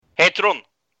Hey, Trond.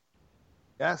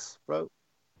 Yes, bro.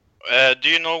 Do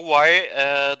you know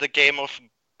why the game of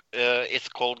is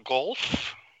called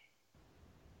golf?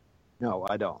 No,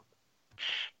 I don't.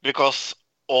 Because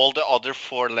all the other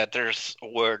four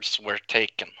words were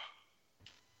taken.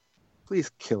 Please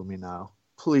kill me now.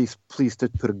 Please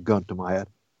don't put a gun to my head.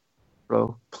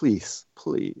 Bro, please.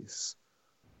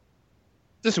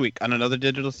 This week on Another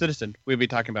Digital Citizen, we'll be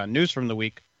talking about news from the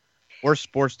week, worst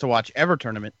sports to watch ever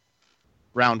tournament,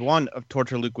 round 1 of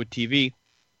Torture Luke with TV,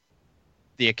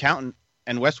 The Accountant,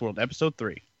 and Westworld Episode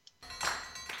 3.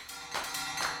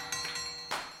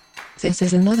 This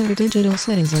is Another Digital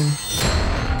Citizen.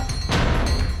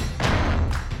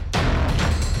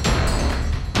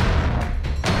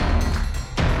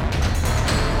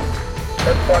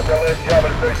 Let's the list, Java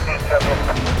 13 Central.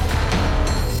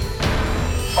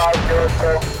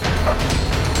 504.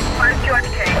 5 George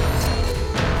K.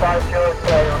 504.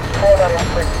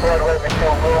 496 Broadway,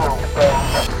 McGill Road.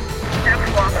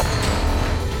 F1.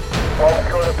 1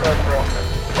 through the first row.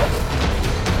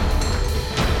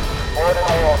 Warden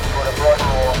Wall through the Broad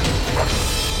Wall.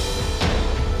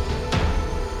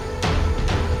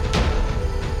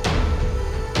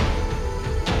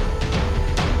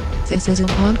 This is a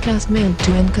podcast meant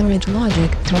to encourage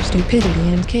logic through stupidity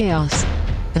and chaos.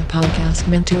 A podcast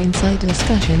meant to incite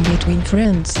discussion between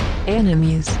friends,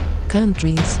 enemies,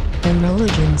 countries, and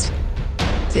religions.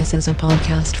 This is a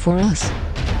podcast for us.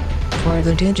 For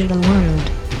the digital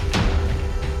world.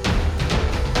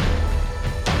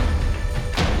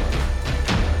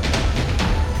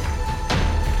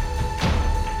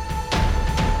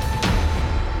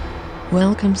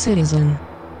 Welcome, citizen.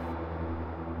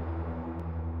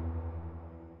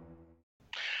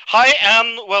 Hi,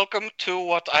 and welcome to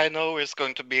what I know is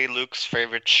going to be Luke's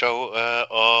favorite show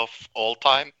of all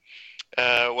time.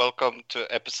 Welcome to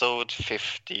episode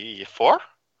 54?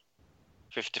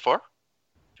 54?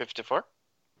 54?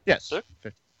 Yes. Luke?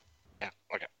 Yeah,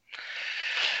 okay.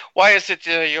 Why is it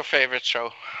your favorite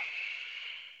show?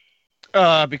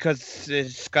 Because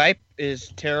Skype is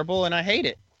terrible and I hate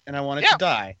it, and I want it to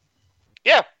die.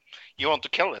 Yeah, you want to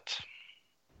kill it.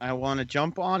 I want to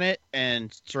jump on it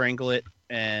and strangle it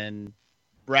and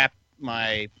wrap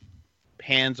my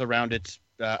hands around its,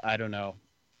 I don't know,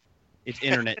 its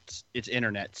internets. Its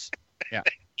internets. Yeah.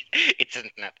 It's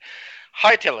internet.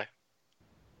 Hi, Tilly.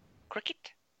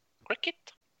 Cricket?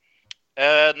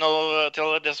 No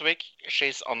Tilly this week.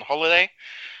 She's on holiday.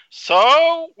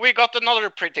 So, we got another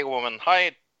pretty woman.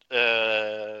 Hi.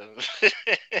 I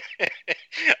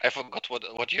forgot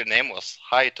what your name was.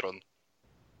 Hi, Trond.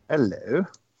 Hello.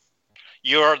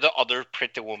 You're the other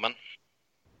pretty woman.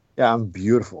 Yeah, I'm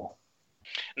beautiful.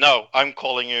 No, I'm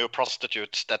calling you a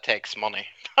prostitute that takes money.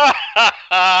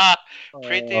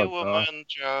 Pretty woman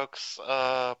jokes.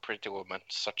 Pretty woman.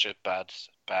 Such a bad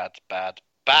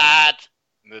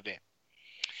movie.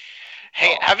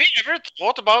 Hey, have you ever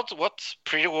thought about what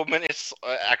Pretty Woman is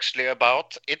actually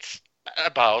about? It's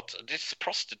about this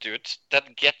prostitute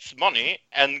that gets money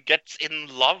and gets in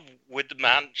love with the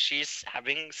man she's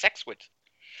having sex with.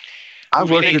 I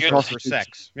worked Really with good for prostitutes.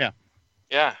 sex. Yeah.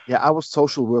 Yeah. Yeah, I was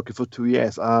social worker for 2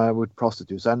 years with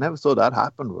prostitutes. I never saw that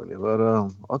happen really, but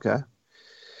okay.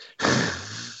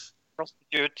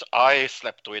 Prostitute I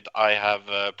slept with, I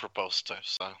have proposed to.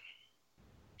 So.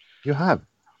 You have?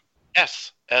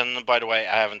 Yes, and by the way,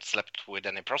 I haven't slept with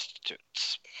any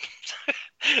prostitutes.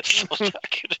 So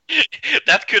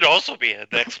that could also be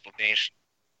the explanation.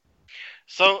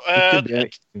 So, It could be an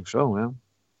interesting show,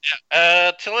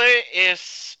 yeah. Tilly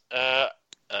is,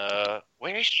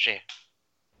 where is she?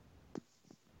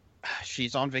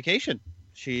 She's on vacation.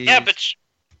 Yeah, but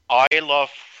I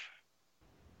love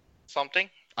something.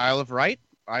 Isle of Wight?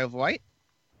 Something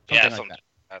Something like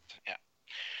that. Yeah.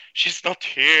 She's not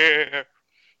here.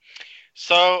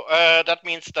 So that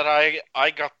means that I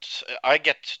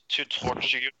get to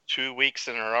torture you 2 weeks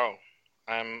in a row.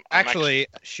 I'm Actually,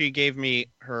 she gave me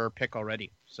her pick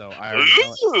already, so I already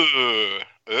know it.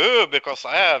 Ooh, because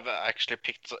I have actually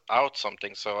picked out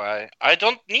something, so I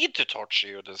don't need to torture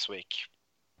you this week.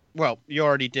 Well, you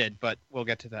already did, but we'll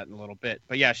get to that in a little bit.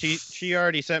 But yeah, she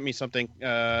already sent me something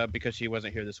because she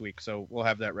wasn't here this week, so we'll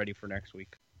have that ready for next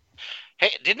week.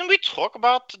 Hey, didn't we talk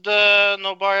about the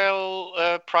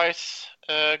Nobel Prize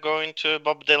going to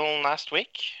Bob Dylan last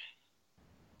week?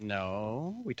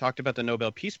 No, we talked about the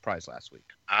Nobel Peace Prize last week.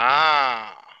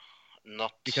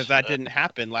 Not because that didn't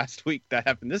happen last week. That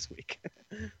happened this week.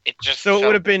 It just so it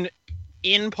would have been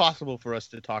impossible for us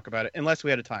to talk about it unless we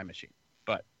had a time machine.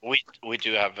 But we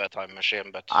do have a time machine,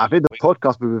 but I think the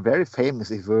podcast would be very famous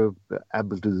if we were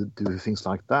able to do things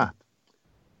like that.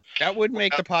 That would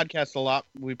make the podcast a lot.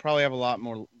 We'd probably have a lot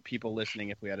more people listening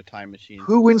if we had a time machine.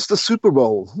 Who wins the Super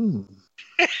Bowl?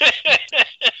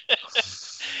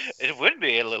 It would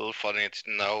be a little funny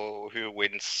to know who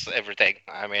wins everything.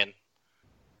 I mean,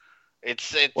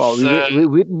 it's Well,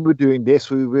 we were doing this.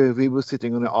 We were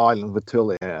sitting on an island with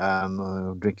Tully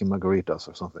and drinking margaritas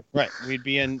or something. Right. We'd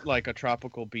be in like a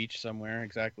tropical beach somewhere.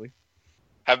 Exactly.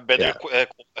 have better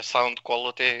sound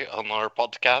quality on our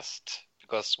podcast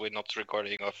because we're not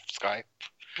recording off Skype.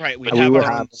 Right. We'd And have we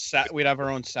our will own have- we'd have our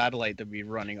own satellite to be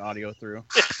running audio through.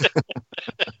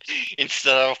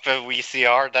 Instead of a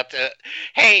VCR. That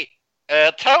hey,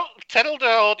 tell the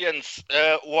audience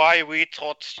why we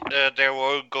thought there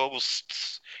were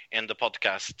ghosts in the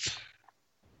podcast.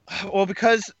 Well,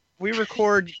 because we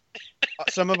record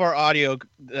some of our audio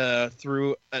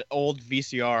through an old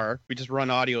VCR. We just run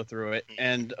audio through it,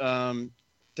 and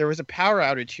there was a power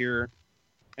outage here.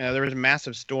 There was a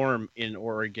massive storm in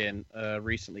Oregon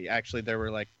recently. Actually, there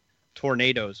were like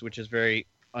tornadoes, which is very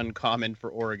uncommon for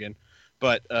Oregon.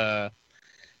 But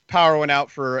power went out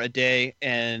for a day,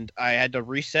 and I had to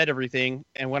reset everything.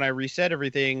 And when I reset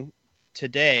everything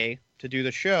today to do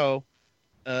the show,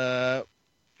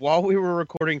 while we were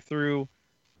recording through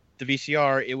the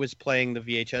VCR, it was playing the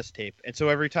VHS tape. And so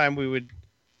every time we would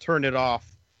turn it off,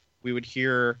 we would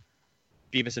hear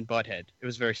Beavis and Butthead. It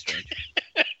was very strange.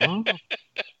 Oh.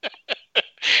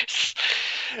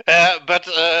 But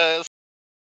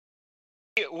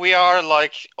we are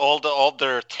like all the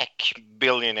other tech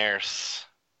billionaires.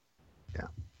 Yeah.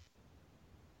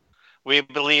 We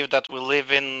believe that we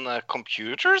live in a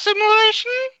computer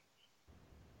simulation?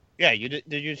 Yeah,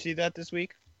 did you see that this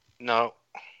week? No.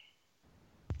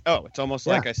 Oh, it's almost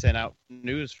Yeah. like I sent out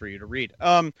news for you to read.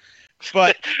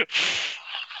 But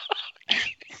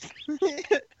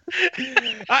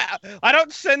I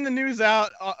don't send the news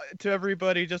out to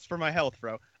everybody just for my health,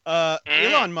 bro.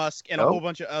 Elon Musk and a Oh. whole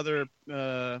bunch of other,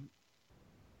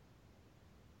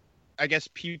 I guess,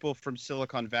 people from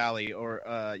Silicon Valley or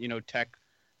tech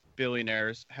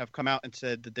billionaires have come out and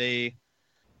said that they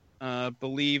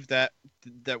believe that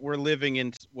we're living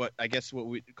in what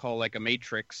we call like a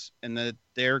matrix, and that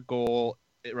their goal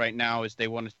right now is they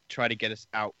want to try to get us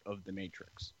out of the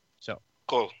matrix. So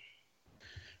Cool.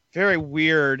 very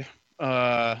weird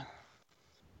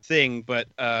thing, but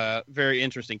very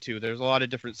interesting too. There's a lot of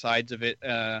different sides of it.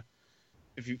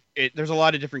 There's a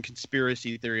lot of different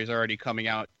conspiracy theories already coming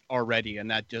out already,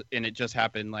 and it just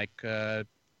happened like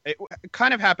it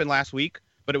kind of happened last week,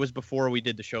 but it was before we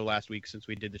did the show last week, since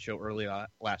we did the show early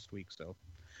last week. So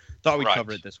thought we'd Right.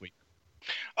 cover it this week.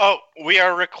 Oh, we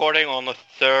are recording on a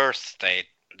Thursday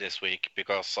this week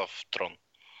because of Tron.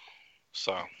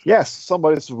 So Yes,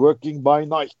 somebody's working by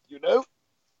night, you know?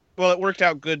 Well, it worked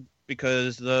out good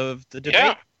because of the debate,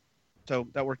 yeah. so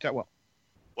that worked out well.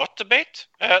 What debate?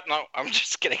 No, I'm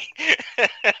just kidding.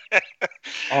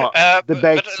 The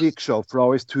Baked but- Seek Show for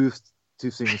always two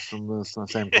things from the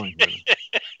same point. Really.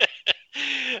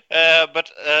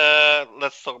 But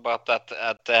let's talk about that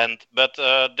at the end. But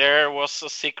there was a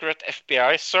secret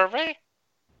FBI survey.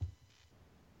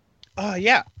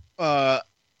 Yeah.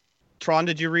 Tron,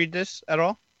 did you read this at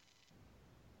all?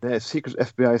 The secret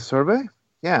FBI survey?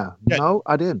 Yeah. Yeah. No,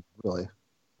 I didn't really.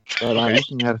 But I'm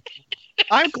looking at it.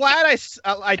 I'm glad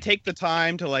I take the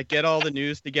time to like get all the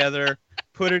news together,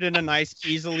 put it in a nice,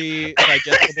 easily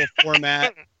digestible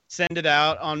format, send it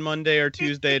out on Monday or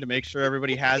Tuesday to make sure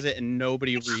everybody has it and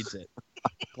nobody reads it.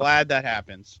 Glad that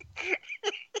happens.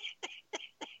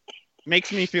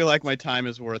 Makes me feel like my time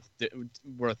is worth it.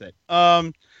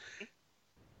 So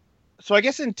I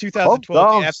guess in Calm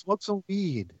 2012, down, smoke some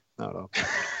weed. No.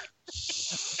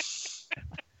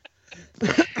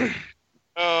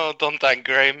 Oh, don't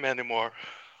anger him anymore.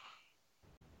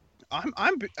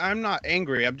 I'm not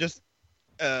angry. I'm just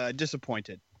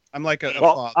disappointed. I'm like a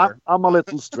Well, father. I'm a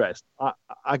little stressed.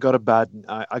 I got a bad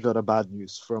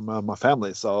news from my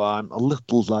family, so I'm a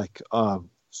little like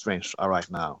strange right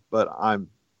now. But I'm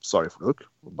sorry for Luke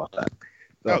about that.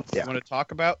 But, You want to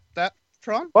talk about that,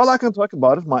 Tron? Well, I can talk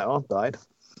about it. My aunt died.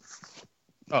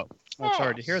 Well,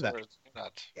 sorry to hear that. sorry to hear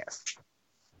that. Yes.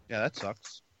 Yeah, that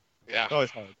sucks. Yeah. It's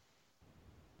always hard.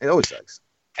 It always sucks.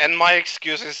 And my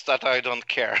excuse is that I don't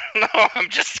care. No, I'm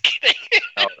just kidding.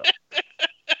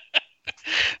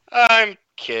 I'm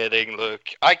kidding, Luke.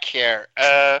 I care.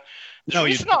 The No, you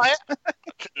reason don't.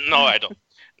 No, I don't.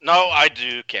 No, I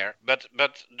do care. But the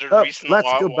Oh, reason let's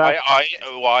why, go why back.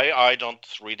 why I don't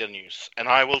read the news, and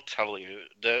I will tell you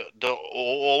the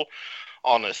all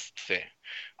honesty.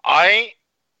 I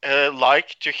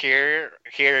like to hear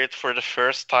it for the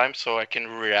first time so I can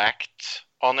react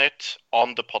on it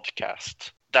on the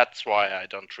podcast. That's why I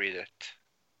don't read it.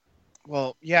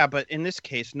 Well, yeah, but in this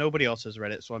case, nobody else has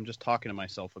read it, so I'm just talking to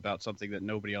myself about something that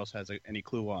nobody else has any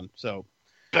clue on. So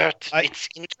But I- it's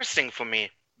interesting for me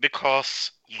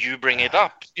because you bring it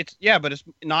up. but it's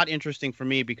not interesting for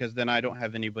me because then I don't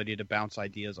have anybody to bounce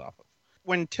ideas off of.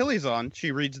 When Tilly's on,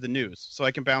 she reads the news, so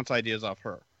I can bounce ideas off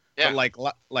her. Yeah. But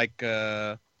like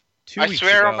 2 I weeks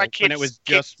swear on ago, my when it kids- was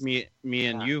just me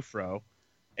and you, Fro,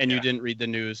 and you Yeah. didn't read the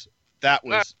news, that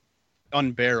No. was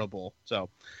unbearable. So,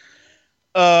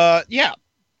 yeah.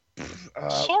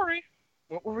 Sorry.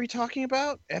 What were we talking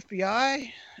about?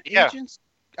 FBI Yeah. agents?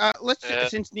 Let's Uh,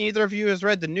 since neither of you has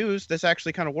read the news, this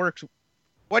actually kind of works.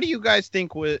 What do you guys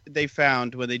think they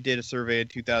found when they did a survey in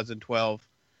 2012?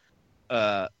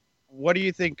 What do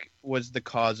you think was the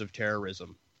cause of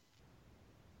terrorism?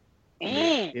 Ooh,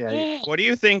 Yeah. ooh. What do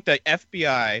you think the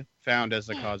FBI found as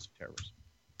the cause of terrorism?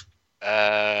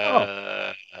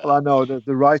 Well, I know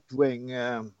the right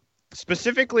wing.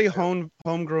 Specifically,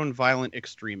 homegrown violent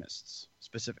extremists.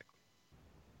 Specifically,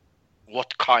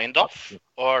 What kind of?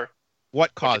 Or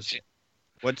what what caused did it?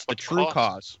 What's the what true caused-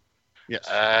 cause? Yes.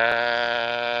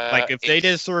 Like Like if they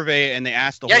did a survey and they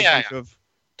asked a Yeah, whole yeah, bunch of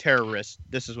terrorists,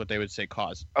 this is what they would say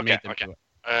cause. Okay, made them okay. do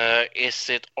it. Is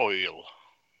it oil?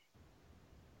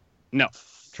 No,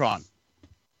 Tron.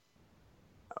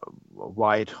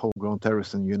 White homegrown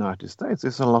terrorists in the United States.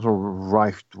 There's a lot of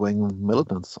right-wing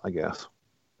militants, I guess.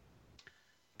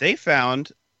 They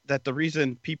found that the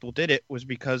reason people did it was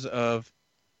because of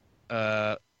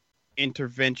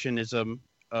interventionism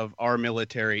of our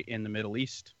military in the Middle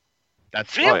East.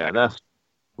 That's Really? Oh yeah, that's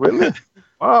really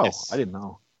wow. Yes. I didn't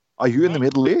know. Are you in the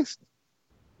Middle East?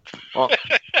 Oh,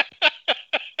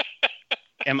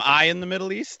 Am I in the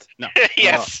Middle East? No.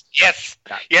 yes, yes,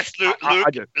 Yeah. yes. Luke,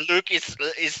 I just- Luke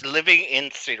is living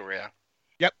in Syria.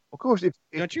 of course. If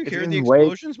Don't you if hear in the way-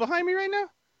 explosions behind me right now?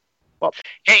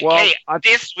 Hey, Well, hey! I-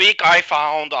 This week I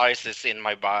found ISIS in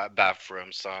my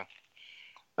bathroom. So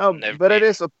Never but it been.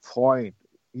 is a point.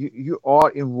 You are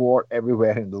in war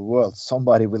everywhere in the world.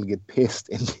 Somebody will get pissed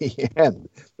in the end.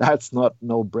 That's not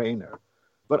no brainer.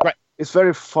 But Right. it's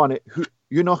very funny.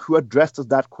 Who addressed us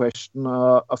that question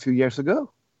a few years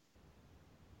ago?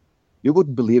 You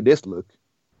wouldn't believe this, Luke.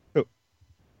 Who?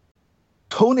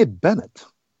 Tony Bennett.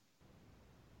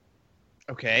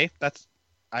 Okay,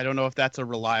 I don't know if that's a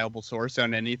reliable source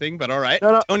on anything, but all right.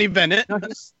 No, no. Tony Bennett.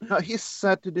 He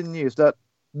said to the news that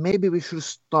maybe we should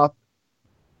stop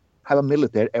have a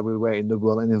military everywhere in the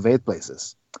world and invade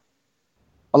places.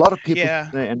 A lot of people. Yeah.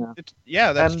 And,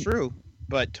 That's And- true.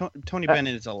 But Tony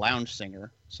Bennett is a lounge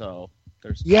singer, so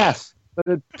there's yes, but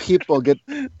then people get.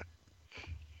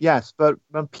 Yes, but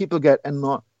when people get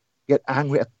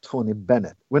angry at Tony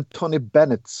Bennett, when Tony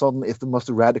Bennett suddenly is the most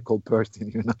radical person in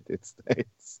the United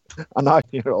States, a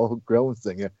 9-year-old grown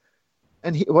singer,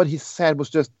 and what he said was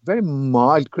just very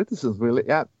mild criticism. Really,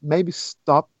 yeah, maybe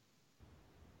stop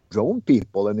drone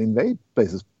people and invade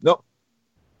places. No,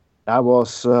 that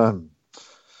was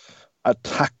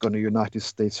attack on the United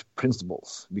States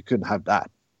principles. We couldn't have that.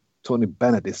 Tony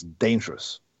Bennett is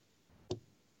dangerous.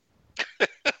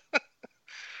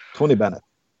 Tony Bennett.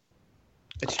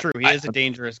 It's true. He is a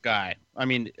dangerous guy. I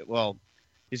mean, well,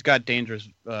 he's got dangerous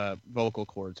vocal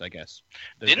cords, I guess.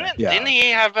 There's that. Yeah. Didn't he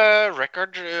have a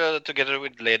record together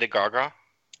with Lady Gaga?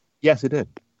 Yes, he did.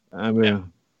 I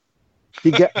mean,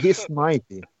 he's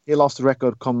 90. He lost the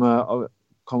record come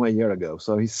a year ago,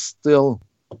 so he's still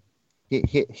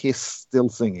he's still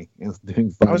singing and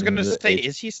doing fine. I was going to in the say, age.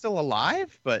 is he still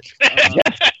alive? But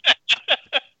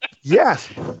Yes,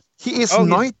 he is Oh, he's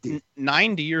 90,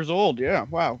 90 years old. Yeah.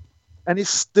 Wow. and he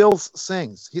still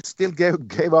sings. He still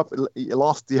gave up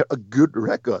last year a good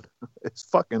record. It's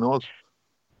fucking awesome.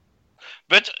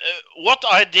 But what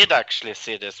I did actually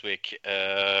see this week,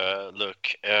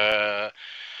 look,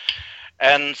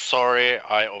 and sorry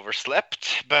I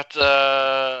overslept, but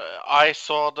I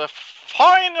saw the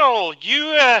final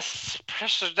U.S.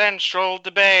 presidential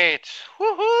debate.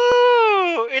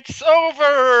 Woohoo! It's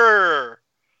over!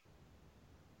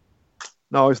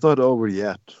 No, it's not over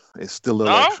yet. It's still the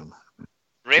No? election.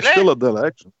 Really? It's still the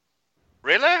election.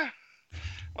 Really?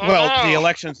 Oh, Well, no. the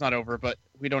election's not over, but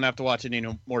we don't have to watch any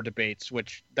more debates,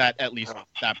 which at least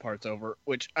that part's over,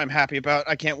 which I'm happy about.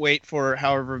 I can't wait for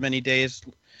however many days,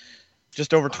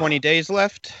 just over 20 days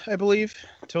left, I believe,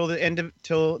 till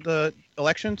the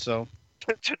election. So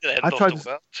To the end I of tried the to-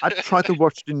 world. I tried to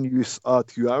watch the news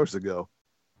 2 hours ago.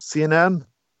 CNN,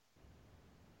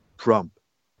 Trump.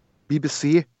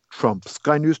 BBC, Trump.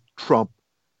 Sky News, Trump.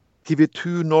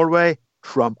 TV2 Norway,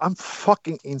 Trump. I'm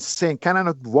fucking insane. Can I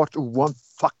not watch one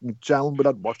fucking channel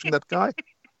without watching that guy?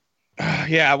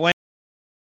 yeah, when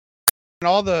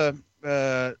all the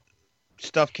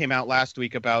stuff came out last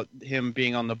week about him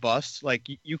being on the bus. Like,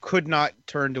 you could not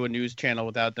turn to a news channel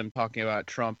without them talking about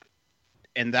Trump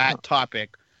and that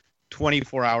topic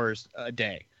 24 hours a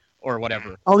day or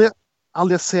whatever. Al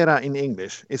Jazeera in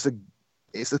English is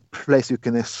a place you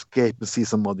can escape and see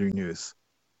some other news.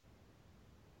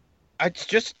 It's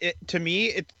just to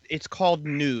me, it's called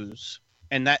news,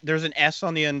 and that there's an S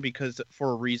on the end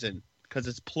for a reason, because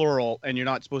it's plural, and you're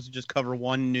not supposed to just cover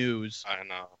one news I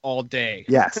know. all day.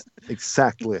 Yes,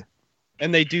 exactly.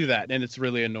 And they do that, and it's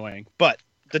really annoying. But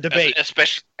the debate,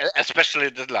 Especially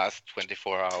the last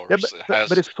 24 hours, Yeah, has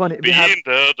but it's funny. been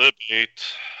the debate.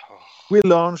 Oh. We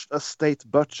launched a state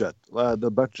budget, the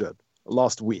budget,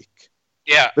 last week.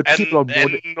 Yeah, But and, people are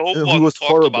bored, and no who one was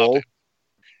talked about horrible. it.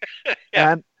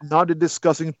 Yeah. And now they're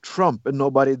discussing Trump and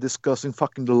nobody discussing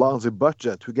fucking the lousy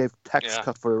budget who gave tax Yeah.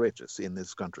 cut for the richest in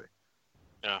this country.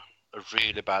 A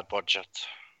really bad budget.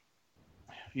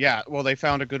 yeah, well, they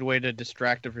found a good way to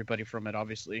distract everybody from it.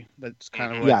 Obviously, that's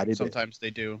kind of what Yeah, they did. sometimes they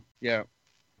do. Yeah.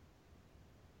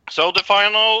 So the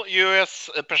final U.S.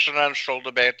 presidential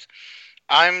debate,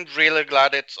 I'm really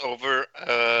glad it's over.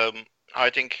 I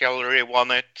think Hillary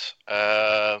won it.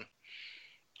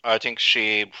 I think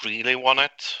she really won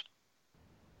it.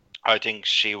 I think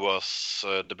she was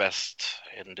the best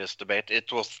in this debate.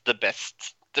 It was the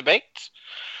best debate,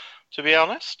 to be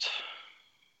honest.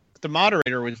 The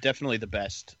moderator was definitely the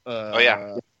best.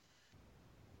 Yeah.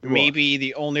 Maybe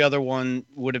the only other one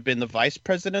would have been the vice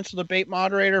presidential debate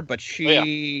moderator, but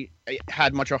she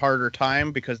had much a harder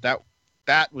time because that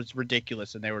was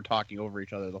ridiculous, and they were talking over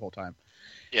each other the whole time.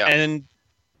 Yeah. And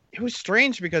it was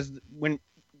strange because when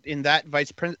in that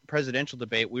vice presidential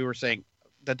debate, we were saying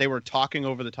that they were talking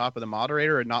over the top of the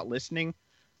moderator and not listening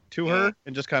to her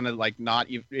and just kind of like not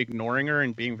ignoring her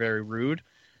and being very rude.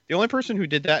 The only person who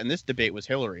did that in this debate was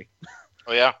Hillary.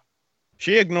 Oh, yeah.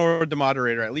 She ignored the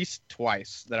moderator at least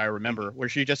twice that I remember, where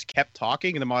she just kept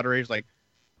talking, and the moderator's like,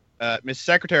 Mrs.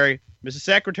 Secretary,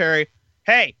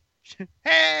 hey,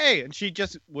 hey! And she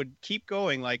just would keep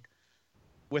going, like,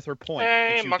 with her point.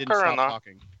 Hey, and she didn't stop Macarena.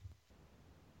 talking.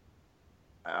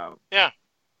 Yeah.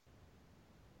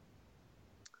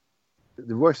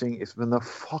 The worst thing is when the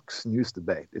Fox News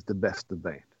debate is the best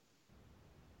debate.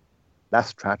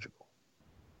 That's tragical.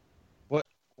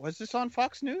 Was this on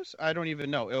Fox News? I don't even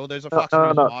know. Oh, there's a No, Fox no,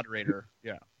 News no. moderator.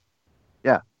 Yeah.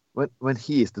 When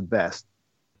he is the best,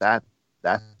 that's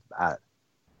bad.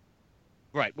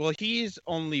 Right. Well, he's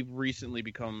only recently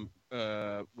become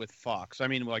with Fox. I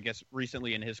mean, well, I guess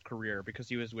recently in his career, because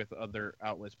he was with other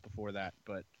outlets before that.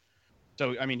 But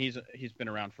so, I mean, he's been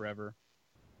around forever.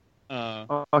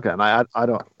 Okay, I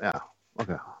don't. Yeah.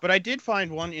 Okay. But I did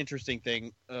find one interesting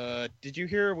thing. Did you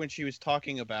hear when she was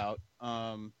talking about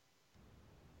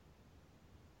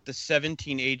the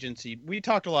 17 agency? We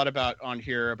talked a lot about on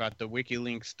here about the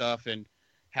WikiLeaks stuff and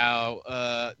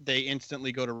how they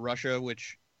instantly go to Russia,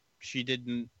 which she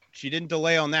didn't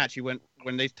delay on that. She went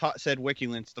when they said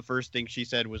WikiLeaks. The first thing she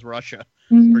said was Russia,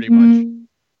 pretty much.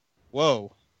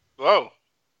 Whoa. Whoa.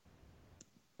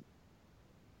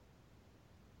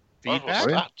 What Feedback?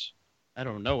 was that? I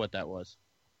don't know what that was.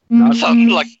 That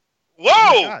sounded like, Oh my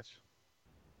whoa! gosh.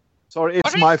 Sorry, it's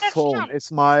What is my that phone. sound?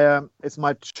 It's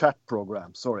my chat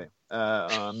program. Sorry.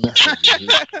 Messaging.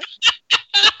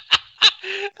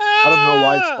 I don't know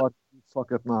why it's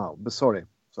fuck up now, but sorry,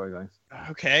 guys.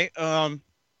 Okay.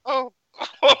 Oh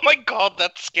my god,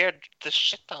 that scared the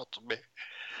shit out of me.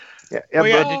 Yeah, Oh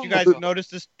yeah, but- did you guys notice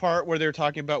this part where they're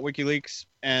talking about WikiLeaks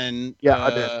and Yeah, I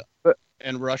did. But-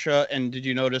 and Russia? And did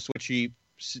you notice what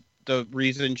the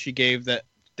reason she gave that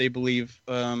they believe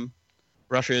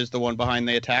Russia is the one behind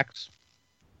the attacks?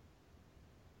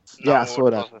 Yeah, I No, saw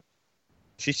it that. wasn't.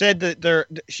 She said that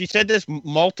she said this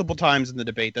multiple times in the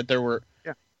debate that there were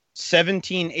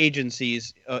 17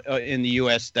 agencies in the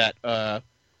U.S. that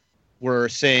were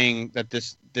saying that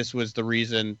this was the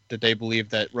reason that they believe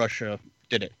that Russia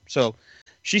did it. So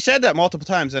she said that multiple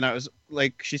times, and I was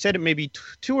like, she said it maybe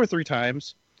 2 or 3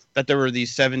 times that there were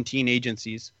these 17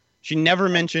 agencies. She never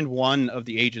mentioned one of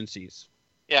the agencies.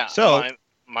 Yeah, So-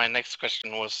 my next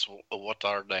question was, what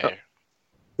are they?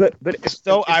 But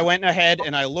So I went ahead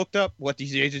and I looked up what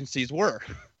these agencies were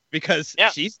because Yeah.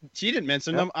 she didn't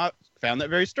mention them. I found that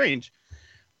very strange.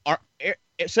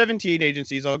 17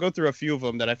 agencies. I'll go through a few of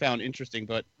them that I found interesting,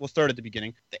 but we'll start at the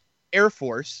beginning. The Air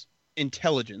Force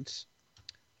Intelligence,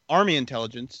 Army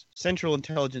Intelligence, Central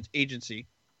Intelligence Agency,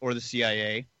 or the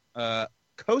CIA,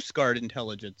 Coast Guard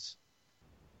Intelligence.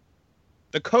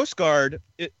 The Coast Guard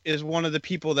is one of the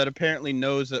people that apparently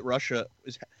knows that Russia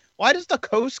is. Why does the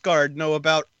Coast Guard know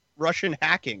about Russian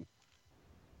hacking?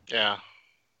 Yeah.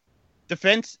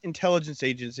 Defense Intelligence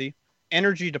Agency,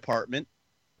 Energy Department,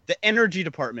 The Energy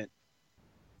Department.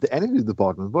 The Energy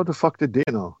Department. What the fuck did they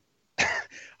know?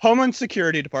 Homeland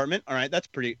Security Department. All right, that's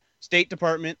pretty. State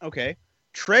Department. Okay.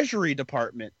 Treasury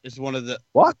Department is one of the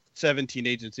What? 17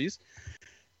 agencies.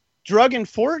 Drug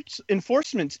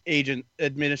Enforcement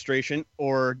Administration,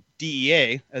 or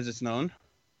DEA, as it's known.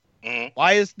 Mhm.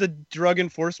 Why is the Drug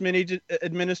Enforcement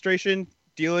Administration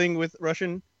dealing with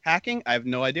Russian hacking? I have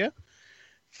no idea.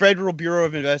 Federal Bureau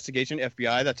of Investigation,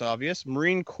 FBI, that's obvious.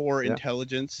 Marine Corps Yeah.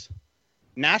 Intelligence.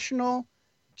 National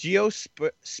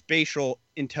Geospatial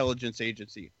Intelligence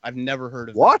Agency. I've never heard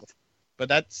of What? that, but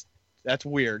that's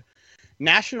weird.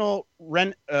 National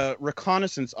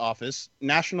Reconnaissance Office,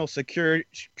 National Security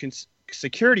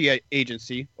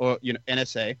Agency, or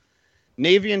NSA,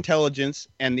 Navy Intelligence,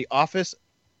 and the Office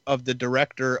of the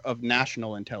Director of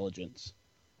National Intelligence.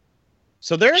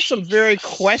 So there are some very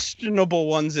questionable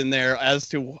ones in there as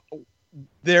to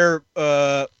their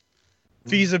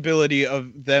feasibility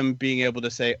of them being able to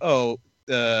say, "Oh,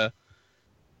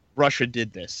 Russia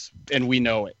did this, and we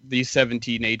know it. These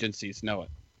 17 agencies know it."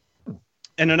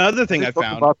 And another thing I Talk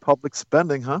found: about public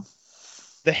spending, huh?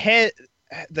 the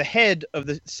head of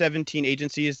the 17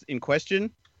 agencies in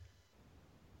question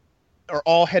are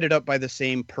all headed up by the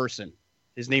same person.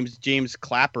 His name's James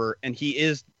Clapper, and he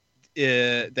is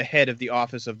the head of the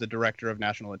Office of the Director of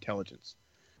National Intelligence.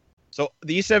 So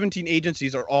these 17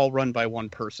 agencies are all run by one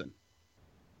person.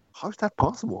 How is that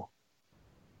possible?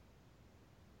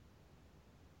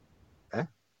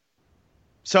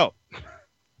 So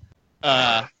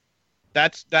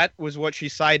that was what she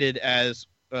cited as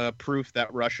proof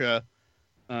that Russia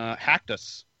hacked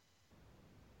us.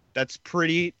 That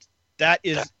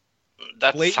is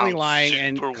That blatantly sounds lying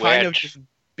and super kind weird. of just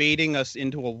baiting us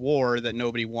into a war that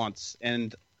nobody wants,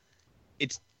 and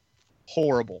it's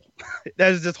horrible.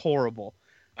 That is just horrible.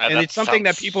 And That it's something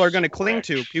that sounds people are going to cling weird.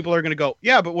 to. People are going to go,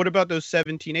 yeah, but what about those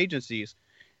 17 agencies?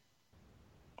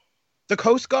 The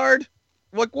Coast Guard?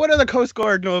 What do the Coast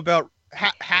Guard know about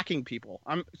hacking people?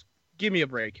 Give me a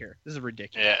break here. This is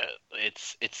ridiculous. Yeah,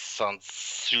 it sounds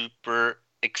super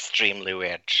extremely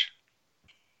weird.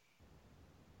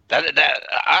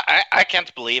 I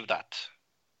can't believe that.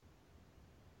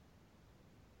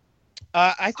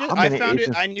 I How found many it. I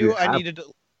agents do you knew I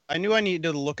have? needed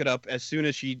to look it up as soon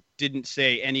as she didn't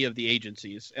say any of the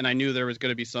agencies, and I knew there was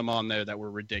going to be some on there that were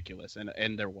ridiculous,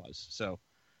 and there was. So,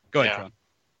 go ahead, Yeah. Sean.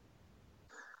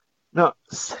 No,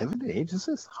 70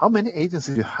 agencies? How many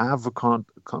agencies do you have for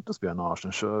counterspionage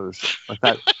and shows like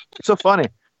that? It's so funny.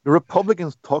 The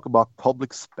Republicans talk about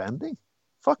public spending.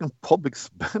 Fucking public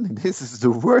spending. This is the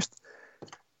worst.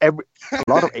 A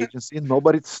lot of agencies,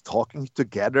 nobody's talking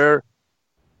together.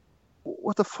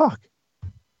 What the fuck?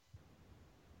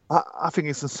 I think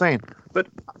it's insane. But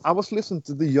I was listening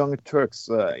to the Young Turks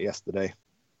yesterday.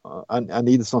 I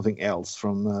needed something else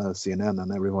from CNN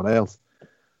and everyone else.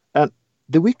 And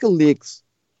the WikiLeaks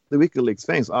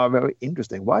things are very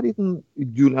interesting. Why didn't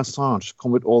Julian Assange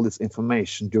come with all this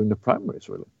information during the primaries,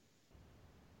 really?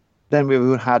 Then we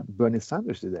would have had Bernie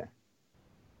Sanders today.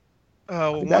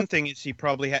 One thing is he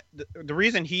probably had the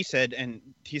reason he said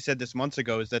this months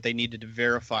ago is that they needed to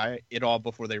verify it all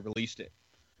before they released it.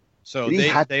 So they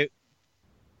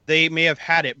may have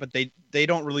had it, but they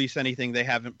don't release anything they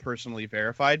haven't personally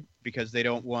verified because they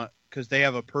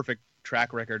have a perfect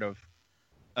track record of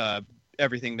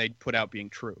everything they put out being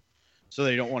true. So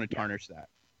they don't want to tarnish that.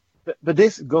 But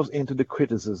this goes into the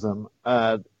criticism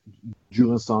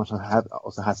Julian Assange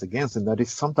also has against him, that he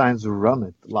sometimes run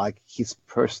it like his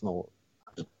personal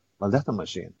vendetta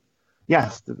machine.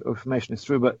 Yes, the information is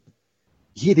true, but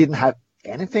he didn't have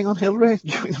anything on Hillary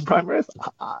during the primaries.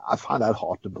 I find that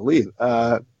hard to believe.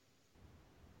 And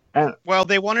Well,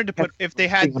 they wanted to put if they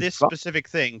had Thing on this Trump. specific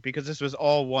thing because this was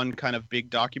all one kind of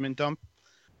big document dump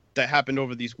that happened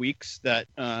over these weeks that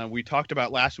we talked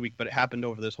about last week, but it happened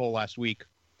over this whole last week.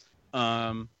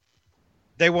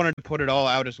 They wanted to put it all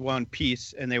out as one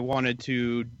piece, and they wanted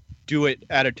to do it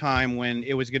at a time when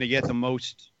it was going to get the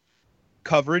most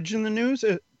coverage in the news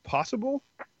possible.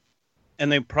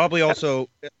 And they probably also,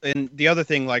 and the other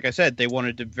thing, like I said, they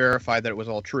wanted to verify that it was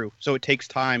all true. So it takes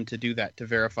time to do that, to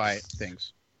verify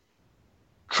things.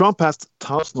 Trump has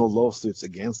thousands of lawsuits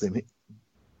against him.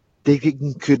 They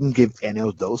couldn't give any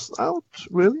of those out,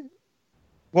 really?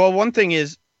 Well, one thing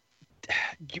is,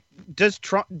 does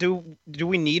Trump do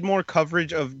we need more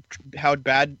coverage of how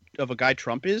bad of a guy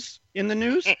Trump is in the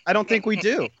news? I don't think we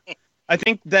do. I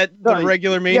think that the No,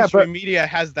 regular yeah, mainstream but- media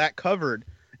has that covered,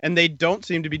 and they don't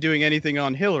seem to be doing anything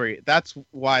on Hillary. That's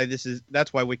why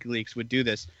WikiLeaks would do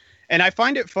this. And I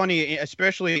find it funny,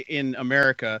 especially in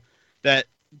America, that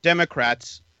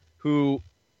Democrats who,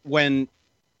 when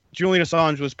Julian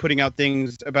Assange was putting out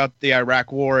things about the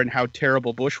Iraq War and how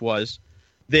terrible Bush was,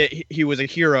 that he was a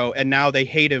hero, and now they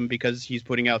hate him because he's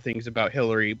putting out things about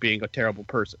Hillary being a terrible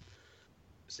person.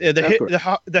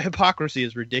 The hypocrisy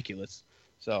is ridiculous.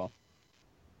 So,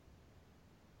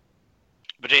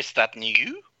 But is that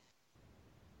new?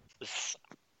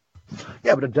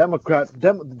 Yeah, but the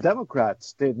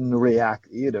Democrats didn't react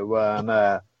either when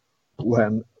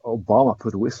Obama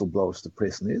put whistleblowers to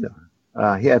prison either.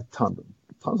 He had tons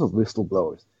of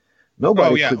whistleblowers.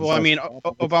 Nobody. Oh yeah, well, I mean,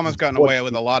 Obama's gotten away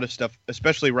with a lot of stuff,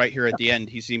 especially right here at the end.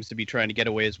 He seems to be trying to get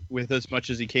away with as much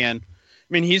as he can. I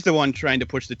mean, he's the one trying to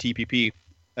push the TPP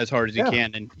as hard as he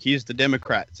can, and he's the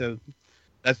Democrat, so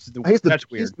that's weird.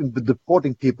 He's been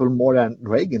deporting people more than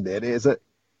Reagan did.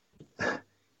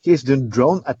 He's doing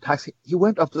drone attacks. He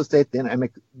went up to the state then and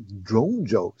make drone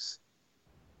jokes.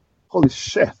 Holy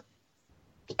shit!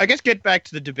 I guess get back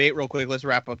to the debate real quick. Let's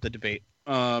wrap up the debate.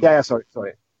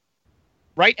 Sorry.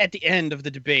 Right at the end of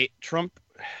the debate, Trump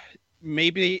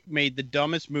maybe made the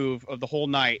dumbest move of the whole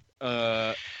night.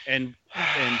 And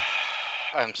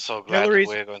I'm so glad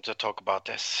we're going to talk about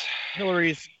this.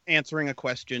 Hillary's answering a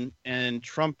question, and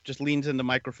Trump just leans in the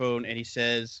microphone and he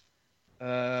says,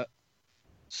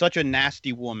 "Such a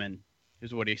nasty woman,"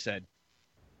 is what he said.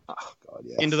 Oh God,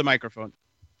 yes. Into the microphone.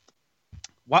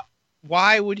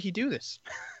 Why would he do this?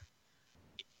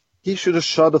 He should have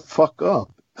shut the fuck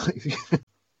up.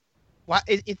 Why?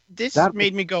 This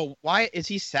made me go, why is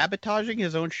he sabotaging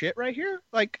his own shit right here?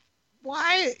 Like,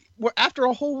 why? After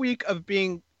a whole week of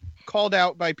being called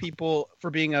out by people for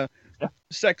being a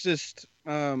sexist,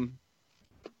 I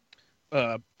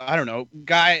don't know,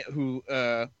 guy who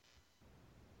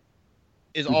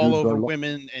is all over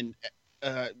women and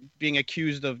being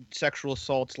accused of sexual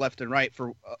assaults left and right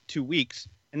for 2 weeks,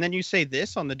 and then you say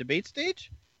this on the debate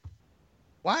stage?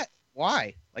 Why?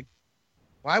 Like,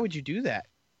 why would you do that?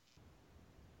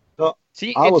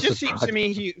 See, it just seems to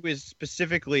me he was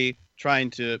specifically trying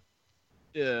to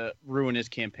ruin his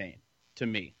campaign. To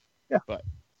me, yeah. But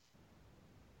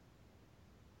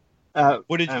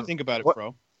what did you think about it,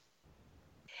 bro?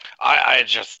 I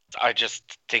just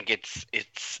think it's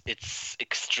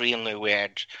extremely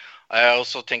weird. I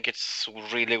also think it's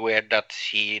really weird that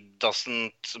he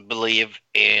doesn't believe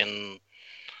in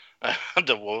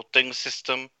the voting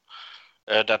system.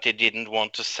 That he didn't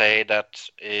want to say that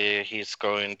he's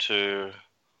going to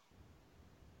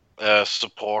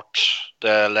support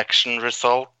the election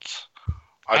result.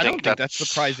 I don't think that's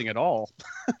surprising at all.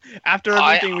 After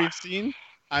everything we've seen,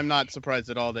 I'm not surprised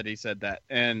at all that he said that.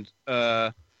 And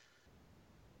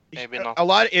maybe not. A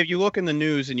lot. If you look in the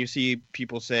news and you see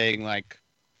people saying like,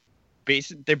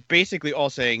 they're basically all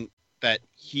saying that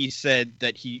he said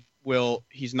that he's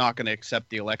not going to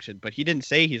accept the election, but he didn't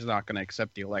say he's not going to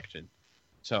accept the election.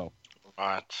 So,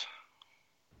 right.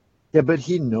 Yeah, but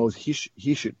he knows he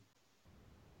should.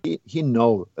 He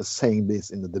knows saying this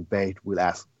in the debate will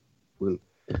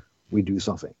we do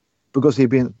something, because he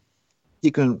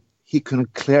couldn't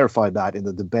clarify that in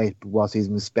the debate because he's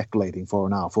been speculating for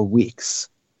weeks.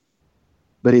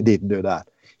 But he didn't do that.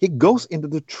 He goes into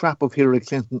the trap of Hillary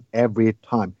Clinton every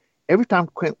time. Every time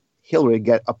Hillary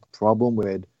get a problem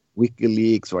with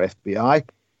WikiLeaks or FBI,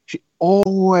 she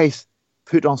always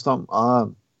put on some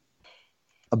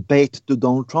a bait to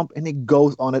Donald Trump, and he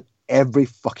goes on it every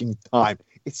fucking time.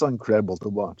 It's so incredible to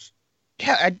watch.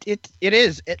 Yeah, it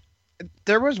is.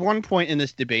 There was one point in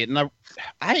this debate, and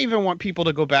I even want people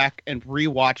to go back and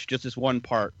rewatch just this one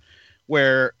part,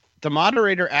 where the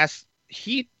moderator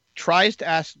tries to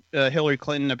ask Hillary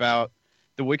Clinton about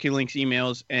the WikiLeaks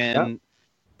emails and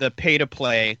the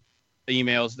pay-to-play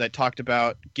emails that talked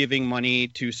about giving money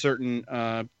to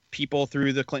certain people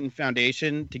through the Clinton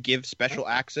Foundation to give special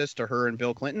access to her and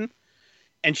Bill Clinton.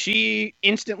 And she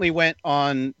instantly went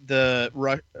on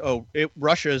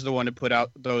Russia is the one to put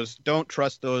out those. Don't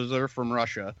trust those. They're from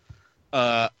Russia.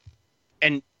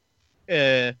 And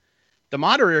the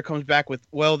moderator comes back with,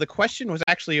 well, the question was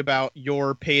actually about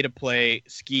your pay-to-play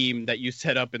scheme that you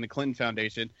set up in the Clinton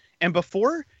Foundation. And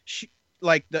before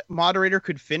the moderator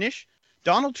could finish,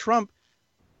 Donald Trump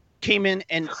came in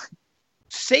and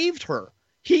saved her.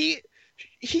 He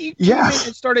came in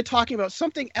and started talking about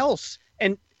something else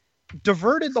and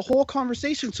diverted the whole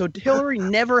conversation, so Hillary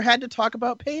never had to talk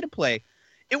about pay-to-play.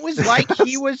 It was like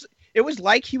he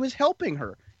was helping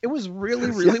her. It was really,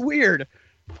 really weird.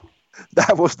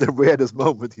 That was the weirdest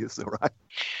moment, you saw, right?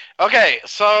 Okay,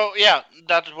 so yeah,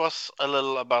 that was a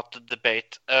little about the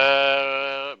debate.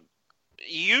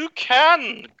 You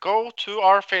can go to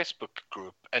our Facebook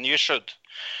group, and you should,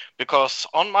 because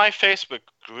on my Facebook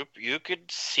group you could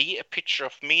see a picture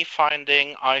of me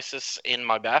finding ISIS in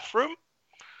my bathroom.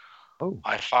 Oh,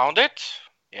 I found it.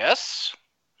 Yes.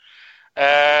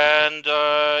 And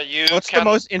you What's can the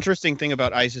most interesting thing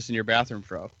about ISIS in your bathroom,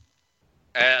 Fro?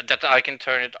 that I can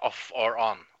turn it off or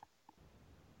on.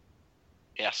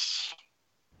 Yes.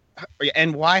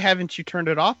 And why haven't you turned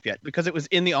it off yet? Because it was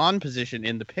in the on position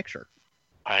in the picture.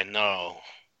 I know.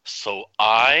 So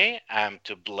I am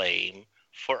to blame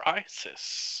for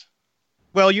ISIS.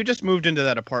 Well, you just moved into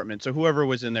that apartment, so whoever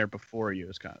was in there before you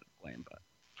is kind of to blame. But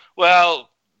Well,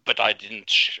 but I didn't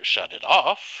shut it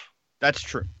off. that's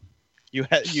true. You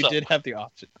So- did have the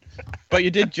option, but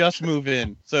you did just move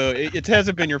in, so it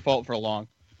hasn't been your fault for long.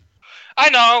 I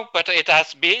know, but it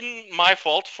has been my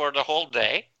fault for the whole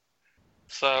day.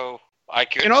 So I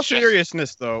could. In all just-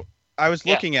 seriousness, though, I was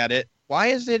Yeah. looking at it. Why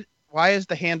is the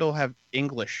handle have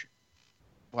English?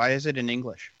 Why is it in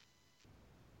English?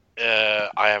 I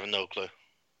have no clue.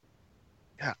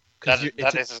 Because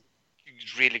That is a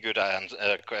really good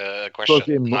because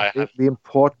question. I have. we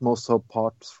import most of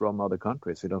parts from other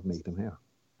countries. We don't make them here.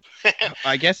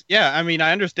 I guess, yeah. I mean,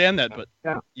 I understand that, but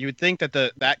Yeah. you would think that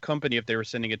that company, if they were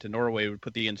sending it to Norway, would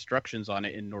put the instructions on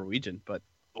it in Norwegian. But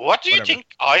What do you Whatever.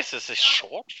 think ISIS is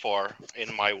short for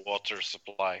in my water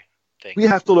supply thing? We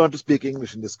have to learn to speak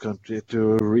English in this country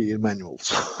to read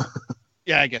manuals.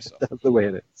 yeah, I guess so. That's the way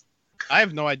it is. I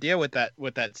have no idea what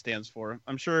that stands for.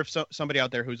 I'm sure if somebody out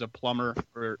there who's a plumber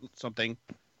or something,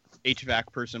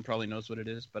 HVAC person probably knows what it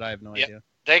is, but I have no Yeah. idea.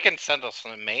 They can send us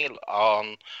an email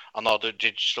on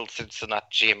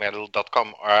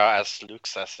anotherdigitalcitizen@gmail.com, or as Luke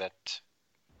says it,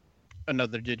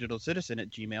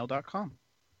 AnotherDigitalCitizen@gmail.com.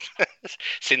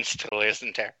 since still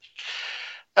isn't there.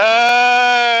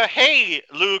 Hey,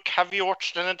 Luke, have you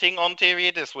watched anything on TV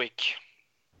this week?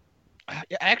 I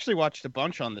actually watched a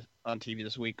bunch on TV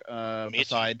this week. Me too.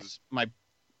 Besides my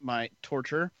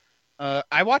torture,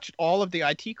 I watched all of the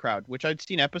IT Crowd, which I'd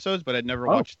seen episodes, but I'd never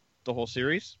Oh. watched the whole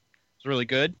series. It's really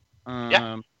good.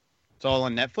 It's all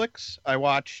on Netflix. I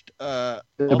watched. The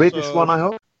Also- British one, I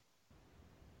hope.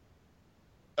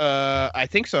 I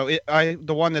think so.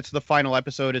 The one that's the final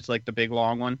episode. It's like the big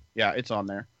long one. Yeah, it's on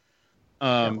there.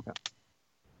 Yeah.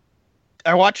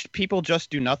 I watched People Just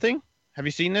Do Nothing. Have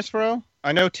you seen this, Fro?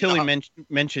 I know Tilly No.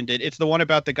 mentioned it. It's the one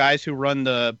about the guys who run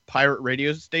the pirate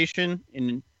radio station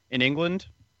in England.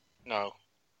 No.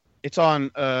 It's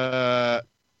on.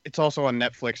 It's also on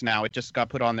Netflix now. It just got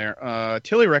put on there.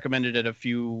 Tilly recommended it a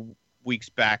few weeks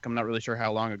back. I'm not really sure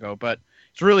how long ago, but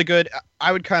it's really good.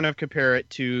 I would kind of compare it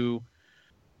to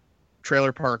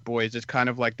Trailer Park Boys. It's kind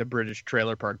of like the British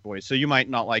Trailer Park Boys. So you might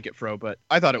not like it, Fro, but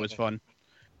I thought it was fun.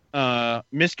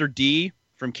 Mr. D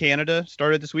from Canada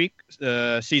started this week.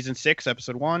 Season 6,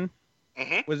 episode 1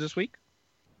 Mhm. was this week.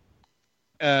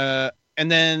 And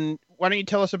then why don't you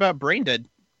tell us about Brain Dead,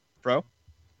 Fro?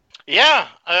 Yeah,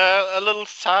 a little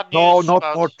sad news. No, not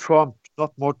about... more Trump.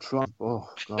 Not more Trump. Oh,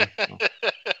 God. No.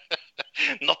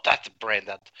 Not that Brain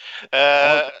Dead.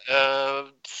 A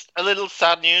little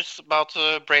sad news about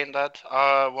Brain Dead,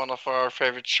 one of our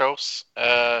favorite shows.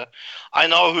 I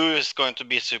know who is going to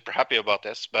be super happy about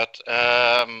this, but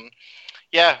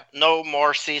yeah, no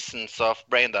more seasons of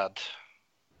Brain Dead.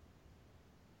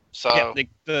 So Yeah,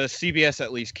 the CBS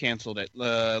at least canceled it.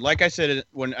 Like I said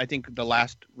when I think the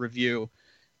last review,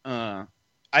 I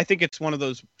think it's one of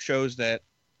those shows that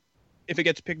if it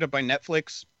gets picked up by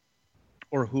Netflix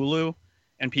or Hulu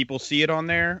and people see it on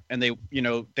there and they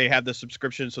have the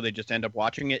subscription, so they just end up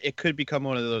watching it, it could become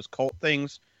one of those cult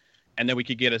things, and then we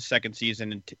could get a second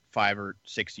season in 5 or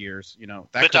 6 years. That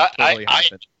But could totally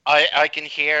happen. I can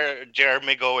hear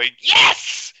Jeremy going,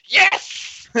 yes,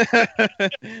 yes.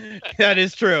 That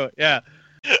is true. Yeah.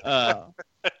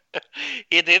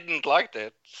 He didn't like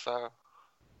it, so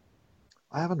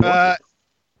I haven't watched it.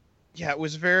 Yeah, it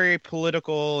was very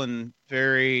political and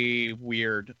very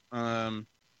weird.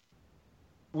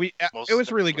 It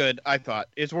was really good. I thought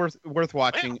it's worth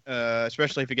watching,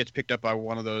 especially if it gets picked up by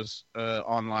one of those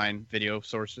online video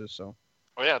sources. So,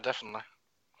 oh yeah, definitely.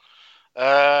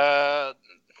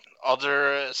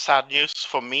 Other sad news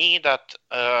for me that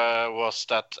was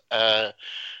that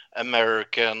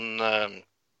American.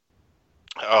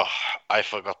 I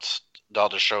forgot the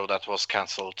other show that was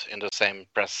cancelled in the same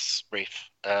press brief.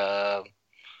 Help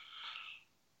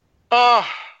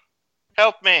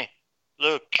me,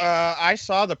 Luke. I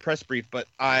saw the press brief, but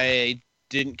I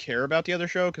didn't care about the other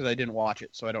show because I didn't watch it,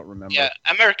 so I don't remember. Yeah,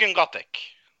 American Gothic.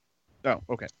 Oh,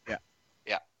 okay. Yeah.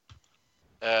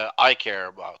 I care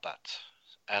about that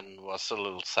and was a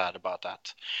little sad about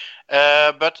that.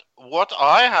 But what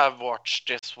I have watched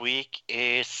this week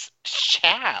is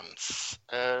Chance.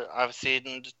 I've seen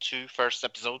the 2 first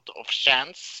episodes of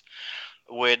Chance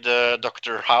with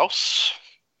Dr. House.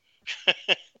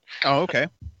 Oh, okay.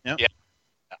 Yeah. Yeah.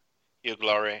 Hugh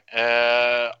Laurie.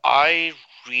 I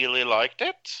really liked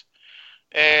it.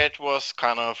 It was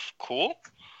kind of cool.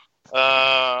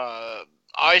 I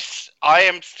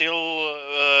am still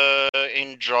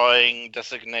enjoying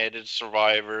Designated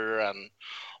Survivor and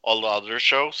all the other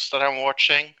shows that I'm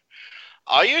watching.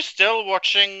 Are you still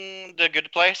watching The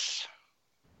Good Place?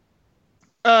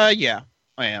 Yeah,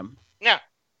 I am. Yeah.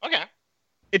 Okay.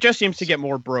 It just seems to get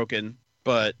more broken,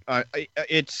 but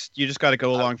it's you just got to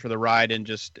go along for the ride and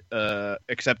just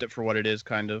accept it for what it is,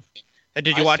 kind of.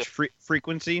 Did you I watch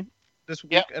Frequency this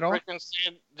week at all?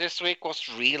 Frequency this week was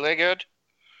really good.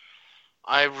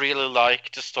 I really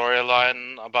like the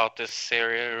storyline about this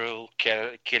serial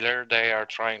killer they are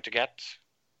trying to get.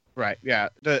 Right. Yeah.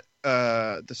 The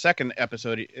second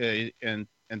episode and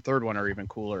third one are even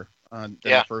cooler than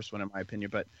the first one, in my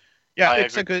opinion. But yeah,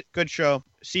 it's a good show.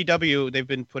 CW, they've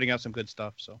been putting out some good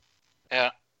stuff. So yeah,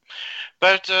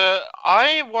 but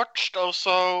I watched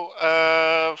also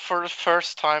for the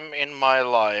first time in my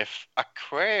life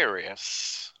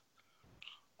Aquarius.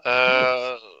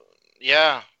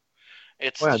 Yeah,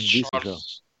 it's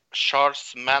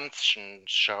Charles Manson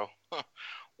show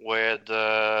with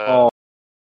about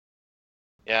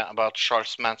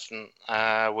Charles Manson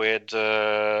with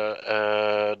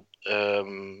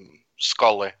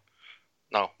Scully.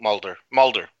 No, Mulder.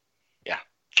 Yeah.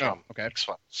 Okay.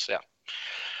 X-Files. Yeah.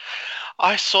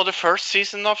 I saw the first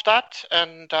season of that,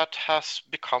 and that has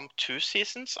become 2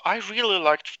 seasons. I really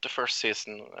liked the first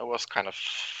season. It was kind of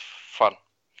fun.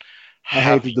 I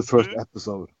hated the first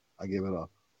episode. I gave it up.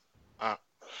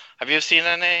 Have you seen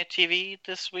any TV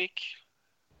this week?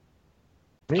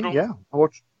 Yeah,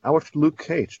 I watched Luke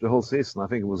Cage the whole season. I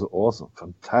think it was awesome.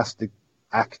 Fantastic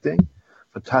acting,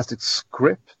 fantastic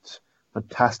script,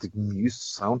 fantastic music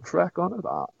soundtrack on it.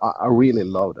 I really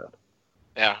loved it.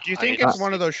 Yeah. Do you think it's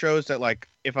one of those shows that, like,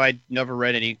 if I never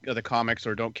read any of the comics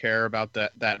or don't care about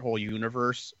that whole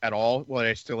universe at all, will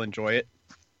I still enjoy it?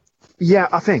 Yeah,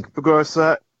 I think because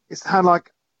it's kind of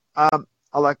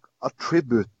like a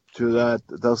tribute to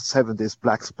those 70s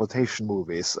blaxploitation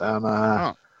movies,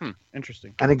 and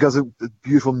interesting. And it got a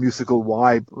beautiful musical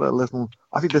vibe.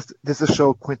 I think this is a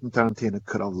show Quentin Tarantino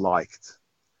could have liked.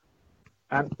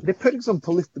 And they're putting some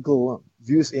political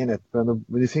views in it when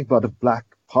you think about the Black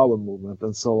Power movement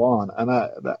and so on. And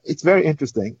it's very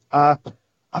interesting. I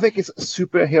think it's a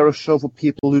superhero show for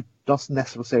people who doesn't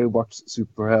necessarily watch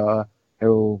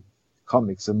superhero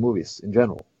comics and movies in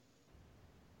general.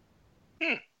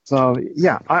 So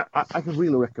yeah, I can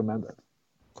really recommend it.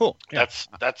 Cool. Yeah.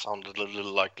 That sounded a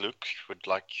little like Luke would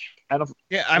like.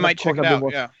 I might check it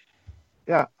out.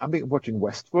 Yeah, I've been watching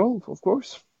Westworld, of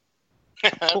course.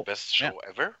 Cool. Best show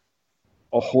ever.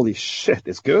 Oh, holy shit,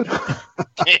 it's good.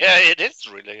 Yeah, it is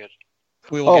really good.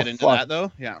 We will get into that,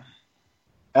 though. Yeah.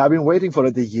 I've been waiting for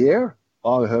it a year.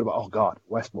 I heard about,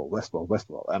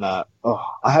 Westworld. And I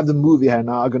have the movie here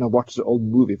now. I'm going to watch the old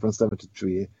movie from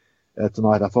 73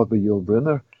 tonight. I thought with Yul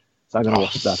Brynner. So I'm going to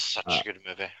watch that. Such a good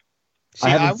movie. See,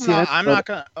 I'm not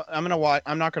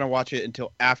gonna watch it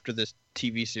until after this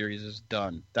TV series is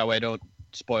done. That way I don't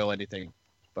spoil anything.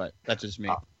 But that's just me.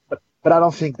 But I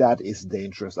don't think that is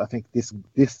dangerous. I think this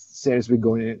series will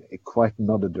go in quite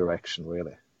another direction,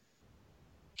 really.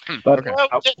 But okay.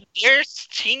 Well, there's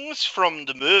things from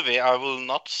the movie. I will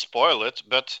not spoil it,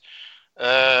 but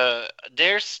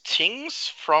there's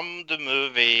things from the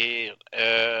movie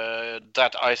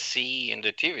that I see in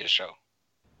the TV show.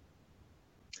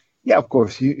 Yeah, of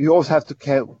course. You always have to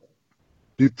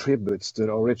do tributes to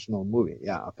the original movie.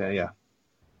 Yeah, okay, yeah.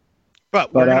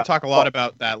 But we're going to talk a lot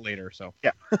about that later, so.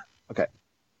 Yeah, okay.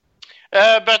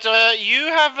 But you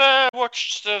have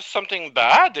watched something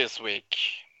bad this week.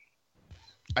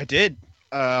 I did.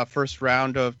 First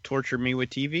round of Torture Me with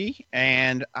TV,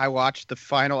 and I watched the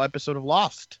final episode of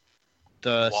Lost.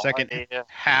 The second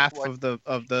half of the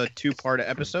 2-part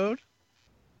episode.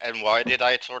 And why did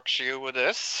I torture you with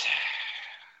this?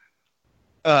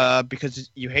 Because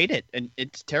you hate it, and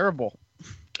it's terrible.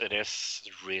 It is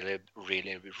really,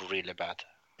 really, really bad.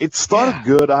 It started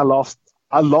good. I lost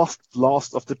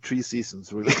after 3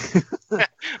 seasons, really.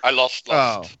 I lost.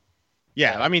 Oh.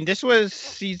 Yeah, I mean, this was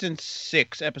season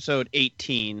 6, episode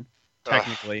 18,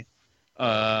 technically.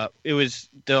 It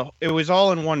was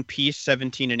all in one piece,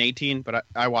 17 and 18, but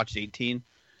I watched 18.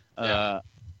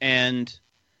 And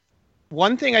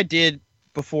one thing I did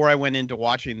before I went into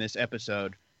watching this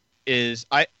episode is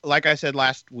like I said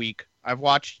last week, I've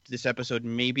watched this episode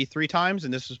maybe 3 times,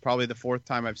 and this was probably the 4th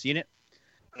time I've seen it.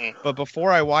 But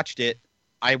before I watched it,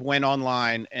 I went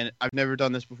online, and I've never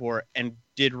done this before, and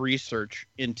did research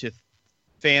into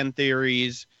fan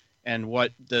theories and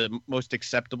what the most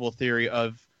acceptable theory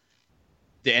of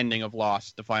the ending of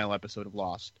Lost, the final episode of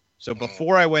Lost. So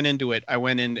before I went into it, I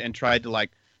went in and tried to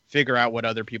like figure out what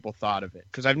other people thought of it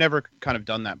because I've never kind of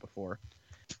done that before,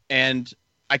 and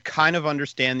I kind of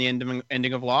understand the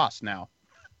ending of Lost now.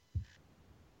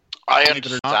 I Believe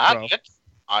it or not, bro.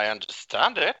 I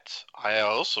understand it. I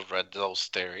also read those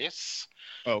theories,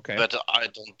 Okay. but I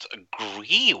don't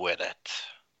agree with it.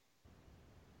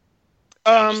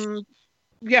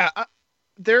 Yeah,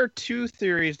 there are two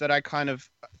theories that I kind of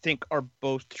think are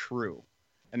both true,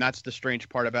 and that's the strange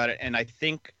part about it. And I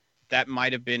think that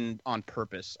might have been on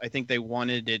purpose. I think they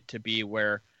wanted it to be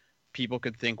where people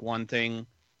could think one thing,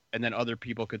 and then other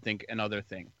people could think another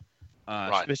thing.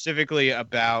 Right. Specifically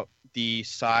about the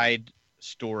side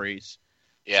stories.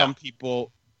 Yeah. Some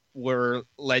people were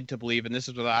led to believe, and this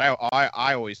is what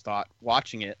I always thought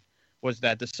watching it, was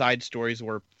that the side stories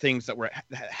were things that were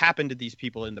happened to these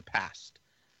people in the past.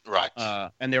 Right.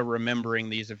 And they're remembering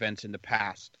these events in the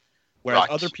past. Whereas Right.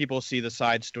 other people see the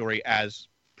side story as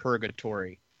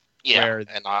purgatory. Yeah, where,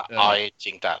 and I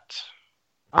think that.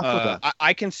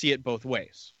 I can see it both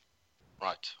ways.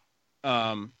 Right.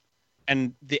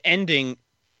 And the ending,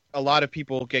 a lot of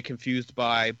people get confused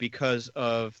by because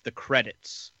of the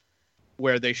credits,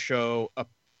 where they show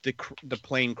the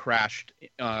plane crashed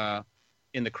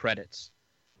in the credits.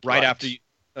 Right. After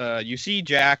you see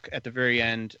Jack at the very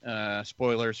end.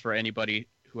 Spoilers for anybody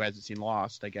who hasn't seen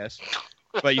Lost, I guess.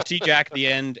 But you see Jack at the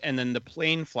end, and then the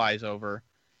plane flies over.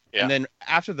 Yeah. And then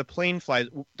after the plane flies,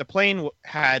 the plane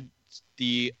had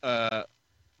the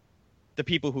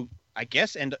people who, I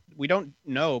guess, and we don't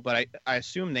know, but I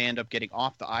assume they end up getting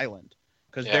off the island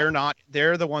because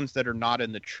they're the ones that are not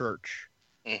in the church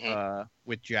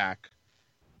with Jack,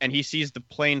 and he sees the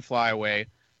plane fly away.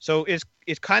 So it's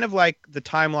kind of like the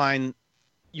timeline.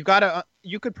 You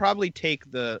could probably take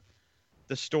the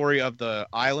story of the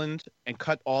island and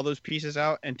cut all those pieces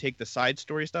out and take the side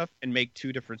story stuff and make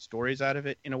two different stories out of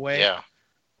it in a way. Yeah.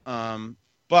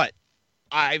 But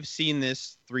I've seen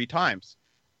this 3 times.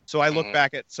 So I look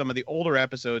back at some of the older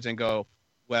episodes and go,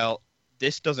 well,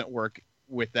 this doesn't work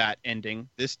with that ending.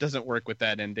 This doesn't work with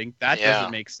that ending. That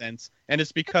doesn't make sense. And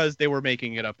it's because they were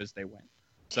making it up as they went.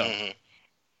 So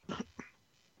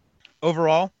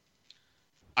overall,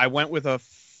 I went with a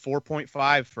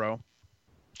 4.5, Fro.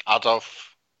 Out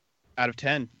of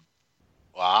 10.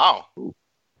 Wow.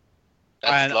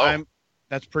 That's low.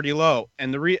 That's pretty low.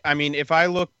 And if I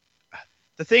look,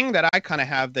 the thing that I kind of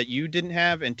have that you didn't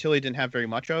have and Tilly didn't have very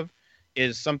much of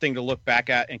is something to look back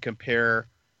at and compare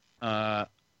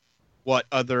what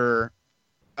other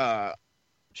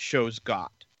shows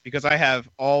got. Because I have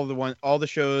all the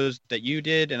shows that you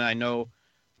did, and I know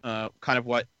kind of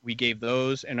what we gave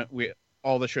those, and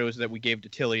all the shows that we gave to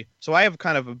Tilly. So I have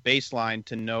kind of a baseline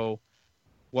to know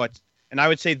and I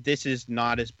would say this is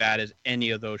not as bad as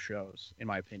any of those shows, in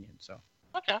my opinion. So.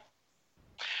 Okay.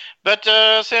 But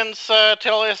since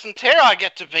Tilly isn't here, I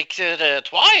get to pick it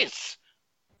twice.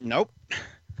 Nope.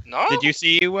 No? Did you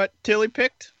see what Tilly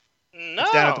picked? No.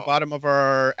 It's down at the bottom of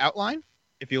our outline.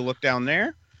 If you look down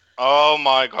there. Oh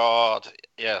my god.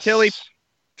 Yes. Tilly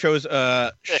chose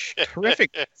a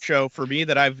terrific show for me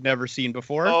that I've never seen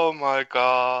before. Oh my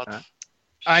god.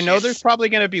 I know there's probably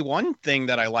going to be one thing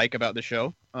that I like about the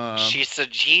show. She's a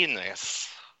genius.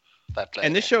 That lady.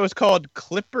 And this show is called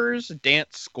Clippers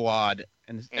Dance Squad.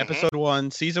 And it's episode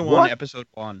 1, season 1, episode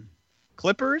 1.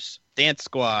 Clippers Dance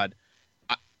Squad.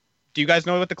 Do you guys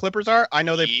know what the Clippers are? I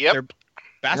know they're a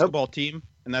basketball team,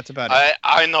 and that's about it.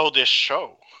 I know this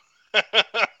show.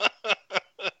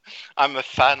 I'm a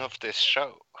fan of this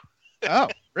show. Oh,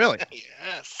 really?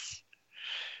 Yes.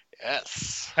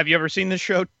 Yes. Have you ever seen this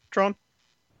show, Tron?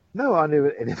 No, I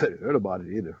never heard about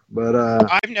it either. But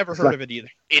I've never heard of it either.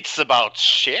 It's about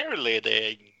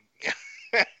cheerleading.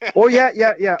 Oh yeah.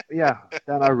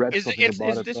 Then I read something about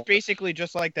it. Is this basically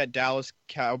just like that Dallas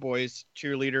Cowboys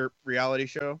cheerleader reality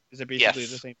show? Is it basically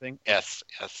the same thing? Yes.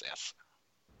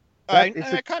 I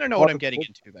kind of know what I'm getting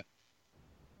into then.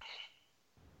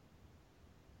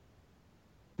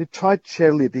 They tried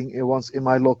cheerleading once in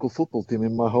my local football team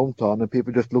in my hometown, and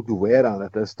people just looked weird on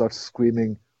it and start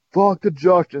screaming, "Fuck the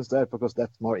Josh" instead, because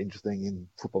that's more interesting in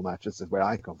football matches, where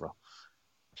I come from.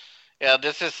 Yeah,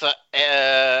 this is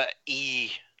a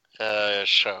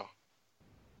show.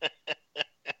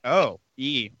 Oh,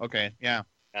 E. Okay, yeah.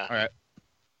 All right.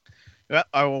 Well,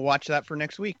 I will watch that for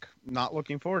next week. Not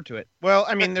looking forward to it. Well,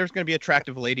 I mean, there's going to be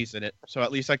attractive ladies in it, so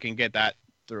at least I can get that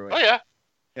through it. Oh, yeah.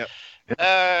 Yep.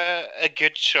 A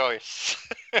good choice.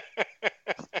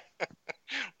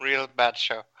 Real bad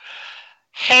show.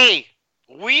 Hey,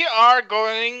 we are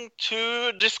going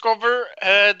to discover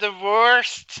the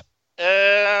worst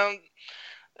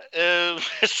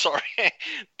sorry,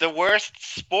 the worst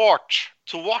sport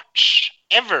to watch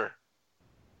ever.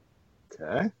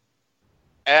 Okay.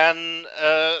 And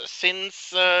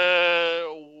since you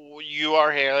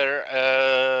are here,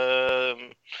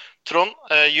 Trond,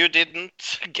 you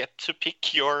didn't get to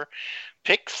pick your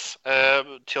picks.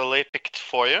 Tilly picked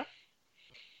for you.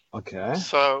 Okay.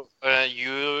 So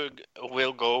you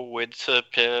will go with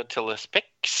Tilly's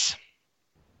picks.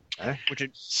 Which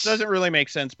it doesn't really make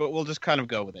sense, but we'll just kind of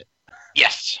go with it.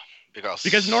 Yes,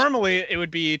 because Normally it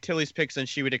would be Tilly's picks and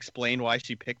she would explain why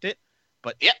she picked it.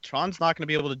 But Yeah. Tron's not going to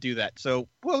be able to do that. So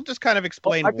we'll just kind of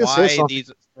explain I can say why something.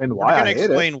 these. And We're why going I to hate it.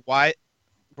 explain why.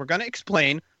 We're going to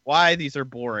explain why these are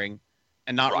boring,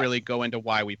 and not Right. really go into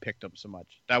why we picked them so much.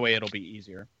 That way, it'll be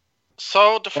easier.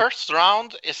 So the first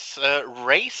round is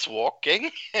race walking.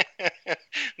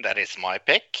 That is my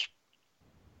pick.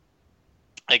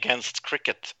 Against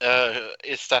cricket.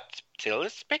 Is that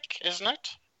Tilly's pick, isn't it?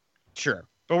 Sure,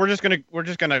 but we're just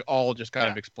gonna all just kind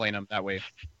of explain them that way.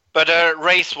 But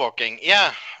race walking,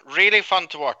 yeah, really fun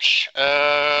to watch.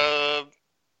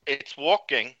 It's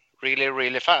walking really,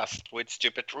 really fast with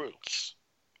stupid rules.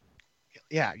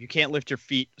 Yeah, you can't lift your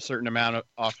feet a certain amount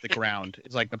off the ground.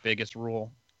 It's like the biggest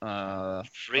rule.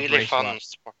 Really race fun walk.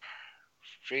 sport.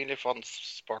 Really fun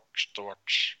sport to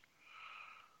watch.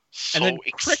 So And then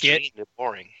cricket- extremely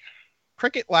boring.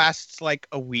 Cricket lasts like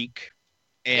a week,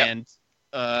 and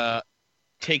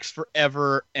takes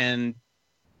forever, and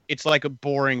it's like a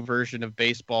boring version of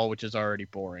baseball, which is already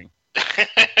boring.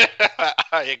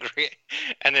 I agree.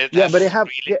 And it Yeah, has but they have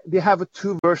really... they have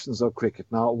two versions of cricket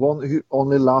now. One who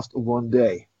only lasts one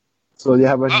day, so they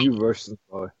have a new version.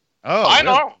 Of it. Oh, I really?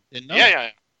 know. Didn't know. Yeah.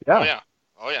 Yeah. Oh yeah.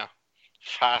 Oh yeah.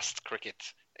 Fast cricket.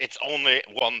 It's only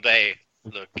one day.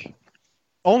 Look.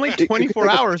 Only It- 24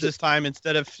 it- hours this time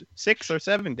instead of 6 or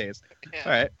 7 days. Yeah.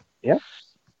 All right.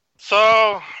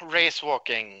 So race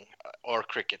walking or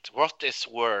cricket, what is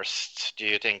worst? Do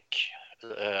you think,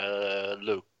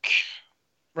 Luke?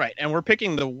 Right, and we're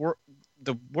picking the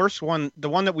worst one, the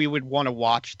one that we would want to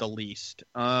watch the least.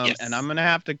 Yes. And I'm gonna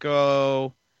have to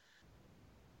go.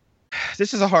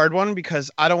 This is a hard one because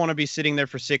I don't want to be sitting there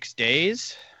for 6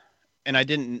 days, and I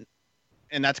didn't.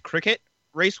 And that's cricket.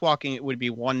 Race walking, it would be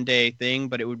 1 day thing,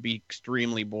 but it would be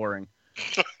extremely boring.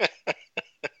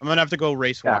 I'm gonna have to go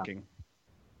race Yeah. walking.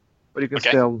 But you can Okay.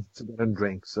 still sit there and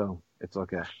drink, so it's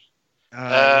okay.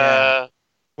 Yeah.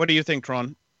 What do you think,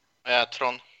 Tron?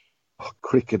 Tron, Oh,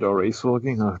 cricket or race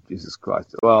walking? Oh, Jesus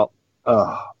Christ! Well,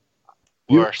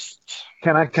 You- worst.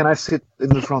 can I sit in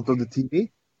the front of the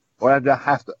TV, or do I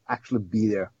have to actually be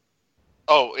there?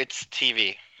 Oh, it's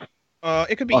TV.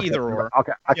 It could be Okay, either or.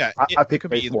 Okay, Yeah, I it pick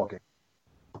could be race either or. walking.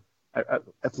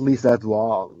 At least that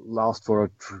will last for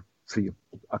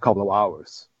a couple of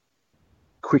hours.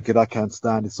 Cricket, I can't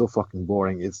stand. It's so fucking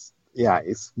boring. It's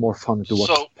more fun to watch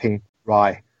So- paint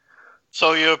dry.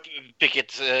 So you pick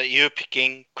it. You're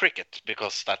picking cricket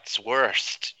because that's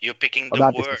worst. You're picking Oh, the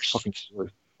that is the worst. fucking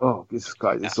worst. Oh, Jesus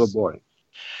Christ! It's so Yes. boring.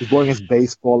 It's boring as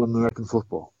baseball and American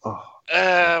football.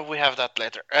 Oh, We have that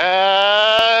later.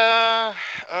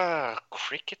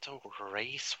 Cricket or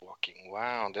race walking?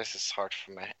 Wow, this is hard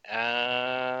for me.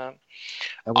 that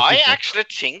was I it. actually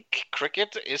think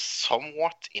cricket is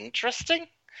somewhat interesting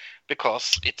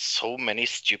because it's so many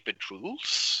stupid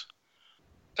rules.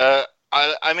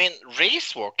 I mean,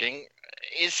 race walking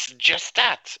is just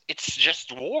that. It's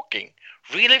just walking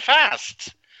really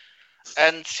fast.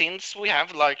 And since we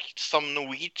have like some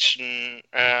Norwegian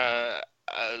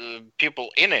people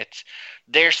in it,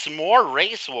 there's more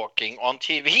race walking on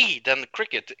TV than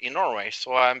cricket in Norway.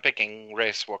 So I'm picking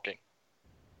race walking.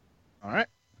 All right.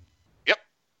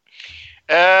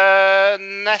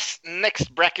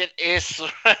 Next bracket is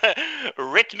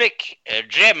rhythmic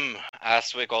gym,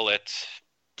 as we call it.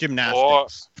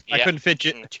 Gymnastics. I yeah. couldn't fit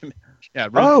yeah.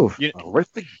 Oh, you- where's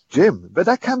the gym? But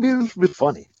that can be a little bit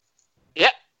funny.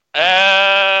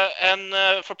 And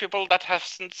for people that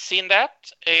haven't seen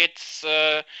that, it's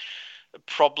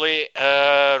probably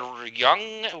a young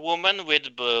woman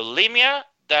with bulimia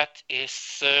that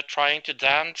is trying to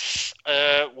dance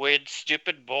with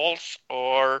stupid balls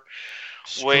or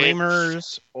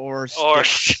streamers or or-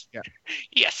 sticks. Yeah.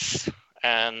 yes.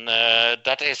 And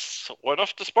that is one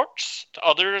of the sports. The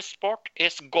other sport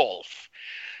is golf.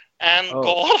 And Oh.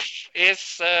 golf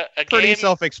is a Pretty game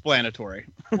self-explanatory.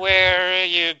 where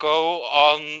you go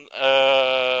on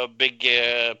a big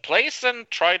place and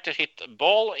try to hit a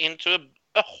ball into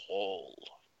a hole.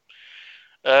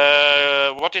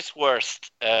 What is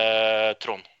worst,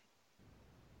 Trond?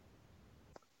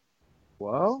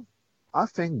 Well, I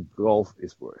think golf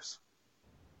is worse.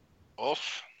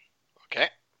 Golf. Okay.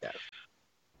 Yes.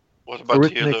 What about you,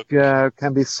 Rhythmic Luke?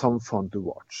 can be some fun to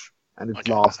watch, and it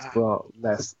Okay. lasts for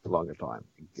less longer time.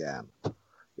 Again,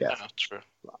 yes. Yeah, true.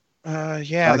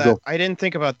 Yeah, I that go. I didn't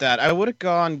think about that. I would have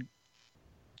gone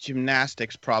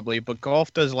gymnastics probably, but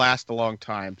golf does last a long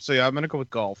time. So yeah, I'm gonna go with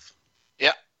golf.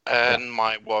 And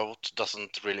my vote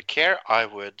doesn't really care. I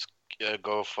would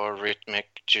go for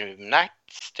rhythmic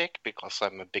gymnastic because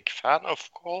I'm a big fan of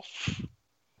golf.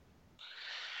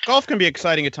 Golf can be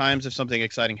exciting at times if something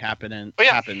exciting happens,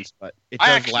 but it I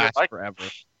does actually last like- forever.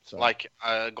 So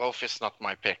Golf is not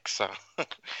my pick, so I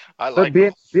But like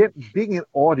being, golf. being an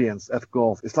audience at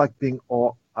golf, it's like being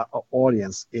an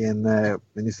audience in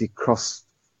when you see cross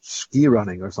ski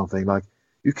running or something. Like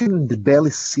you can barely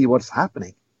see what's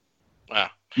happening. Yeah.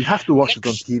 You have to watch it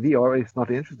on Next. TV, or it's not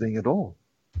interesting at all.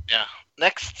 Yeah.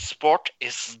 Next sport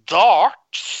is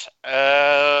darts.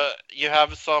 You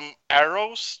have some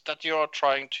arrows that you are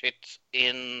trying to hit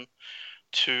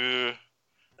into.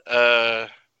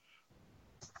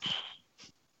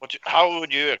 How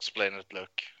would you explain it,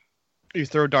 Luke? you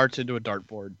throw darts into a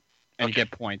dartboard and you Okay.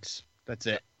 get points. That's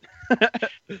it.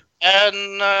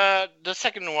 And the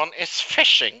second one is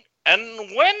fishing. And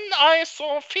when I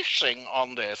saw fishing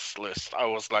on this list, I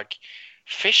was like,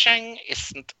 fishing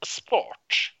isn't a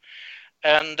sport.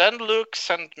 And then Luke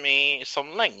sent me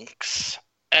some links,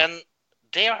 and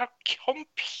they are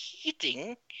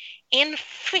competing in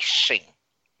fishing.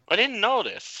 I didn't know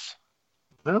this.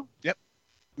 No,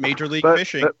 Major League But-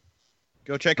 Fishing. but-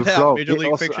 Go check it but out. bro, they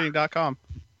also- MajorLeagueFishing.com.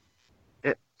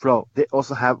 bro, they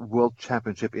also have World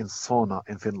Championship in sauna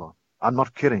in Finland. I'm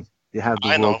not kidding. They have the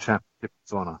I know. World Championship in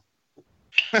sauna.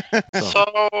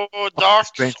 So, darts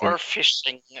strange or thing.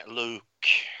 fishing, Luke?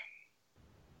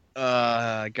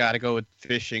 Gotta go with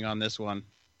fishing on this one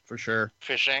for sure.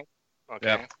 Fishing?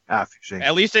 Okay. Yep. Fishing.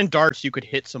 At least in darts, you could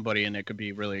hit somebody and it could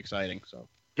be really exciting. So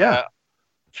Yeah,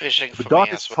 Fishing but for me that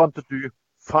is as well. fun to do.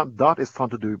 That is fun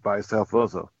to do by yourself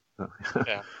also.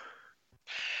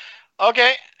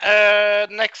 Okay,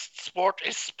 next sport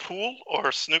is pool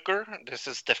or snooker. This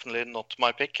is definitely not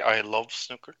my pick. I love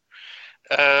snooker.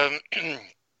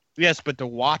 yes, but to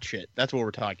watch it, that's what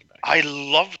we're talking about. I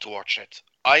love to watch it.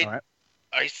 I Alright.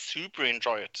 I super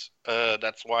enjoy it.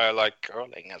 That's why I like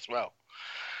curling as well.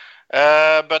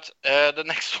 But the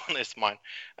next one is mine.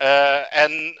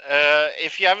 And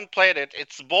if you haven't played it,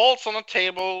 it's balls on a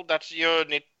table that you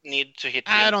need to hit.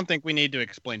 I in. don't think we need to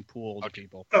explain pool to Okay.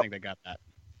 people. I think they got that.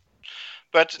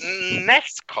 But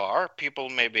NASCAR, people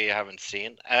maybe haven't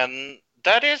seen, and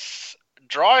that is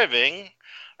driving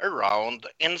around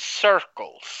in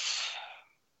circles.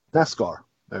 NASCAR,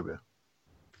 maybe.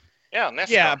 Yeah, NASCAR.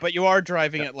 Yeah, but you are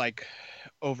driving at like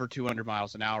over 200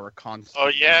 miles an hour constantly. Oh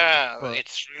yeah, for,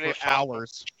 it's really for fun.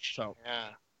 hours. So Yeah.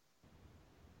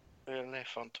 Really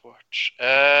fun to watch.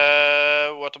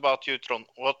 What about you, Tron?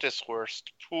 What is worst,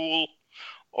 pool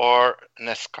or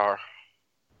NASCAR?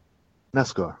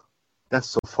 NASCAR. That's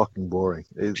so fucking boring.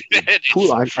 It's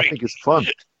Cool, I freak- think it's fun.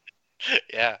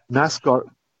 Yeah. NASCAR,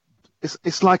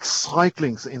 it's like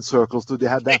cycling in circles. Do they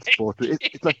have that sport?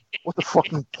 It's like, what the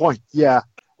fucking point? Yeah.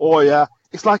 Oh yeah.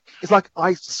 It's like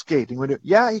ice skating when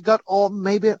you got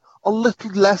maybe a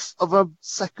little less of a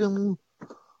second.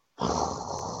 If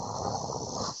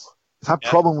I have Yeah.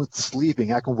 problem with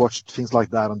sleeping, I can watch things like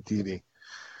that on TV.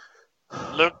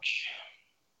 Look,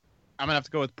 I'm gonna have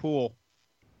to go with pool.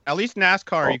 At least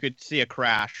NASCAR, Oh. you could see a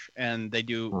crash, and they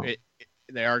do Oh. it.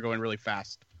 They are going really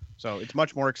fast, so it's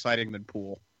much more exciting than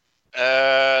pool.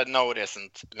 no, it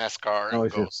isn't. NASCAR No,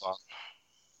 it goes on.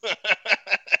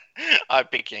 I'm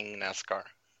picking NASCAR.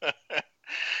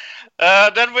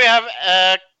 Then we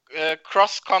have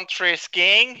cross-country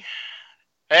skiing.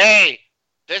 Hey,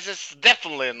 this is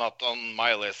definitely not on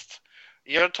my list.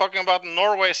 You're talking about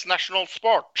Norway's national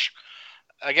sport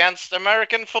against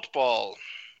American football.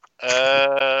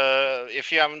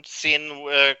 If you haven't seen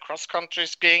cross-country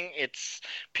skiing, it's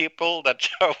people that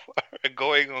are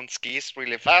going on skis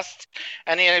really fast.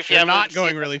 And if you They're haven't not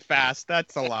going seen- really fast.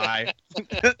 That's a lie.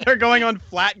 They're going on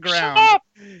flat Shut ground, up!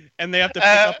 and they have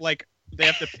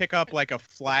to pick up like a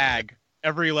flag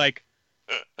every like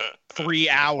 3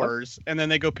 hours, and then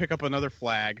they go pick up another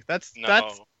flag. That's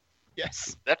No,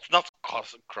 yes. that's not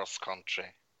cross-country.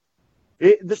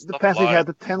 The Stop depends if you lying. have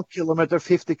the 10 kilometer,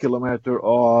 50 kilometer,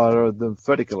 or the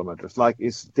 30 kilometers. Like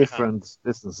it's different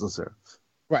distances there.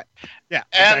 Yeah.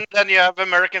 And then you have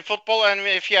American football, and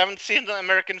if you haven't seen the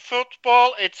American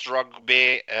football, it's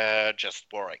rugby, just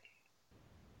boring.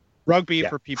 Rugby Yeah.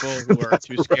 for people who are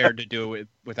too scared to do it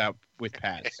with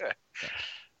pads.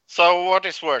 So what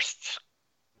is worst?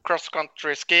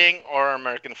 Cross-country skiing or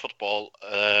American football?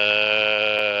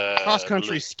 Cross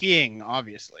country Luke? skiing,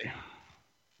 obviously.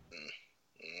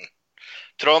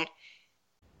 Tron.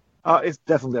 It's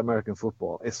definitely American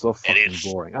football. It's so fucking is.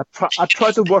 boring. I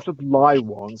tried to watch it live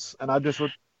once, and I just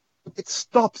thought, it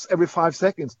stops every 5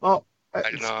 seconds. Oh,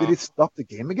 know. did it stop the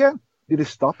game again? Did it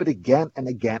stop it again and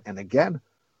again and again?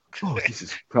 Oh,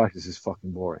 Jesus Christ, this is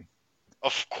fucking boring.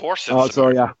 Of course it's Oh, so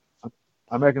yeah,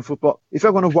 American football. If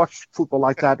you're going to watch football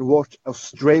like that, watch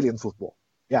Australian football.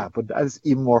 Yeah, but that is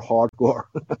even more hardcore.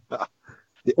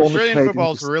 The only Australian play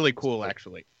football is really cool,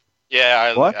 actually.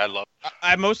 Yeah, What? I love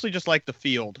I mostly just like the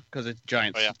field because it's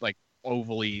giant, Oh, yeah. like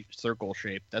ovally circle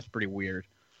shaped. That's pretty weird.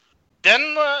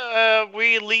 Then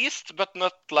we least but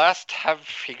not last have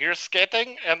figure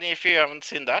skating, and if you haven't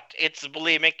seen that, it's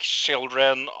bulimic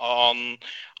children on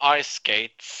ice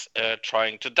skates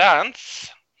trying to dance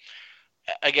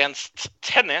against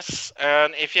tennis.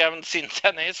 And if you haven't seen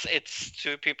tennis, it's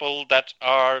two people that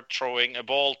are throwing a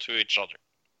ball to each other.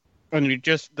 And you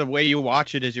just the way you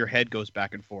watch it is your head goes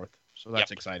back and forth. So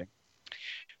that's Yep. exciting.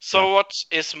 So what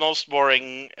is most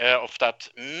boring of that?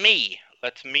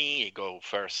 Let me go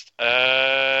first.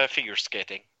 Figure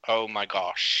skating. Oh my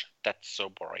gosh, that's so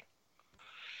boring.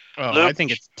 Oh, Luke? I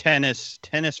think it's tennis.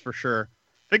 Tennis for sure.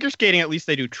 Figure skating, at least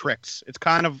they do tricks. It's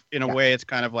kind of, in a way, it's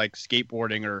kind of like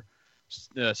skateboarding or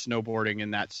snowboarding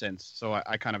in that sense. So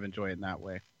I kind of enjoy it in that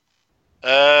way.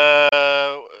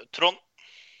 Tron.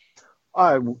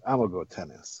 I'm gonna go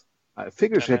tennis.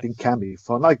 Figure skating can be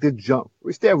fun. Like the jump,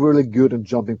 if they're really good at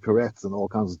jumping pirouettes and all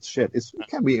kinds of shit, it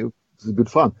can be good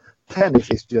fun. Tennis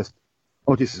is just,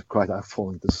 oh Jesus Christ, I've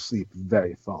fallen to sleep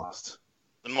very fast.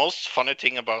 The most funny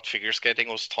thing about figure skating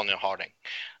was Tonya Harding.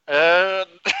 And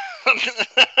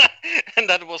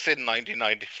that was in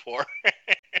 1994.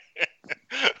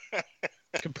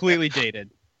 Completely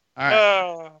dated. All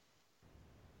right.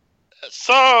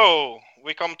 So,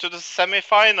 we come to the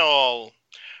semi-final.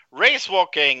 Race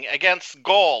walking against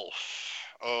golf.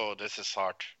 Oh, this is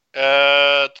hard.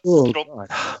 Oh, Tron. God.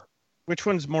 Which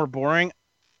one's more boring?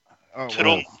 Oh,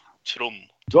 Tron. Tron.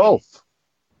 Golf.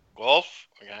 Golf?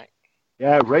 Okay.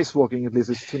 Yeah, race walking at least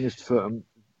is finished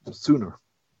sooner.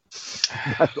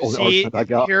 That's the only See, argument I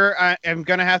got. here I'm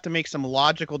going to have to make some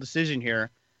logical decision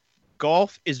here.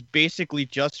 Golf is basically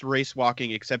just race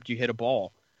walking, except you hit a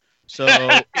ball. So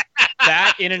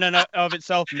that in and of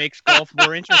itself makes golf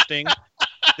more interesting.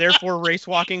 Therefore, race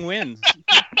walking wins.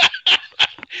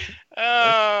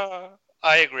 I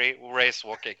agree. Race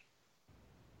walking.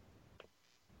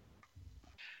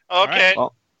 Okay. Right.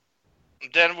 Well,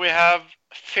 then we have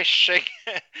fishing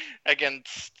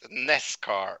against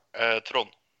NASCAR. Tron.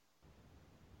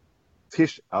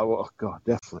 fish. Oh God,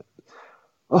 definitely.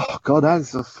 Oh God, that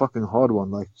is a fucking hard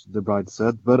one, like the bride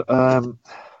said. But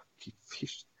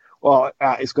fish. Well,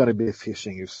 it's got to be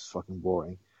fishing. It's fucking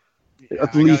boring. Yeah,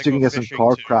 At I least gotta you can go get some fishing,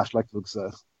 car too. crash, like Luke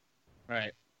said.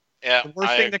 Right. Yeah. The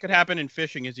worst thing that could happen in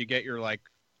fishing is you get your like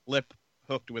lip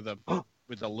hooked with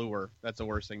a lure. That's the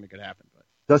worst thing that could happen. But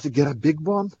Does he get a big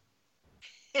one?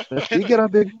 Does he get a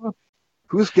big one?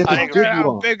 Who's getting I a agree. big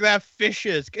how one? big that fish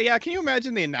is. Yeah, can you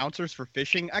imagine the announcers for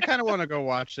fishing? I kind of want to go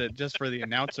watch it just for the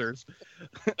announcers.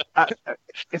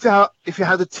 If you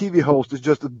have the TV host who's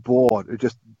just bored, or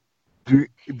just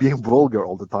being vulgar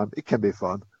all the time, it can be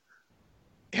fun.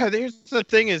 Yeah, there's the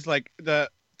thing is like the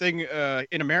thing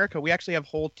in America, we actually have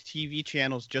whole TV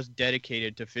channels just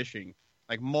dedicated to fishing,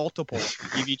 like multiple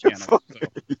TV channels.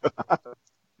 So.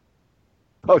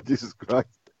 Oh Jesus Christ!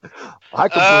 I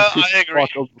can I agree.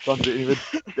 Even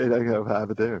they don't have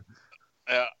it there.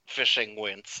 Fishing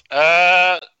wins.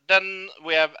 Then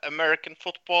we have American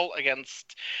football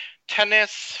against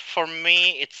tennis. For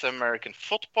me, it's American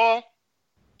football.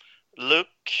 Luke.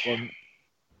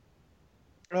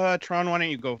 Tron, why don't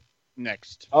you go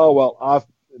next? Oh well, I've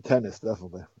tennis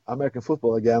definitely. American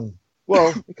football again.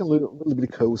 Well, it can look a little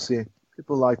bit cozy.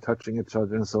 People like touching each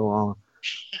other and so on.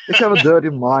 If you have a dirty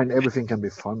mind, everything can be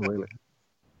fun, really.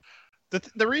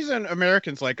 The reason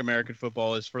Americans like American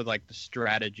football is for like the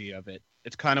strategy of it.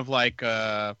 It's kind of like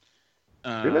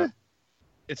Really?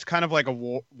 it's kind of like a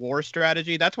war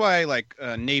strategy. That's why like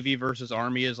Navy versus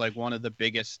Army is like one of the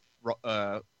biggest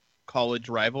college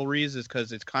rivalries, is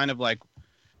because it's kind of like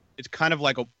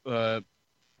the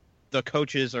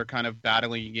coaches are kind of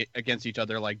battling against each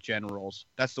other like generals.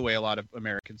 That's the way a lot of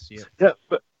Americans see it. Yeah,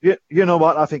 but you know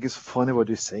what? I think it's funny what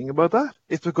you're saying about that.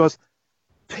 It's because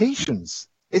patience.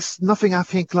 It's nothing I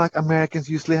think like Americans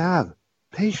usually have.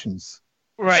 Patience.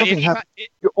 Right. Something It- happens. it-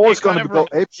 You're always it going kind to of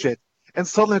go ape shit. And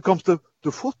suddenly it comes to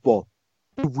football.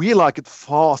 We like it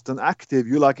fast and active.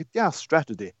 You like it,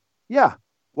 strategy. Yeah.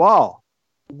 Wow.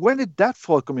 When did that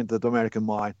thought come into the American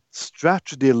mind?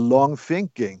 Strategy, long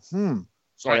thinking. Sorry,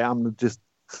 Right. I'm just...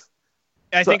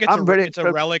 I So think it's I'm very it's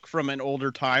a relic from an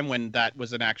older time when that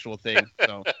was an actual thing.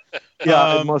 So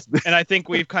Yeah, it Um, must be. and I think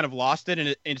we've kind of lost it,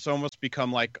 and it's almost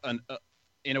become like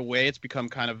in a way, it's become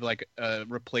kind of like a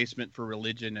replacement for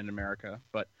religion in America.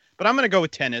 But I'm gonna go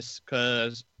with tennis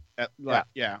because at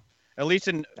least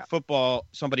in Yeah. football,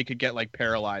 somebody could get like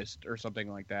paralyzed or something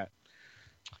like that.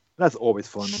 That's always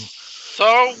fun.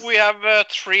 So we have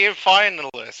 3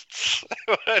 finalists.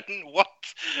 And what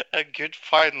a good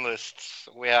finalists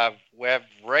we have. We have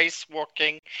race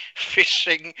walking,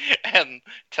 fishing, and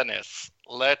tennis.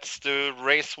 Let's do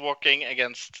race walking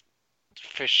against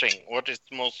fishing. What is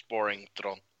most boring,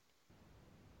 Tron?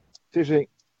 Fishing.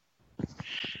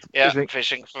 Yeah, Fishing.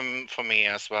 fishing for me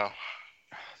as well.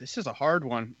 This is a hard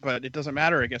one, but it doesn't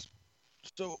matter, I guess.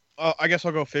 So I guess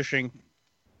I'll go fishing.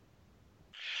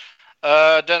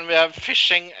 Then we have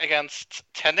fishing against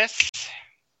tennis.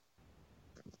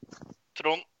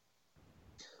 Tron.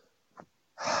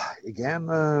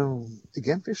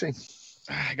 Again, fishing.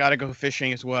 I gotta go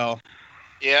fishing as well.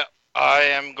 Yeah, I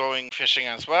am going fishing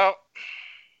as well.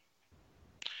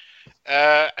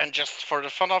 And just for the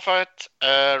fun of it,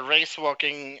 race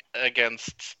walking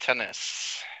against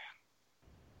tennis.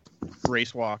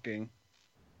 Race walking.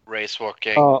 Race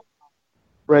walking.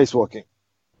 Race walking.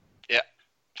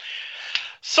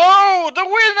 So the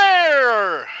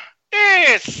winner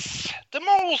is the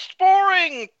most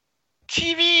boring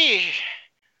TV.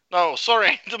 No,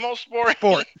 sorry, the most boring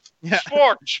Sport. Yeah.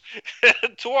 sport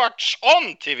to watch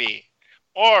on TV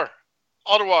or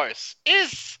otherwise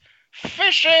is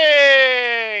fishing.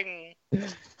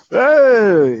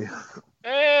 Hey!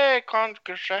 Hey,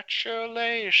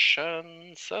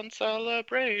 congratulations and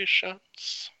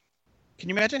celebrations. Can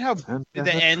you imagine how And at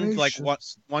the end, like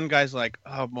celebrations. one guy's like,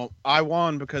 "Oh, well, I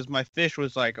won because my fish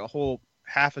was like a whole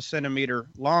half a centimeter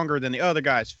longer than the other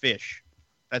guy's fish."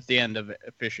 At the end of a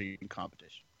fishing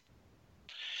competition.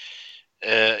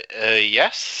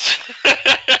 Yes.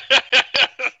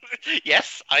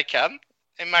 Yes, I can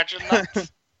imagine that.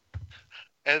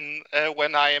 And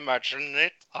when I imagine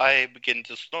it, I begin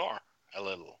to snore a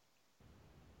little.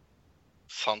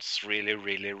 Sounds really,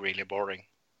 really, really boring.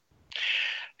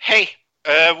 Hey,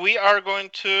 we are going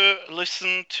to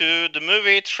listen to the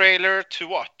movie trailer to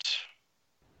what?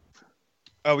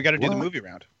 Oh, we got to do the What? movie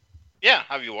round. Yeah,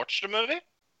 have you watched the movie?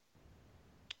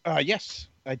 Yes,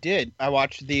 I did. I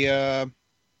watched the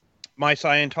My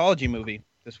Scientology movie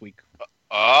this week.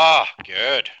 Ah,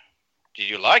 good. Did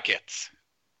you like it?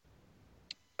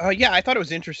 Yeah, I thought it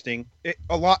was interesting.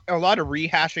 A lot of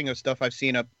rehashing of stuff I've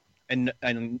seen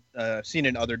and seen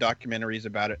in other documentaries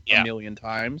about it Yeah. a million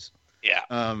times. Yeah.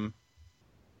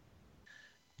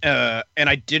 And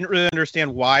I didn't really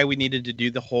understand why we needed to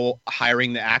do the whole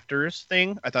hiring the actors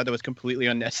thing. I thought that was completely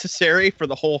unnecessary for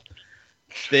the whole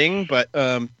thing, but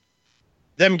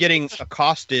them getting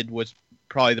accosted was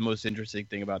probably the most interesting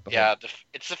thing about the whole. Yeah,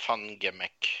 it's a fun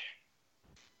gimmick.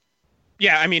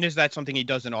 Yeah, I mean, is that something he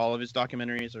does in all of his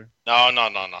documentaries, or? No.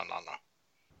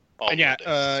 All And yeah, of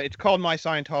this. it's called My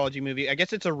Scientology Movie. I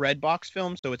guess it's a Redbox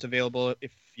film, so it's available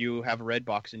if you have a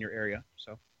Redbox in your area.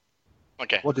 So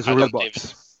Okay. What is I a don't Redbox? even-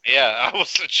 Yeah, I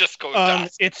was just going to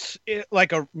ask. it's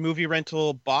like a movie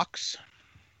rental box.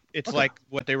 It's Okay. like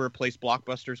what they replace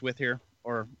Blockbusters with here,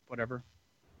 or whatever.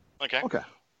 Okay. Okay.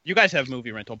 You guys have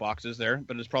movie rental boxes there,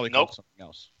 but it's probably Nope. called something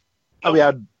else. Oh, we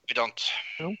had. We don't.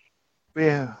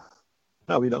 Yeah.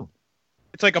 No, we don't.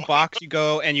 It's like a box you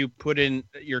go and you put in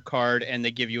your card and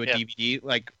they give you a Yeah. DVD.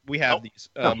 Like we have Nope. these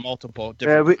No. multiple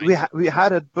Yeah, different. we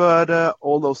had it, but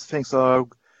all those things are.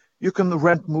 You can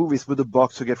rent movies with the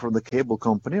box you get from the cable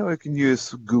company, or you can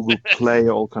use Google Play,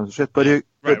 all kinds of shit. But,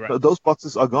 Right. but those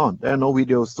boxes are gone. There are no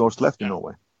video stores left in Yeah.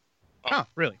 Norway. Oh,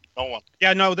 really? No one.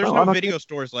 Yeah, no, there's No, no I don't video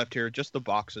stores left here, just the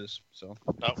boxes. So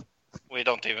We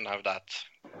don't even have that.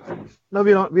 No,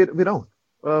 we don't. We don't.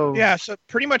 Oh, yeah, so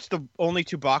pretty much the only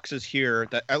two boxes here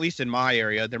that, at least in my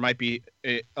area, there might be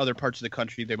other parts of the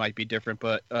country they might be different,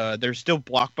 but there's still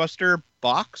Blockbuster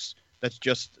box. That's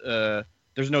just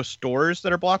there's no stores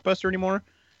that are Blockbuster anymore.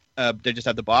 They just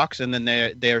have the box, and then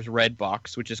there's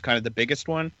Redbox, which is kind of the biggest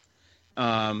one,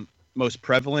 most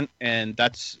prevalent, and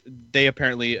they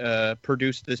apparently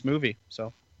produced this movie.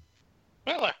 So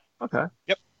Really? okay.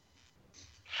 Yep.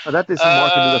 That is a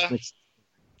market that doesn't exist.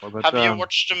 But, Have you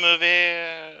watched the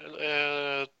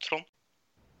movie, Trond?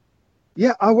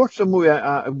 Yeah, I watched a movie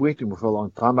I'm waiting for a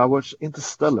long time. I watched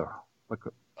Interstellar.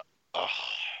 Oh,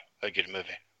 a good movie.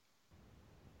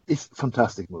 It's a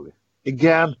fantastic movie.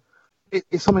 Again,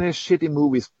 it's so many shitty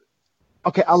movies.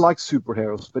 Okay, I like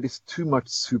superheroes, but it's too much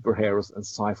superheroes and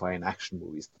sci-fi and action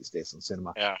movies these days in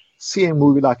cinema. Yeah. Seeing a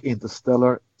movie like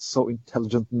Interstellar, so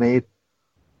intelligent made,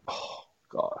 oh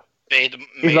god, made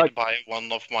like- by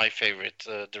one of my favorite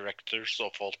directors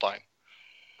of all time.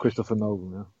 Christopher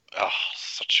Nolan. Yeah. Oh,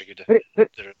 such a good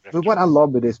But director. what I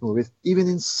love with this movie is even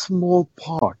in small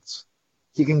parts,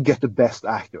 he can get the best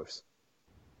actors.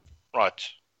 Right.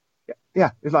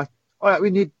 Yeah, it's like, all right, we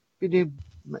need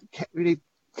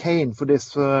Kane for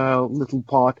this little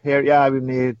part here. Yeah, we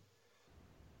need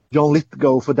John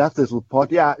Lithgow for that little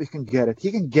part. Yeah, we can get it.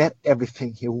 He can get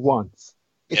everything he wants.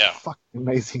 It's Yeah. fucking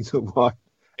amazing to watch.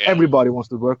 Yeah. Everybody wants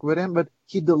to work with him, but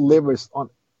he delivers on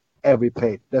every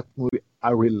page. That movie,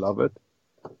 I really love it.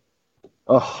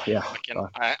 Oh yeah.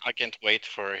 I can't wait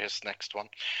for his next one.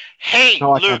 Hey,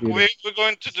 No, I Luke, can't either. we're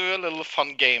going to do a little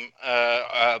fun game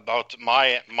about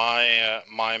my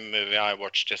movie I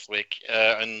watched this week,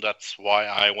 and that's why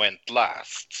I went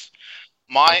last.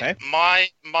 Okay. My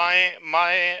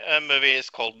movie is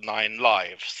called 9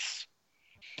 Lives,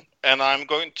 and I'm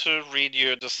going to read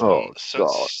you the Oh, God,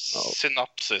 no.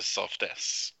 synopsis of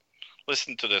this.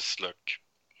 Listen to this, Luke.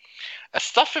 A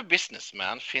stuffy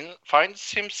businessman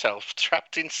finds himself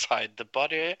trapped inside the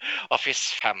body of his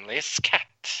family's cat.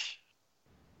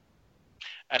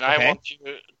 And I Okay. want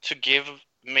you to give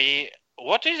me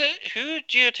what is it? Who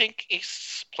do you think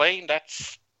is playing that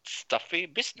stuffy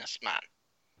businessman?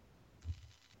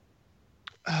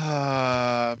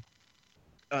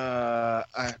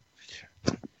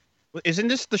 Isn't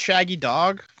this the Shaggy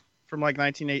Dog from like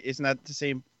 1980? Isn't that the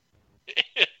same?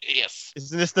 Yes.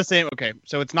 Isn't this the same? Okay,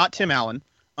 so it's not Tim Allen,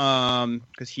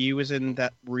 because he was in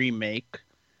that remake.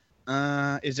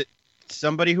 Is it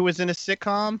somebody who was in a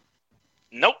sitcom?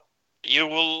 Nope. You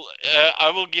will.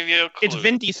 I will give you a clue. It's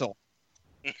Vin Diesel.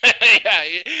 Yeah,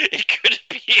 it could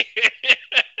be.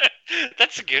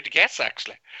 That's a good guess,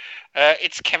 actually.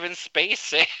 It's Kevin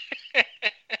Spacey.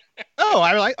 Oh,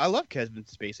 I love Kevin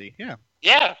Spacey. Yeah.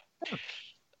 Yeah.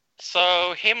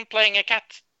 So him playing a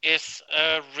cat is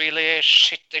a really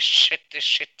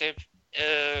shitty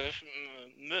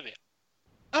movie.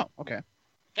 Oh, okay.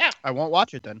 Yeah. I won't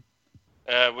watch it then.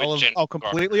 With Jennifer I'll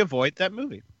completely avoid that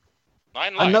movie.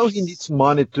 Garner. 9 I know Lives. he needs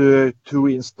money to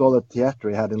reinstall a theater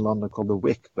he had in London called the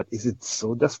Wick, but is it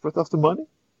so desperate after money?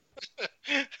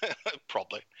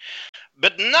 Probably.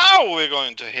 But now we're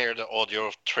going to hear the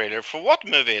audio trailer for what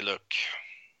movie, Luke?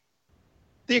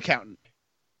 The Accountant.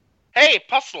 Hey,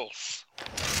 Puzzles!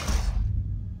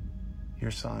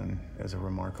 Your son is a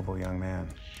remarkable young man.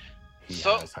 He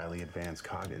So- has highly advanced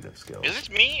cognitive skills. Is it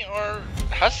me, or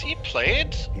has he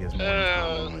played He has more in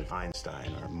common with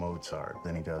Einstein or Mozart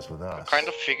than he does with us. kind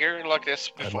of figure like this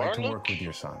I'd before, like to Luke? work with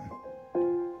your son.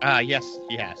 Yes,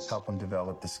 he has. Help him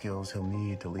develop the skills he'll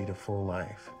need to lead a full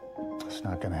life. It's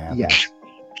not going to happen. Yes.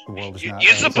 The world is not.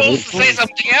 You're ready for supposed to this. say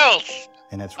something else!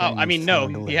 And it's Oh, I mean, no,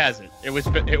 he hasn't. It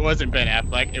wasn't Ben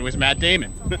Affleck. It was Matt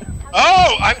Damon.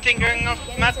 Oh, I'm thinking of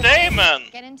Matt Damon!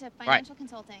 Get into financial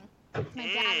consulting. My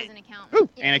dad was an accountant. Ooh,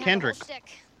 Yeah, Anna he had the whole Kendrick.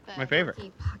 shtick, the My favorite.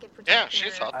 quirky pocket Yeah, protector.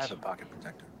 she's hot. I have a pocket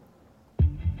protector.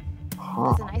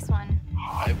 That's a nice one.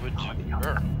 I would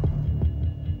her.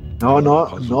 No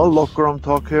locker room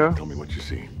talk here. Tell me what you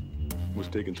see. Was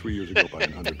taken 3 years ago by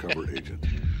an undercover agent.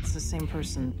 It's the same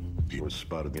person. He was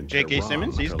spotted in J.K. Tehran,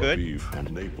 Simmons, he's Tel good. Aviv,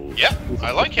 and Naples. Yeah,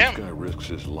 I like This him. guy risks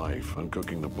his life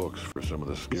uncooking the books for some of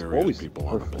the always scariest people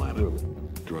on the perfect, planet. really.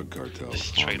 Drug cartels,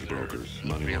 This arms trailer brokers,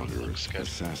 money really launderers, looks good.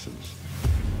 assassins.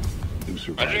 Who I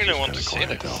survives really this want kind to of see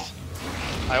clientele? this.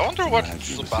 I wonder what Imagine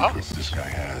it's the about. secrets this guy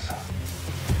has.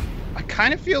 I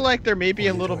kind of feel like there may be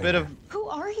a little bit of Who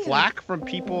are you? flack from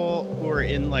people who are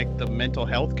in like the mental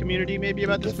health community maybe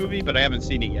about this movie, but I haven't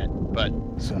seen it yet. But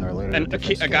Sooner or later. and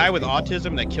a guy with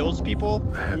autism that kills people,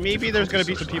 have maybe there's going to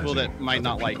be some difficulty people that socializing might with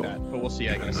not other like people. that, but we'll see,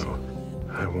 I Even guess. though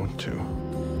I want to.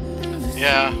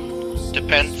 Yeah,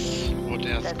 depends what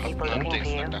has Does people gotten and looking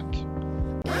things for like you?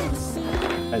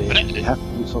 that. And you have to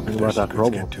do something about that Secrets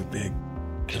problem. get too big.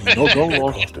 No, don't The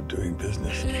look. cost of doing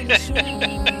business.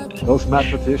 Those If you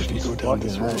mathematicians, go down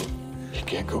this fucking road, hell. you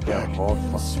can't go They're back. hard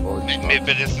fucking boys.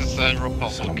 Maybe this is a Some of my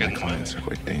Republican. clients are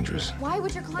quite dangerous. Why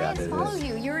would your clients it follow is.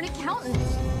 you? You're an accountant.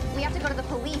 We have to go to the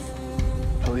police.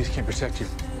 Police can't protect you.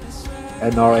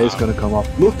 NRA is gonna come up.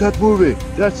 Look that movie.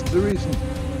 That's the reason.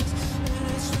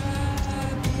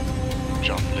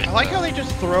 John Lithgow. I like how they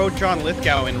just throw John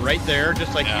Lithgow in right there,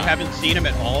 just like Yeah. you haven't seen him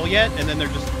at all yet, and then they're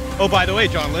just, oh, by the way,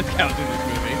 John Lithgow's in this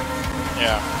movie.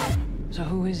 Yeah. So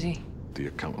who is he? The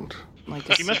accountant. Like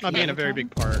a He must not be in a very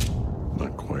big part.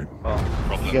 Not quite.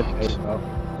 Probably Get not. paid well.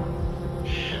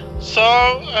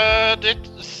 So,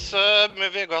 this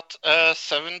movie got a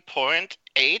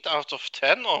 7.8 out of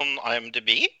 10 on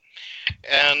IMDb,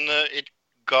 and it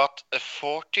got a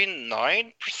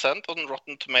 49% on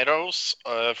Rotten Tomatoes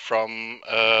from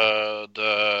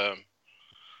the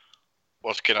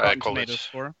What can I Rotten call Tomatoes it?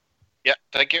 score. Yeah,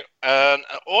 thank you. An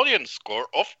audience score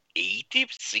of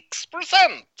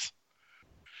 86%.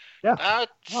 Yeah. That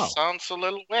Wow. sounds a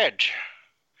little weird.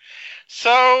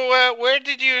 So, where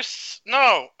did you...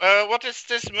 what is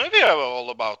this movie all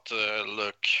about,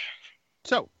 Luke?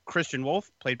 So, Christian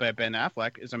Wolf, played by Ben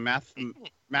Affleck, is a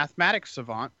mathematics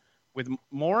savant with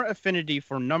more affinity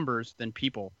for numbers than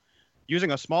people.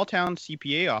 Using a small-town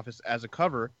CPA office as a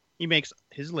cover, he makes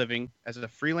his living as a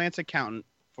freelance accountant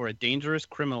for a dangerous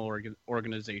criminal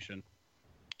organization.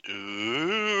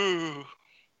 Ooh.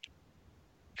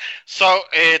 So,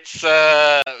 it's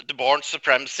the Bourne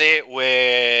Supremacy with...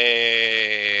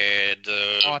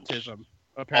 Autism,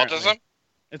 apparently. Autism?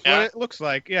 It's Yeah. what it looks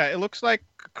like. Yeah, it looks like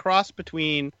a cross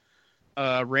between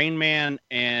Rain Man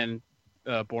and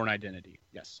Bourne Identity.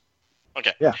 Yes.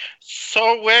 Okay. Yeah.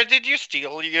 So, where did you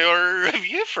steal your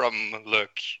review from,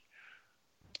 Luke?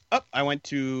 Oh, I went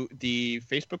to the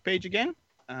Facebook page again.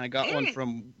 I got one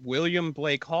from William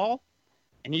Blake Hall,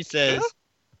 and he says,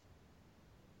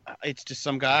 it's just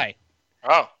some guy.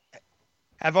 Oh.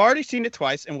 Have already seen it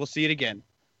twice, and we'll see it again.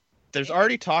 There's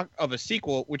already talk of a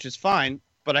sequel, which is fine,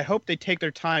 but I hope they take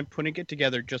their time putting it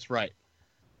together just right.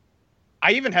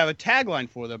 I even have a tagline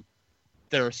for them.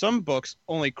 There are some books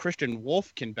only Christian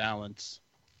Wolf can balance.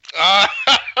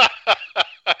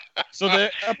 So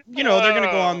they're going to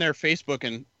go on their Facebook,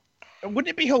 and wouldn't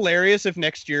it be hilarious if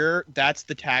next year that's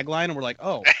the tagline and we're like,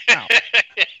 oh, wow.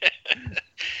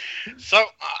 So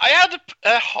I had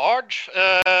a hard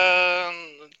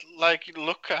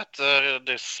look at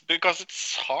this because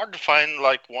it's hard to find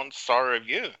 1-star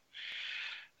review,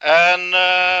 and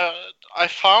I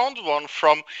found one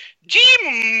from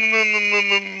Jimmook,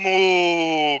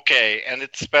 and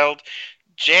it's spelled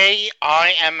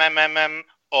JIMMMOOOK.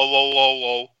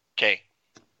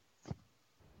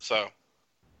 So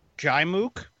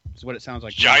Jaimook is what it sounds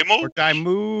like. Jaimook? Or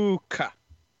Jaimuka.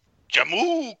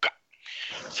 Jamuka.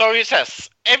 So he says,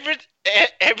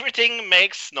 everything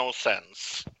makes no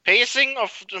sense. Pacing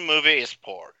of the movie is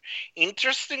poor.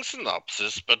 Interesting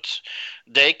synopsis, but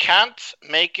they can't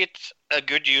make it a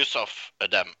good use of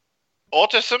them.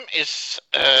 Autism is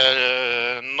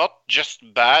not just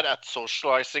bad at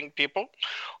socializing people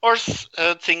or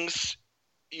things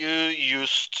you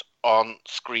used on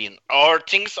screen, or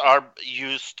things are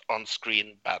used on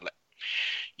screen badly.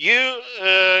 You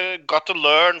got to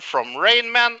learn from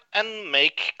Rain Man and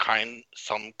make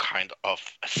some kind of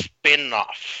a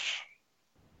spin-off.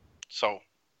 So,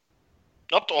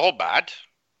 not all bad.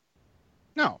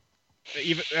 No.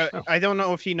 Even I don't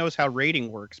know if he knows how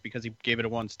rating works because he gave it a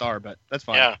 1-star, but that's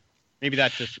fine. Yeah. Maybe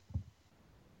that's just...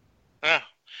 Yeah.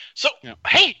 So, Yeah.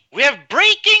 hey, we have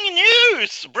breaking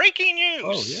news! Breaking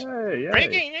news! Oh, yay.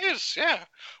 Breaking news, yeah.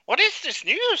 What is this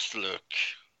news, Luke?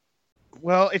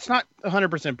 Well, it's not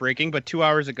 100% breaking, but 2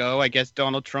 hours ago, I guess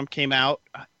Donald Trump came out.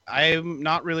 I'm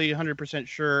not really 100%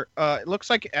 sure. It looks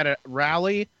like at a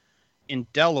rally in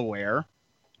Delaware,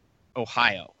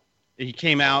 Ohio. He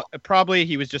came out. Probably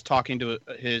he was just talking to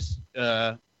his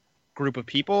group of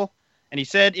people, and he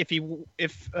said if he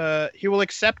will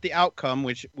accept the outcome,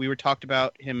 which we were talked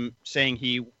about him saying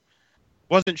he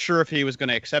wasn't sure if he was going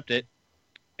to accept it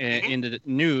in the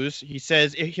news. He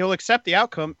says he'll accept the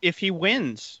outcome if he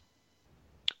wins.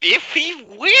 If he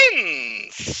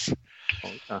wins!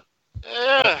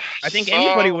 I think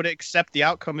anybody would accept the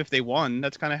outcome if they won.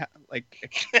 That's kind of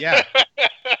yeah.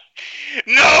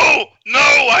 No,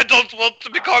 I don't want to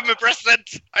become a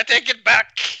president. I take it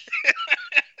back.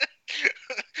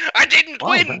 I didn't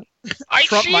win. I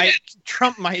cheated.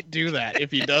 Trump might do that if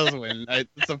he does win.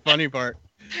 It's the funny part.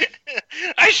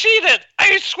 I cheated.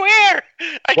 I swear.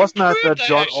 Wasn't that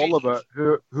John Oliver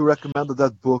who recommended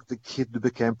that book, The Kid Who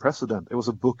Became President? It was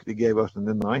a book they gave us in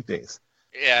the 90s.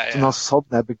 Yeah. So now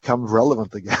suddenly it become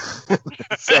relevant again.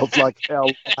 It sounds like hell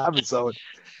on Amazon.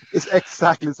 It's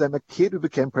exactly the same. A kid who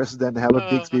became president and have a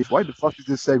big speech. Why the fuck did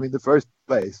you say me in the first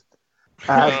place?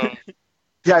 And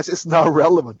yes, it's now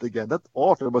relevant again. That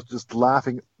author was just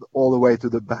laughing all the way to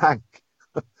the bank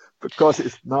because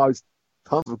it's tons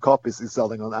of copies he's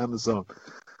selling on Amazon.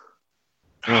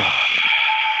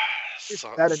 It's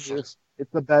better news.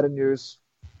 It's the better news.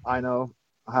 I know.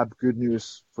 I have good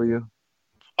news for you.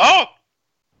 Oh!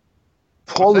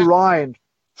 Paul Ryan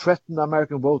threatened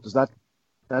American voters that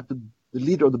the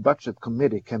leader of the budget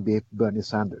committee can be Bernie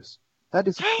Sanders. That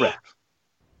is a threat.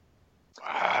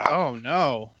 Oh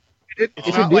no! It's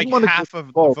if not you like didn't want to half of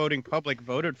the voting public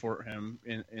voted for him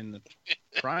in the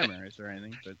primaries or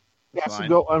anything. But yes, to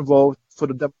go and vote for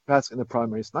the Democrats in the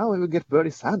primaries. Now we will get Bernie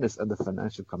Sanders and the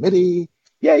financial committee.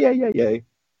 Yay!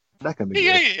 That can be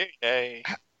good. Yay!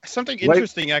 Something Right.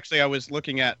 interesting, actually, I was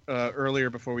looking at earlier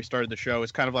before we started the show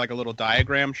is kind of like a little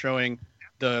diagram showing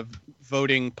the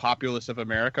voting populace of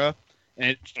America,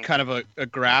 and it's kind of a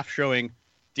graph showing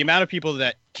the amount of people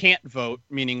that can't vote,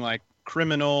 meaning like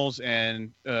criminals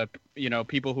and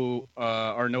people who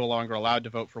are no longer allowed to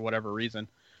vote for whatever reason,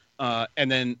 and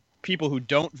then people who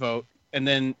don't vote, and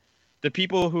then the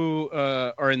people who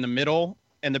are in the middle,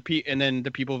 and then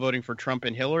the people voting for Trump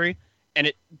and Hillary. And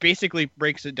it basically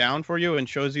breaks it down for you and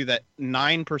shows you that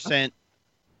 9%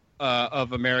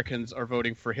 of Americans are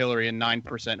voting for Hillary and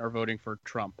 9% are voting for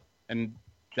Trump. And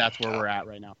that's where we're at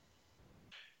right now.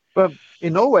 But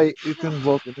in Norway, you can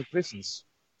vote in the prisons.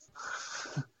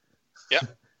 Yeah.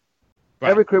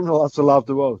 Right. Every criminal is allowed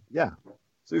to vote. Yeah.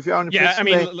 So if you're in a Yeah, I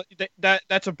prison, mean,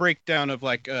 that's a breakdown of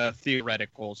like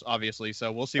theoreticals, obviously. So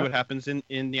we'll see what happens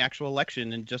in the actual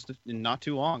election in not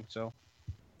too long. So.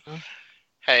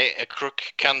 Hey, a crook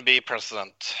can be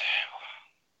president.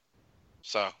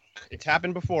 So it's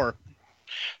happened before.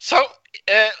 So,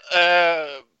 hey,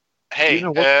 You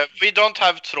know what? we don't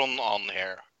have Trond on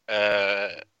here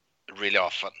really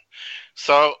often.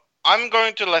 So I'm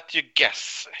going to let you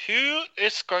guess who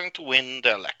is going to win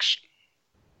the election.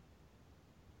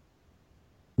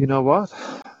 you know what?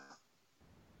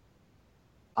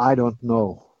 I don't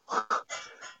know.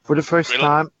 For the first Really?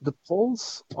 time, the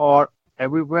polls are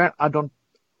everywhere.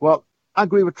 Well, I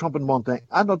agree with Trump and one thing.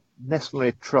 I don't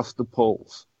necessarily trust the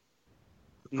polls.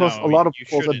 Because No, a lot of you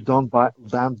polls are shouldn't. done by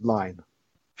landline.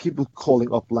 People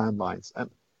calling up landlines.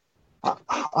 And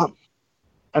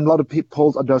a lot of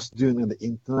polls are just doing on the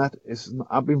internet.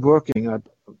 I've been working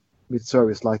with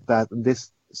service like that, and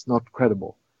this is not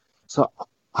credible. So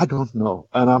I don't know.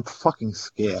 And I'm fucking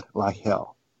scared like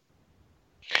hell.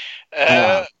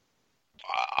 Yeah.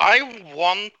 I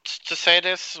want to say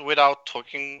this without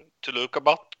talking to Luke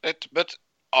about it, but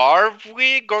are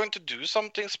we going to do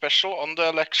something special on the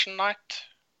election night?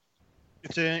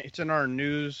 It's in our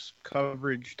news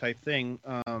coverage type thing.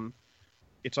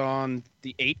 It's on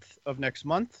the 8th of next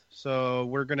month, so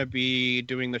we're going to be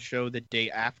doing the show the day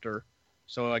after.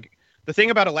 So like the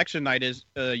thing about election night is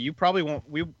we probably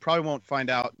won't find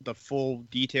out the full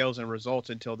details and results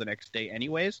until the next day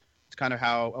anyways. It's kind of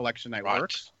how election night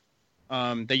works.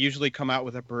 They usually come out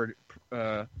with a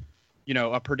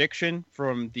prediction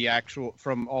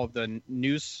from all the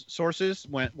news sources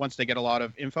once they get a lot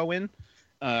of info in,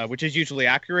 which is usually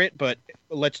accurate. But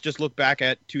let's just look back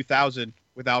at 2000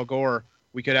 with Al Gore.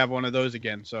 We could have one of those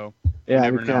again. So Yeah, you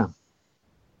never we know. can.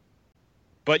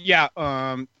 But yeah,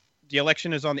 the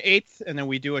election is on the 8th, and then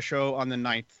we do a show on the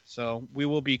 9th. So we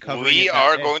will be covering. We it that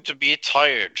are day. going to be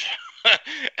tired.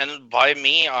 And by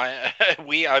me,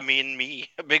 I mean me,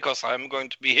 because I'm going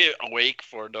to be awake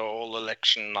for the whole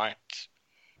election night.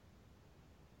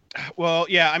 Well,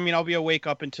 yeah, I mean, I'll be awake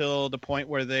up until the point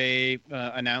where they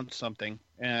announce something.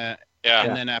 Yeah.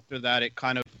 And then after that, it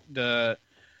kind of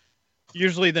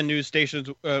usually the news stations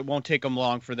won't take them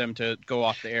long for them to go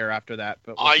off the air after that.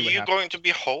 But we'll Are see what you happens. going to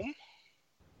be home?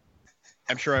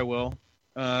 I'm sure I will.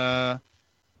 Yeah,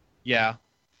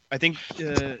 I think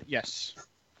yes.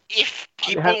 If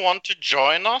people want to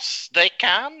join us, they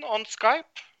can on Skype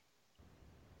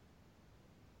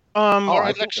or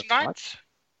I think election that's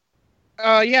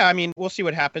night. Yeah, I mean, we'll see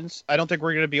what happens. I don't think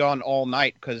we're going to be on all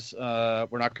night because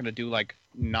we're not going to do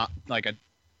not like a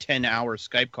 10-hour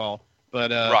Skype call.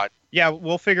 But Right. yeah,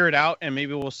 we'll figure it out, and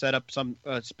maybe we'll set up some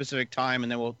specific time, and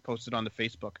then we'll post it on the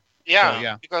Facebook. Yeah. So,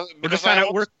 yeah. Because We're just I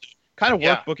we're kind of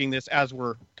Yeah. work booking this as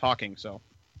we're talking. So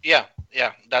Yeah.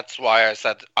 That's why I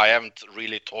said I haven't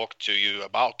really talked to you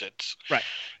about it Right.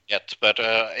 yet. But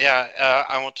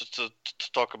I wanted to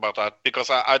talk about that because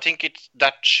I think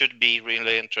that should be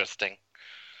really interesting.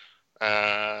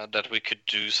 That we could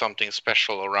do something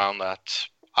special around that.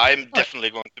 I'm definitely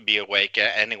going to be awake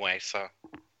anyway. So.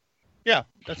 yeah,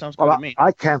 that sounds good Well, to me.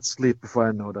 I can't sleep before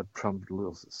I know that Trump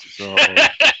loses. So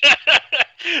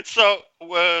So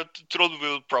Trond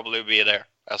will probably be there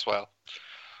as well.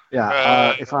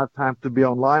 yeah, if I have time to be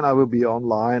online, I will be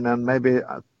online, and maybe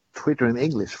Twitter in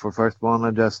English for first one,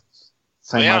 and just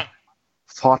say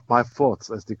my thoughts,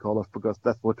 as they call it, because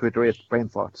that's what Twitter is, brain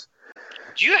farts.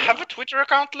 Do you have a Twitter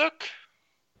account, Luke?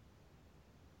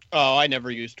 Oh, I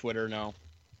never use Twitter. No.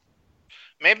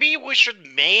 Maybe we should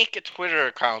make a Twitter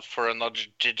account for another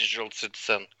digital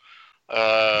citizen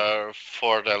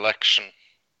for the election.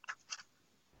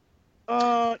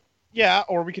 Yeah,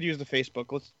 or we could use the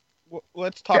Facebook.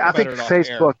 Let's talk Yeah, I about think it off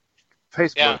air.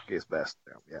 Facebook is best.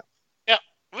 Yeah.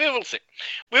 We will see.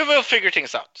 We will figure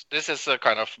things out. This is a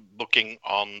kind of booking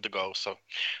on the go, so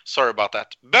sorry about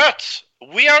that. But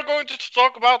we are going to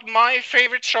talk about my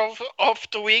favorite show of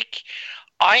the week.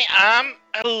 I am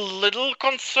a little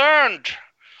concerned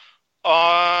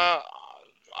out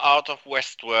of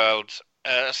Westworld,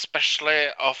 especially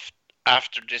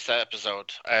after this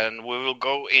episode, and we will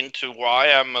go into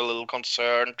why I'm a little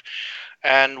concerned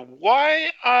and why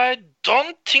I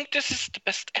don't think this is the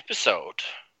best episode.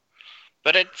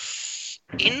 But it's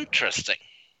interesting.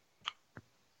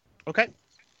 Okay.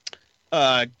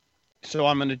 So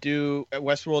I'm going to do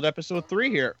Westworld episode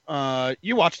 3 here.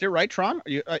 You watched it, right, Tron?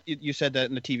 You said that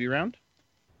in the TV round?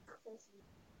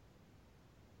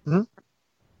 Hmm?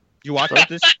 You watched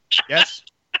this? Yes?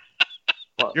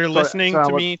 Well, You're listening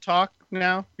to me talk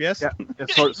now? Yes? Yeah.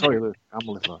 Sorry, Luke. I'm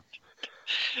a listener.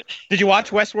 Did you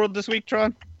watch Westworld this week,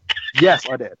 Tron? Yes,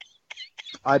 I did.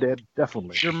 I did,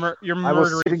 definitely. You're I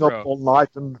was murdering sitting up all night,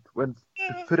 and when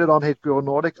they put it on HBO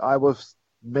Nordic, I was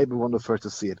maybe one of the first to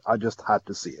see it. I just had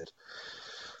to see it.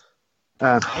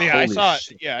 And Yeah, I saw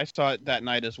shit. it. Yeah, I saw it that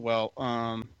night as well.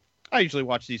 I usually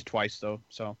watch these twice though.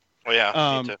 So Oh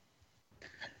yeah, me too.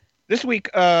 this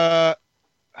week, the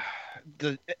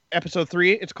episode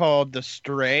 3, it's called The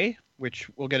Stray, which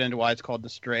we'll get into why it's called The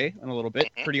Stray in a little bit.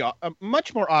 Mhm. Pretty a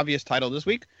much more obvious title this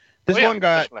week. This Oh, yeah, one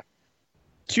got definitely.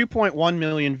 2.1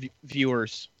 million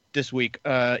viewers this week.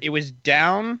 It was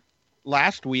down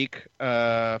last week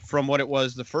from what it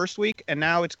was the first week, and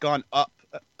now it's gone up.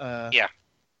 Yeah.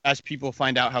 As people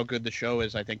find out how good the show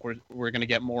is, I think we're going to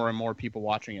get more and more people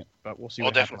watching it. But we'll see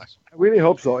what definitely. happens. I really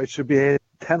hope so. It should be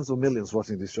tens of millions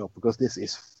watching this show because this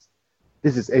is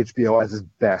HBO at its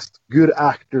best. Good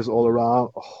actors all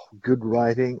around. Oh, good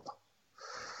writing.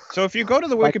 So if you go to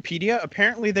the Like- Wikipedia,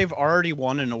 apparently they've already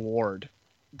won an award.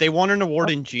 They won an award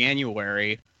in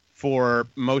January for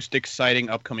most exciting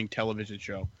upcoming television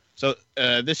show. So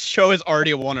this show has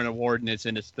already won an award, and it's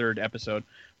in its 3rd episode.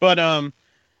 But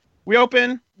we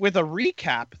open with a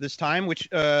recap this time, which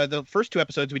the first 2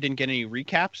 episodes we didn't get any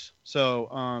recaps. So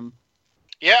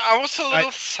Yeah, I was a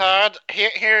little sad.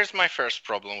 Here's my first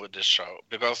problem with this show,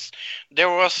 because there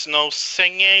was no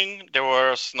singing, there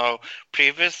was no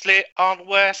previously on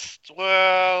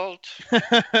Westworld.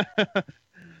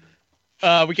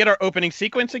 we get our opening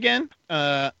sequence again,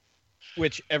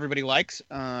 which everybody likes.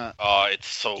 Oh, it's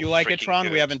so. Do you like it, freaking Tron?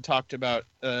 good. We haven't talked about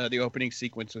the opening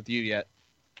sequence with you yet.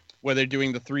 Where they're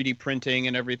doing the 3D printing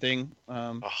and everything.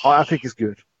 Oh, I think it's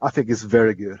good. I think it's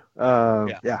very good.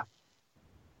 Yeah.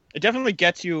 It definitely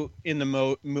gets you in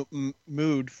the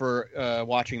mood for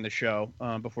watching the show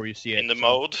before you see it. In the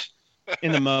mode.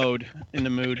 In the mode. In the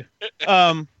mood.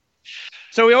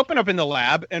 So we open up in the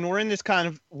lab, and we're in this kind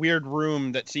of weird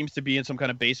room that seems to be in some kind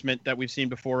of basement that we've seen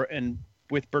before, and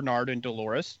with Bernard and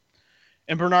Dolores.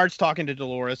 And Bernard's talking to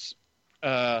Dolores,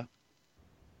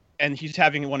 and he's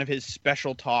having one of his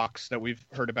special talks that we've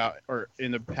heard about or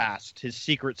in the past, his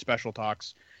secret special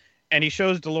talks. And he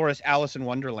shows Dolores Alice in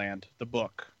Wonderland, the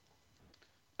book,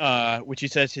 which he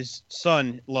says his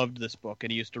son loved this book,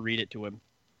 and he used to read it to him,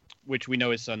 which we know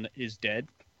his son is dead.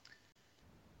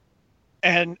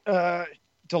 And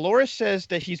Dolores says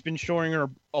that he's been showing her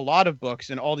a lot of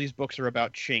books, and all these books are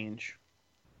about change.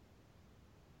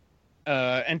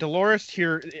 And Dolores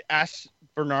here asks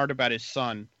Bernard about his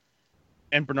son.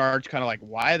 And Bernard's kind of like,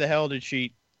 why the hell did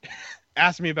she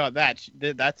ask me about that?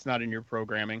 That's not in your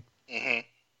programming.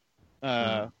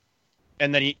 Mm-hmm.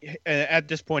 And then at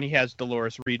this point, he has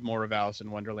Dolores read more of Alice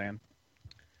in Wonderland.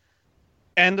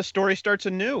 And the story starts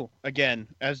anew again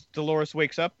as Dolores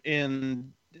wakes up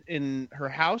in her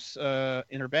house,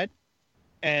 in her bed.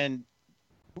 And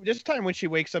this time when she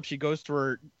wakes up, she goes to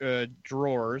her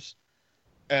drawers,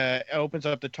 opens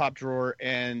up the top drawer,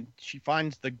 and she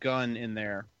finds the gun in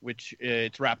there, which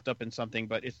it's wrapped up in something,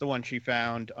 but it's the one she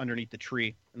found underneath the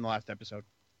tree in the last episode.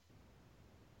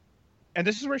 And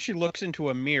this is where she looks into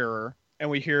a mirror, and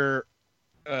we hear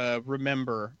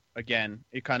remember again.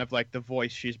 It kind of like the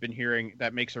voice she's been hearing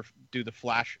that makes her do the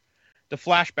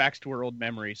flashbacks to her old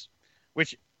memories,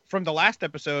 which from the last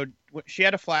episode, she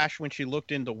had a flash when she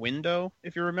looked in the window,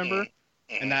 if you remember.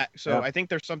 And that, so Yeah. I think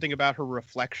there's something about her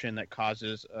reflection that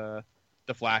causes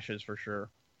the flashes for sure.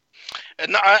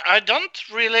 No, I don't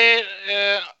really.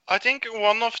 I think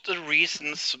one of the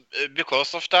reasons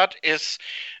because of that is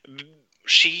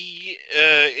she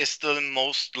is the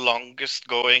most longest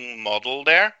going model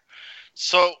there.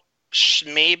 So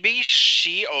maybe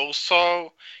she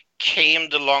also came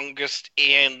the longest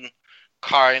in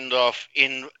kind of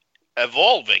in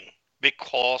evolving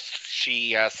because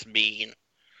she has been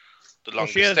the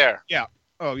longest there. Yeah.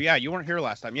 Oh yeah, you weren't here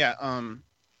last time. Yeah.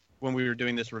 When we were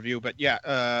doing this review, but yeah,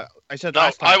 I said No,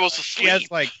 last time I was she has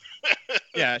asleep. like,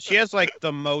 yeah, she has like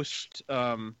the most,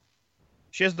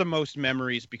 she has the most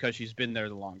memories because she's been there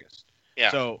the longest. Yeah.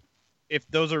 So if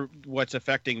those are what's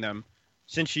affecting them,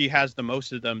 since she has the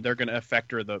most of them, they're going to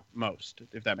affect her the most,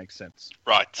 if that makes sense.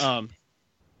 Right.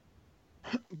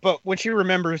 But when she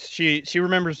remembers, she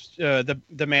remembers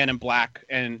the man in black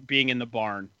and being in the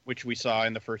barn, which we saw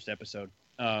in the first episode.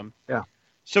 Yeah.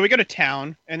 So we go to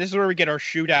town, and this is where we get our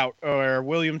shootout. Or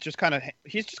William's just kind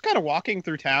of walking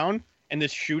through town, and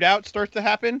this shootout starts to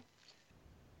happen.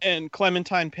 And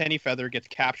Clementine Pennyfeather gets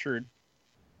captured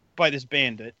by this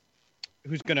bandit,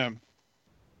 who's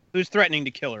threatening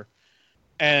to kill her.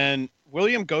 And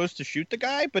William goes to shoot the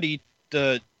guy, but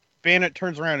the bandit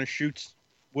turns around and shoots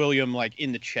William like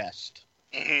in the chest.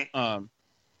 Mm-hmm.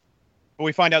 But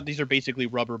we find out these are basically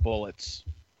rubber bullets,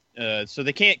 so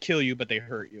they can't kill you, but they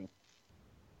hurt you.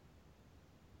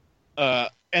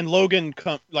 And Logan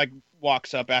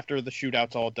walks up after the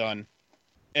shootout's all done,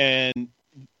 and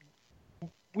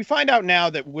we find out now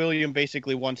that William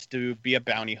basically wants to be a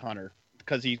bounty hunter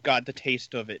because he's got the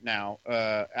taste of it now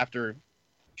after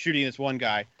shooting this one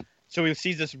guy. So he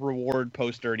sees this reward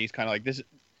poster, and he's kind of like this.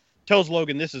 Tells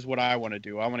Logan, this is what I want to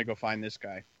do. I want to go find this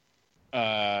guy.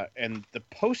 And the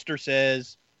poster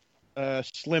says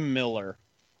Slim Miller,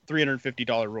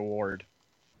 $350 reward.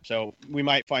 So we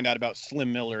might find out about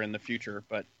Slim Miller in the future,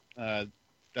 but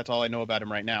that's all I know about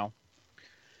him right now.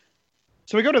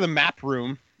 So we go to the map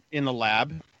room in the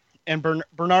lab, and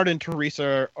Bernard and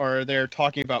Teresa are there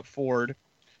talking about Ford,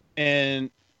 and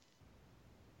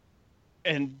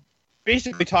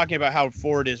basically talking about how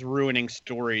Ford is ruining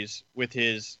stories with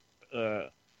his whole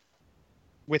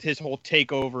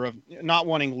takeover of not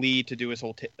wanting Lee to do his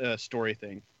whole story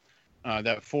thing.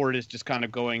 That Ford is just kind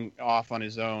of going off on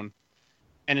his own.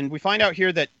 And then we find out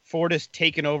here that Ford has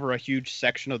taken over a huge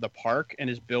section of the park and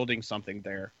is building something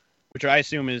there, which I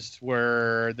assume is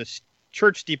where the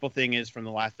church steeple thing is from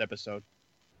the last episode.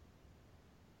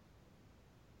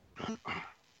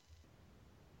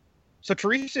 So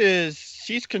Teresa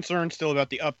she's concerned still about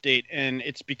the update, and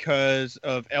it's because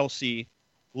of Elsie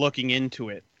looking into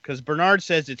it. Because Bernard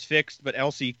says it's fixed, but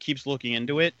Elsie keeps looking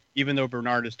into it, even though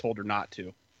Bernard has told her not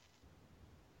to.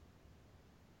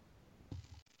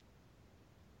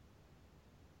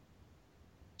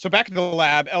 So back to the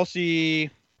lab, Elsie's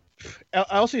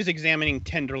examining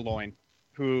Tenderloin.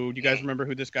 Who, do you guys remember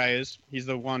who this guy is? He's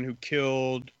the one who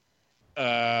killed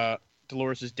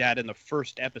Dolores' dad in the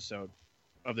first episode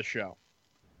of the show.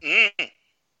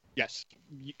 Yes.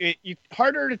 It's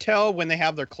harder to tell when they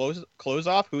have their clothes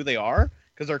off who they are,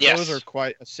 because their clothes are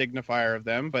quite a signifier of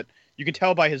them, but you can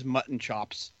tell by his mutton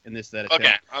chops in this that it's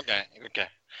him. Okay.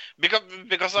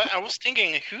 Because I was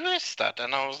thinking, who is that?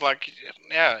 And I was like,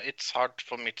 yeah, it's hard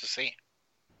for me to see.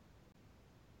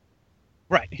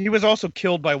 Right. He was also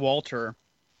killed by Walter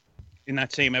in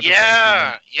that same episode.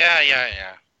 Yeah.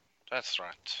 That's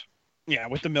right. Yeah,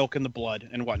 with the milk and the blood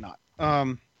and whatnot.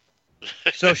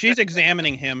 So she's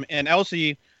examining him, and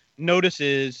Elsie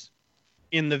notices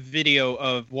in the video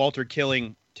of Walter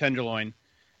killing Tenderloin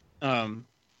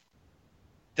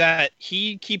that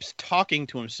he keeps talking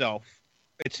to himself,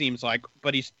 it seems like,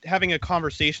 but he's having a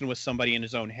conversation with somebody in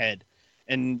his own head.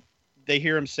 And they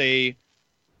hear him say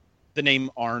the name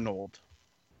Arnold.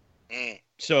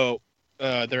 So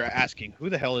they're asking, who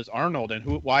the hell is Arnold?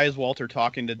 And why is Walter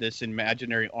talking to this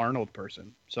imaginary Arnold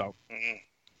person? So...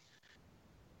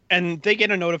 And they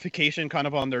get a notification kind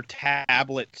of on their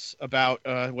tablets about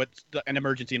what's an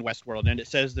emergency in Westworld, and it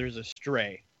says there's a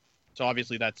stray. So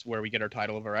obviously that's where we get our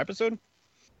title of our episode.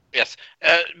 Yes.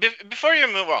 Before you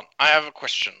move on, I have a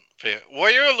question for you. Were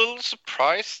you a little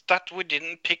surprised that we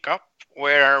didn't pick up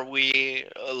where we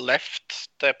left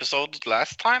the episode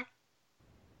last time?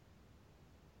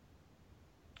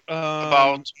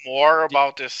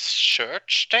 About this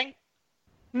church thing?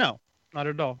 No, not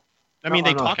at all. I mean,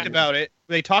 they talked about it.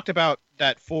 They talked about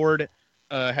that Ford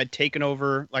had taken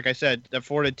over, like I said, that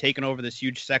Ford had taken over this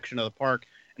huge section of the park,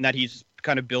 and that he's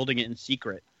kind of building it in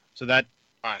secret. So that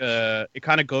it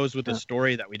kind of goes with the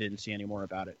story that we didn't see any more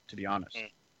about it, to be honest.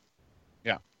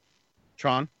 Yeah.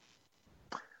 Tron?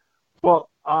 Well,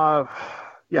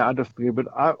 yeah, I just agree, but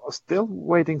I'm still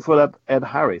waiting for that Ed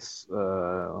Harris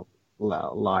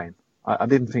line. I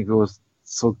didn't think it was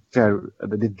so clear.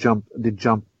 They jump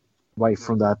away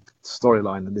from that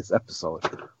storyline in this episode.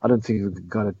 I don't think we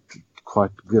got it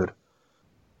quite good.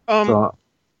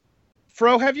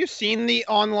 Fro, have you seen the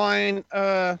online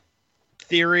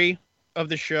theory of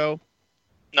the show?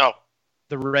 No.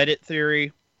 The Reddit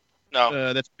theory?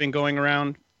 No. That's been going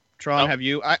around? Tron, have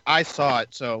you? I saw it,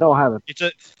 so... No, I haven't. It's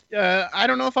I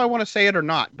don't know if I want to say it or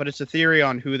not, but it's a theory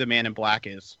on who the Man in Black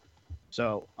is.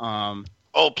 So,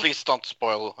 Oh, please don't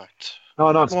spoil it.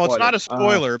 No, not spoiler. Well, it's not a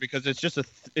spoiler because it's just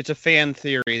it's a fan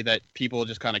theory that people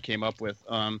just kind of came up with.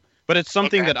 But it's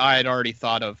something Okay. that I had already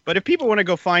thought of. But if people want to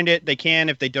go find it, they can.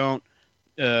 If they don't,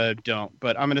 don't.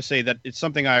 But I'm going to say that it's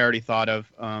something I already thought of.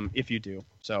 If you do,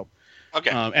 so.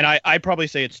 Okay. And I probably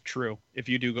say it's true if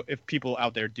you do. If people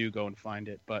out there do go and find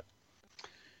it, but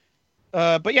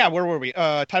yeah, where were we?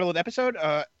 Title of the episode.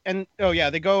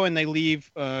 They go and they leave.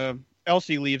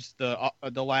 Elsie leaves the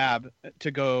lab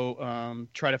to go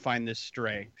try to find this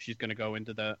stray. She's going to go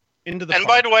into the. And by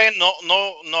park. the way, no,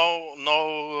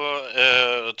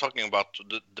 talking about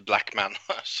the black man.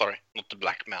 Sorry, not the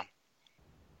black man.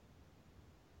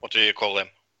 What do you call him?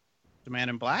 The man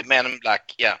in black. The man in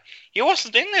black. Yeah, he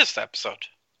wasn't in this episode.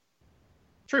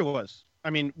 True was.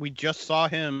 I mean, we just saw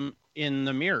him in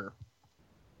the mirror.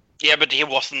 Yeah, but he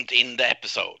wasn't in the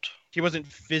episode. He wasn't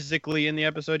physically in the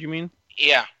episode. You mean?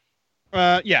 Yeah.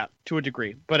 Yeah, to a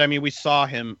degree. But I mean, we saw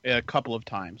him a couple of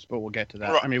times, but we'll get to that.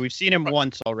 Right. I mean, we've seen him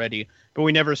once already, but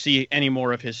we never see any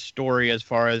more of his story as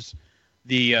far as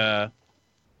the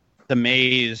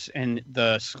maze and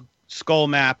the skull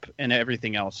map and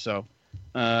everything else. So,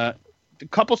 a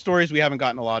couple stories we haven't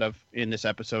gotten a lot of in this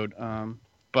episode,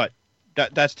 but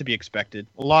that's to be expected.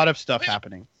 A lot of stuff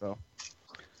happening. So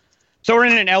we're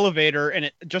in an elevator,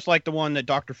 and just like the one that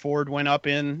Dr. Ford went up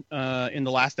in the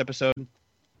last episode.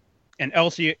 And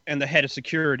Elsie and the head of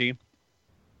security,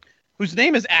 whose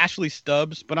name is Ashley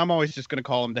Stubbs, but I'm always just going to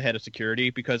call him the head of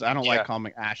security because I don't like calling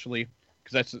him Ashley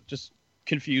because that's just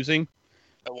confusing.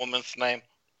 A woman's name.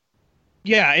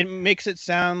 Yeah, it makes it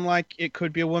sound like it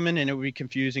could be a woman, and it would be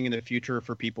confusing in the future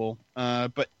for people.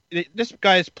 But this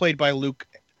guy is played by Luke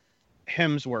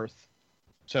Hemsworth,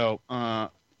 so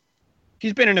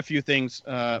he's been in a few things,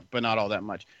 but not all that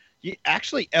much.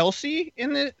 Actually, Elsie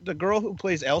in the girl who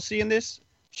plays Elsie in this.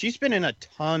 She's been in a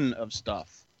ton of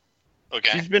stuff. Okay.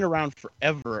 She's been around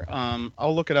forever.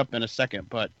 I'll look it up in a second,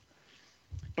 but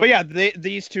yeah,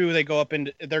 these two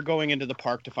they're going into the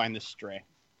park to find this stray.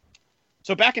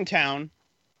 So back in town,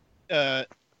 Teddy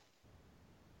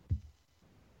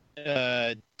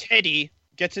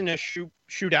gets in a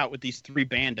shootout with these three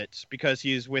bandits because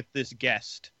he's with this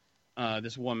guest,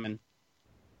 this woman.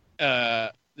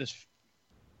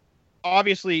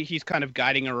 Obviously, he's kind of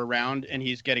guiding her around, and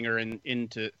he's getting her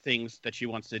into things that she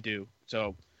wants to do.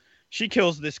 So she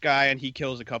kills this guy, and he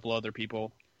kills a couple other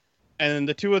people. And then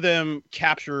the two of them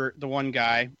capture the one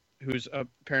guy who's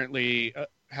apparently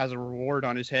has a reward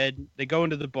on his head. They go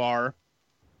into the bar,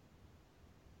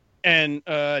 and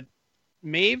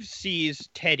Maeve sees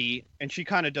Teddy, and she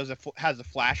kind of has a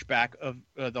flashback of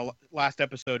the last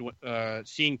episode,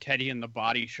 seeing Teddy in the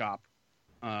body shop,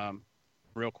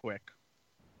 real quick.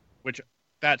 Which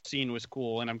that scene was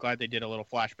cool, and I'm glad they did a little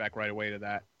flashback right away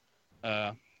to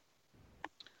that.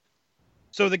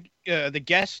 So the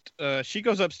guest, she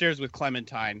goes upstairs with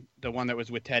Clementine, the one that was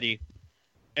with Teddy,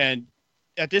 and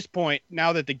at this point,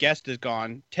 now that the guest is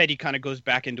gone, Teddy kind of goes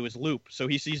back into his loop. So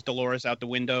he sees Dolores out the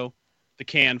window, the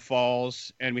can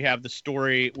falls, and we have the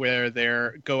story where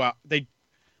they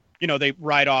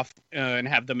ride off and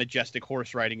have the majestic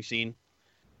horse riding scene.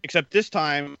 Except this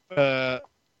time,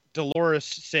 Dolores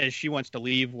says she wants to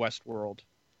leave Westworld,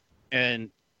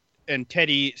 and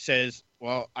Teddy says,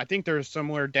 well, I think there's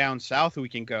somewhere down south we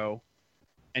can go,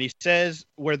 and he says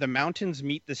where the mountains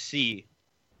meet the sea,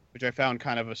 which I found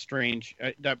kind of a strange,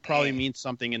 that probably means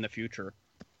something in the future,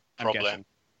 I'm guessing.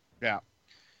 Yeah.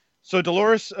 So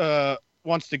Dolores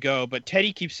wants to go, but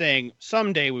Teddy keeps saying,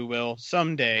 someday we will,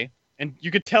 someday, and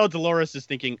you could tell Dolores is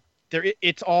thinking,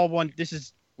 it's all one,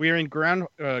 we're in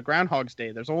Groundhog's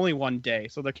Day. There's only one day,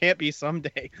 so there can't be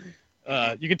someday.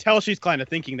 You can tell she's kind of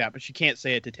thinking that, but she can't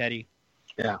say it to Teddy.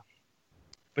 Yeah.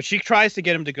 But she tries to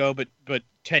get him to go, but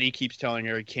Teddy keeps telling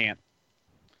her he can't.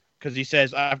 Because he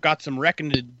says, I've got some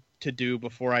reckoning to do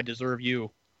before I deserve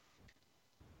you.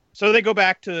 So they go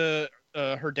back to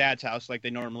her dad's house like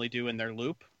they normally do in their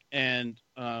loop. And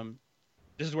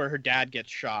this is where her dad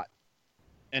gets shot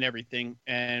and everything.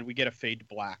 And we get a fade to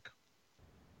black.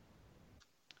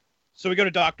 So we go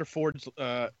to Dr. Ford's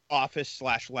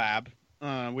office/lab,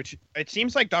 which it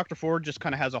seems like Dr. Ford just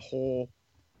kind of has a whole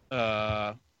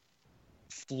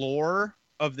floor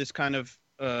of this kind of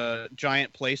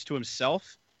giant place to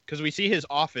himself. Because we see his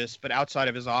office, but outside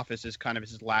of his office is kind of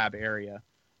his lab area.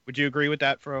 Would you agree with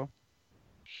that, Fro?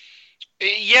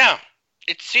 Yeah,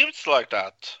 it seems like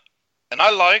that. And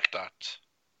I like that.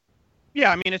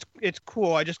 Yeah, I mean, it's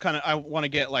cool. I just I want to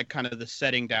get like kind of the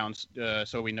setting down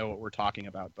so we know what we're talking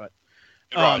about. But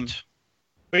right.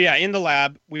 But yeah, in the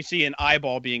lab, we see an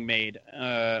eyeball being made,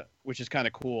 which is kind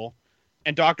of cool.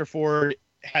 And Dr. Ford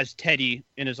has Teddy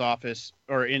in his office,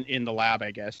 or in the lab,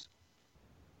 I guess.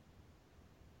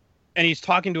 And he's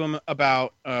talking to him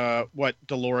about what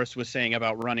Dolores was saying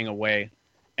about running away.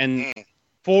 And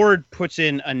Ford puts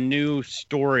in a new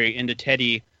story into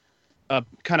Teddy,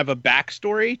 kind of a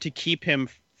backstory to keep him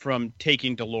from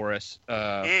taking Dolores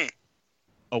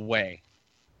away.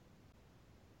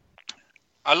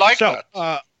 I like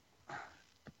that.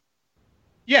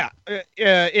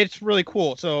 It's really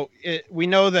cool. So we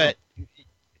know that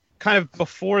kind of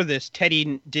before this,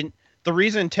 Teddy didn't. The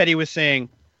reason Teddy was saying,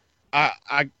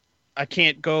 I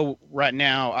can't go right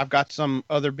now. I've got some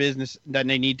other business that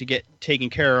they need to get taken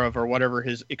care of, or whatever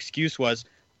his excuse was.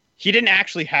 He didn't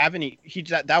actually have any.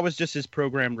 That was just his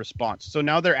programmed response. So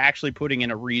now they're actually putting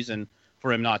in a reason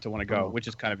for him not to want to go, which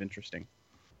is kind of interesting.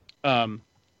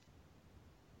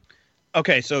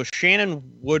 Okay, so Shannon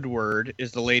Woodward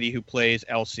is the lady who plays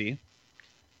Elsie,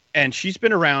 and she's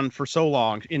been around for so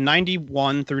long. In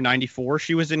 91 through 94,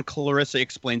 she was in Clarissa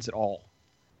Explains It All.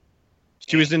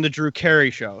 She was in the Drew Carey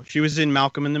Show. She was in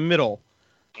Malcolm in the Middle.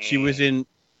 She was in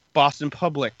Boston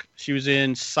Public. She was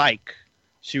in Psych.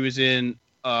 She was in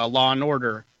Law and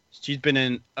Order. She's been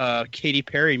in Katy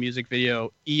Perry music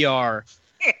video, ER.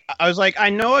 I was like, I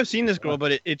know I've seen this girl,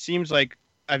 but it seems like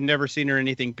I've never seen her in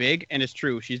anything big, and it's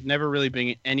true. She's never really been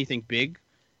in anything big.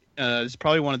 It's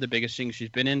probably one of the biggest things she's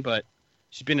been in, but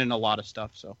she's been in a lot of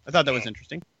stuff, so I thought that was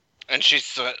interesting. And she's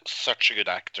such a good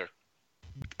actor.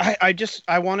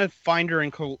 I want to find her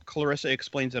in Clarissa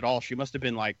Explains It All. She must have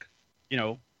been like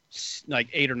 8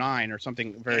 or 9 or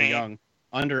something, very young,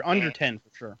 under 10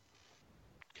 for sure.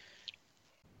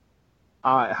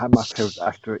 I have my favorite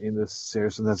actor in this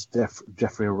series, and that's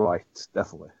Jeffrey Wright,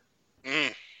 definitely.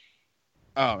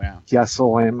 Oh yeah. Yeah, I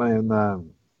saw him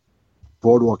in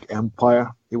Boardwalk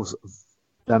Empire. It was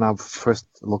then I first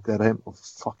looked at him. Oh,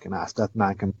 fucking ass! That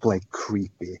man can play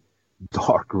creepy,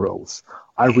 dark roles.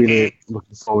 I really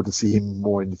looking forward to see him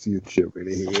more in the future.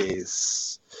 Really,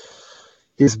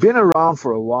 he's been around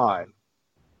for a while,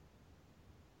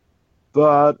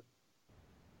 but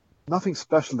nothing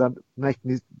special that make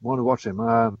me want to watch him.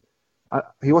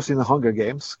 He was in the Hunger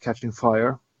Games, Catching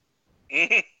Fire.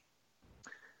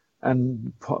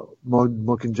 And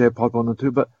Mockingjay Part 1 and 2,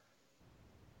 but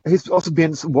he's also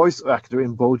been a voice actor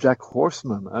in BoJack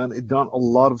Horseman, and he's done a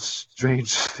lot of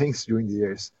strange things during the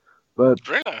years. But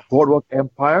really? Boardwalk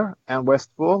Empire and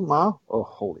Westworld now, oh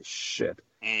holy shit,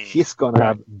 he's gonna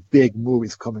have big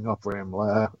movies coming up for him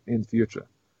in the future.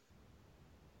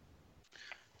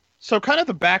 So kind of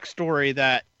the backstory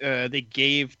that they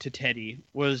gave to Teddy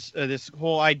was this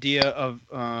whole idea of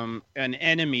an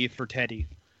enemy for Teddy.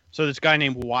 So this guy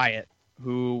named Wyatt,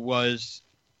 who was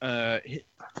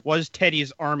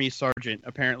Teddy's army sergeant,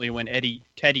 apparently when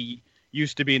Teddy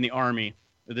used to be in the army.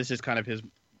 This is kind of his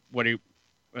what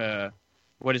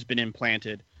has been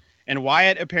implanted. And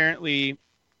Wyatt apparently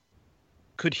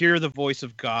could hear the voice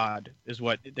of God, is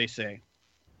what they say.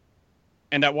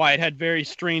 And that Wyatt had very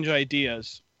strange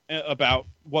ideas about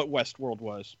what Westworld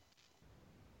was.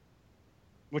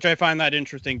 Which I find that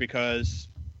interesting because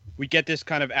we get this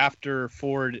kind of after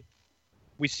Ford.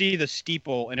 We see the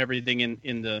steeple and everything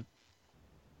in the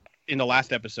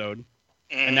last episode,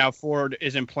 and now Ford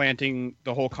is implanting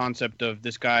the whole concept of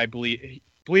this guy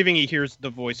believing he hears the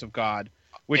voice of God,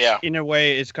 which in a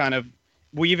way is kind of,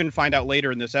 we even find out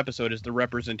later in this episode, is the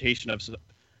representation of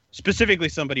specifically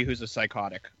somebody who's a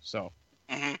psychotic. So,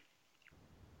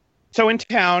 so in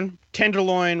town,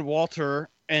 Tenderloin, Walter,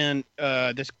 and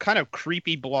this kind of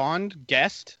creepy blonde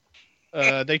guest.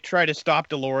 They try to stop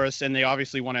Dolores, and they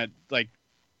obviously want to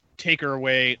take her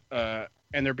away,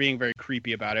 and they're being very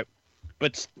creepy about it.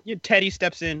 But Teddy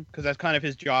steps in because that's kind of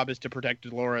his job, is to protect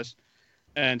Dolores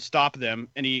and stop them.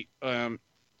 And he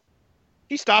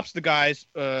stops the guys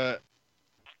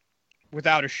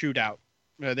without a shootout.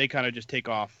 They kind of just take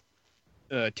off.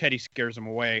 Teddy scares them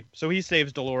away, so he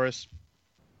saves Dolores.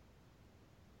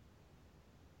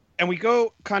 And we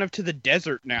go kind of to the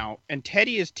desert now, and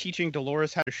Teddy is teaching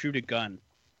Dolores how to shoot a gun.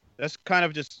 That's kind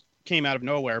of just came out of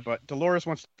nowhere, but Dolores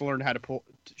wants to learn how to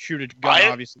shoot a gun,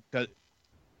 obviously. Go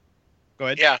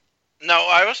ahead. Yeah. No,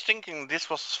 I was thinking this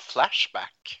was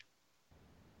flashback.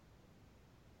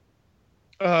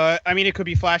 I mean, it could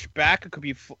be flashback, it could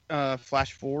be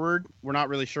flash forward. We're not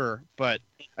really sure, but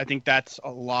I think that's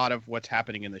a lot of what's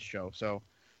happening in this show. So,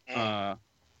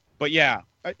 but yeah,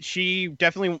 she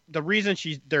definitely, the reason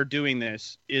they're doing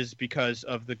this is because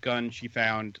of the gun she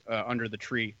found under the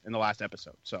tree in the last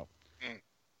episode. So,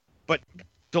 but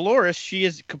Dolores, she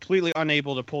is completely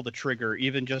unable to pull the trigger,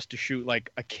 even just to shoot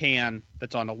like a can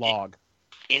that's on a log.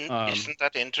 Isn't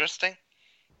that interesting?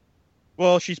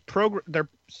 Well, she's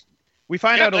we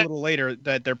find out a little later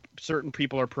that certain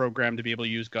people are programmed to be able to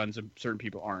use guns and certain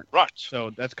people aren't. Right. So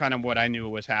that's kind of what I knew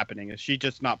was happening. Is she's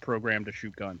just not programmed to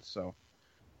shoot guns. So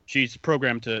she's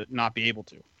programmed to not be able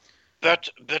to. But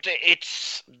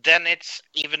it's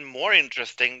even more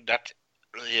interesting that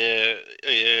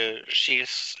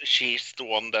she's the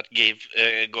one that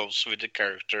goes with the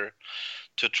character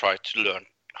to try to learn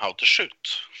how to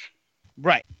shoot.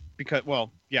 Right. Because,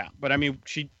 well, yeah, but I mean,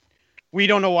 we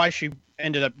don't know why she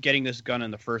ended up getting this gun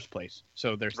in the first place.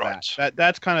 So there's that.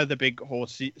 That's kind of the big whole,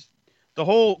 the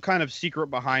whole kind of secret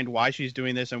behind why she's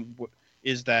doing this, and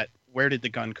is that where did the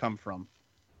gun come from?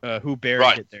 Who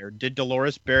buried it there? Did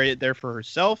Dolores bury it there for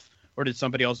herself, or did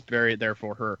somebody else bury it there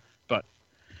for her? But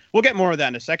we'll get more of that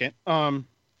in a second. The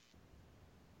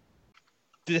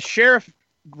sheriff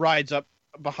rides up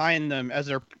behind them as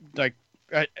they're like,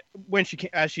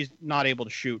 as she's not able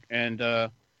to shoot,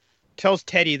 and tells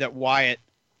Teddy that Wyatt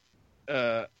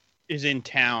is in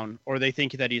town, or they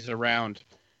think that he's around,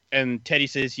 and Teddy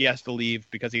says he has to leave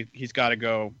because he's got to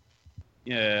go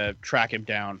track him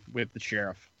down with the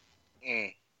sheriff.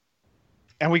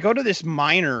 And we go to this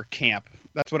miner camp.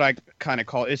 That's what I kind of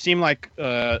call it. It seemed like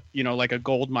like a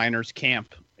gold miner's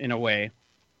camp in a way,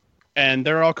 and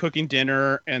they're all cooking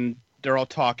dinner and they're all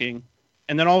talking.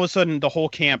 And then all of a sudden, the whole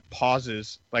camp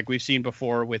pauses, like we've seen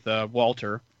before with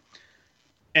Walter.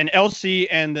 And Elsie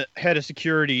and the head of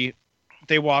security,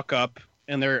 they walk up,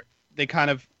 and they kind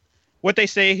of, what they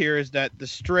say here is that the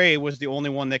stray was the only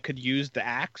one that could use the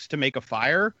axe to make a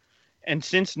fire. And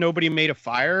since nobody made a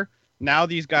fire, now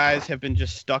these guys have been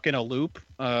just stuck in a loop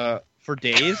for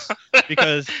days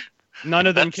because none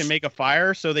of them can make a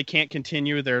fire, so they can't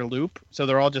continue their loop. So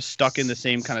they're all just stuck in the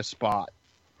same kind of spot.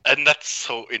 And that's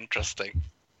so interesting.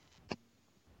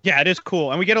 Yeah, it is cool.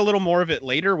 And we get a little more of it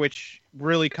later, which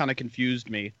really kind of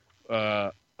confused me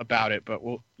about it. But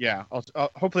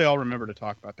hopefully I'll remember to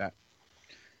talk about that.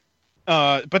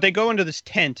 But they go into this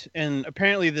tent, and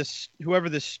apparently whoever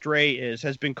this stray is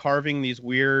has been carving these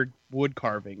weird wood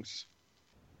carvings.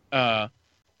 And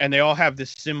they all have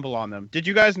this symbol on them. Did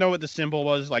you guys know what the symbol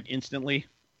was, like, instantly?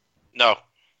 No.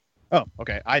 Oh,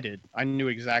 okay. I did. I knew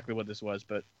exactly what this was,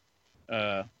 but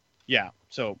yeah.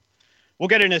 So we'll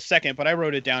get it in a second, but I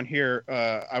wrote it down here.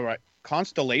 I wrote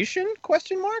constellation ?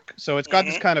 So it's got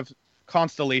this kind of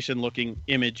constellation-looking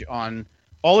image on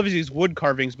all of these wood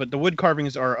carvings, but the wood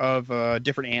carvings are of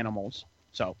different animals.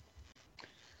 So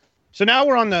now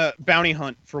we're on the bounty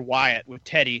hunt for Wyatt with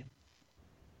Teddy.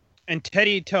 And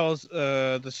Teddy tells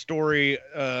the story,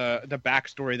 the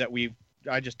backstory that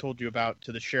I just told you about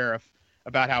to the sheriff,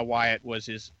 about how Wyatt was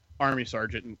his army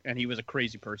sergeant and he was a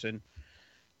crazy person.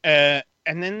 And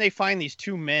then they find these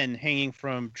two men hanging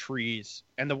from trees.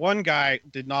 And the one guy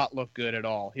did not look good at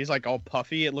all. He's like all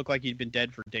puffy. It looked like he'd been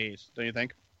dead for days. Don't you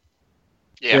think?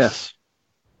 Yes.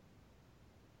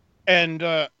 And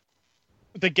the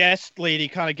guest lady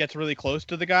kind of gets really close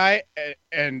to the guy,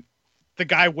 and the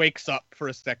guy wakes up for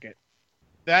a second.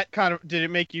 That kind of, did it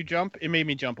make you jump? It made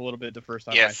me jump a little bit the first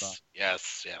time I saw it.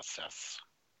 Yes.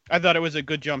 I thought it was a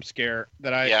good jump scare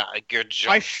a good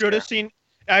jump I should have seen.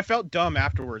 I felt dumb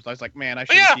afterwards. I was like, man, I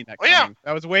should have seen that coming.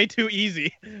 That was way too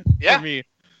easy for me.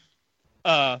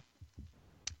 And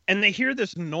they hear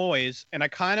this noise, and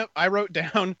I wrote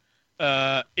down,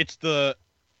 it's the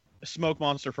smoke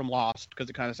monster from Lost, because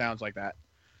it kind of sounds like that.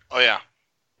 Oh yeah.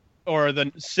 Or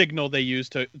the signal they use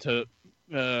to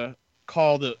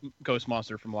call the ghost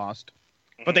monster from Lost.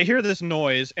 Mm-hmm. But they hear this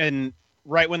noise, and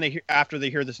right when after they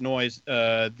hear this noise,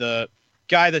 the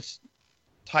guy that's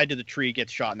tied to the tree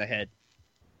gets shot in the head.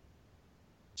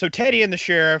 So Teddy and the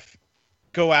sheriff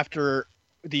go after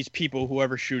these people,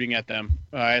 whoever's shooting at them.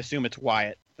 I assume it's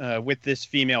Wyatt, with this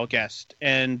female guest,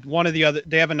 and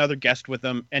they have another guest with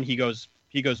them, and he goes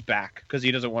back because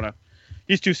he doesn't want to.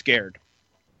 He's too scared.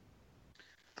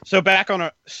 So back on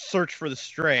a search for the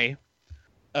stray,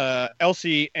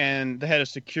 Elsie and the head of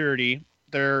security,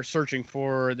 they're searching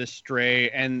for the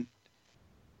stray, and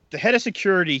the head of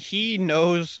security, he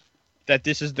knows that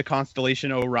this is the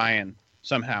constellation Orion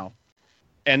somehow.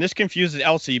 And this confuses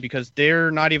Elsie because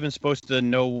they're not even supposed to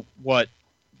know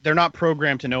they're not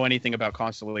programmed to know anything about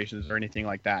constellations or anything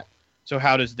like that. So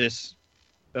how does this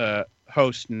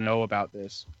host know about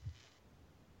this?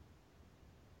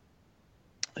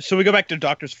 So we go back to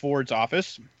Dr. Ford's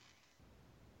office.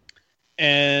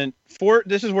 And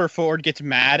this is where Ford gets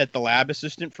mad at the lab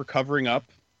assistant for covering up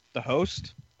the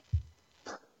host.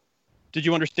 Did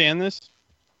you understand this?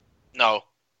 No.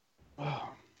 Oh.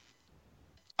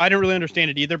 I didn't really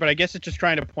understand it either, but I guess it's just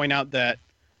trying to point out that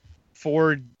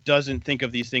Ford doesn't think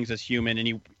of these things as human,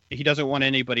 and he doesn't want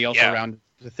anybody else around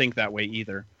to think that way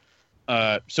either.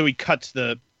 So he cuts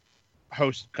the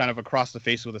host kind of across the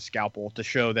face with a scalpel to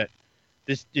show that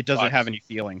it doesn't have any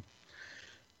feeling.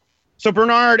 So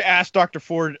Bernard asked Dr.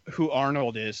 Ford who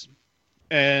Arnold is,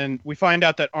 And we find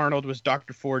out that Arnold was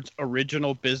Dr. Ford's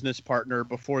original business partner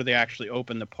before they actually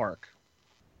opened the park.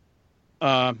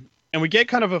 And we get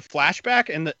kind of a flashback,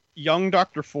 and the young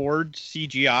Dr. Ford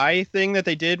CGI thing that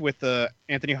they did with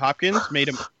Anthony Hopkins made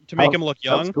him to make him look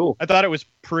young. That's cool. I thought it was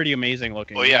pretty amazing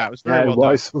looking. Oh, yeah. It was very it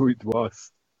well was who it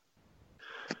was.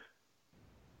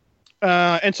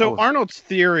 done. And so Oh. Arnold's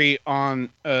theory on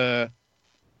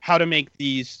how to make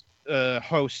these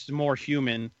hosts more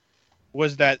human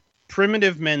was that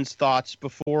primitive men's thoughts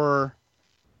before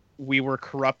we were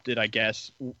corrupted, I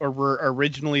guess, were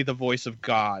originally the voice of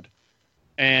God.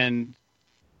 And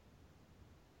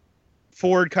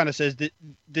Ford kind of says that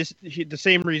the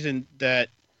same reason that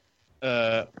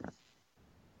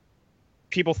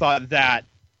people thought that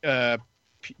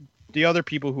the other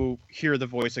people who hear the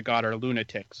voice of God are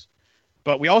lunatics.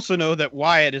 But we also know that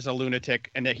Wyatt is a lunatic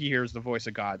and that he hears the voice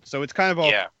of God. So it's kind of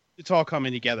all it's all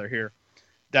coming together here.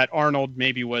 That Arnold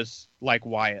maybe was like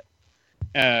Wyatt.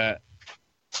 And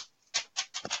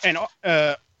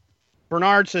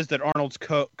Bernard says that Arnold's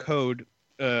code,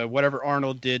 whatever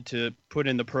Arnold did to put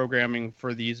in the programming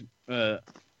for these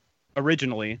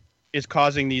originally, is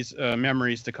causing these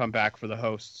memories to come back for the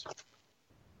hosts.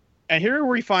 And here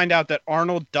we find out that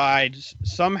Arnold died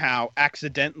somehow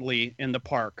accidentally in the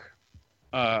park.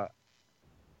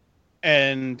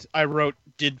 And I wrote,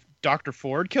 did Dr.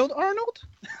 Ford kill Arnold?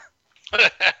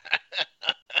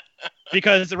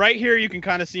 Because right here you can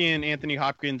kind of see in Anthony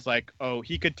Hopkins, like, oh,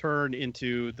 he could turn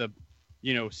into the,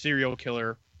 serial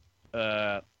killer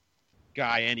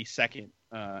guy any second.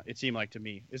 It seemed like to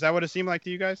me. Is that what it seemed like to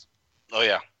you guys? Oh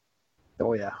yeah.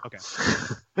 Oh yeah. Okay.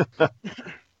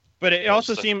 But it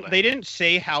also seemed they didn't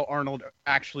say how Arnold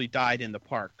actually died in the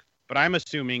park, but I'm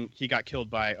assuming he got killed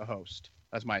by a host.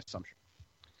 That's my assumption.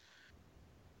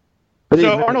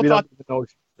 So Arnold thought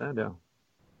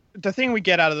the thing we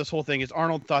get out of this whole thing is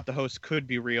Arnold thought the host could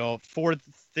be real. Ford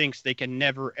thinks they can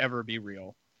never, ever be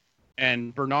real.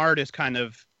 And Bernard is kind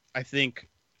of, I think,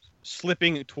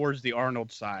 slipping towards the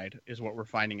Arnold side is what we're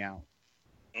finding out.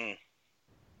 Mm.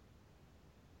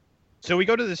 So we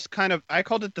go to this kind of, I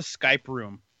called it the Skype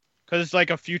room. Because it's like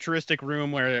a futuristic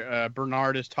room where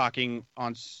Bernard is talking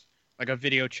on like a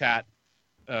video chat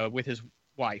with his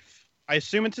wife. I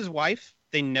assume it's his wife.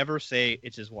 They never say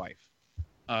it's his wife.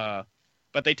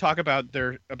 But they talk about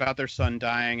their son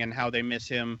dying and how they miss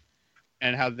him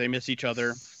and how they miss each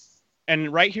other.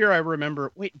 And right here I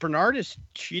remember, wait, Bernard is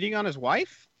cheating on his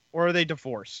wife? Or are they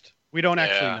divorced? We don't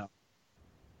actually know.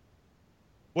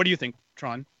 What do you think,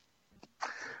 Tron?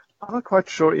 I'm not quite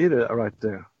sure either right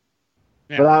there.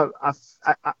 Yeah. But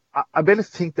I really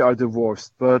think they are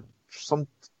divorced, but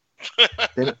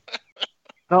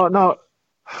no,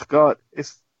 God,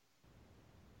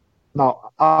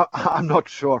 I'm not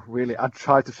sure really. I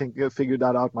tried to figure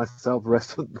that out myself the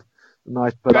rest of the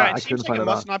night, but I couldn't find it out. It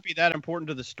must not be that important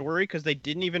to the story because they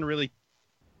didn't even really.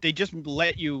 They just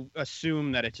let you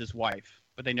assume that it's his wife,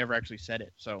 but they never actually said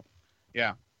it. So,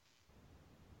 yeah.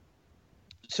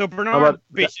 So Bernard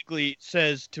basically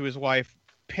says to his wife,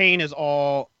 "Pain is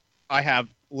all I have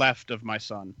left of my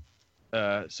son."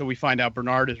 So we find out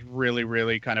Bernard is really,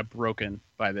 really kind of broken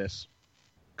by this.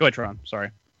 Go ahead, Tron.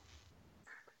 Sorry.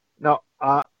 No,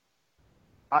 I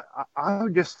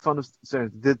just found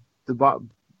the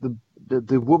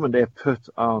woman they put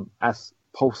on as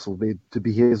possibly to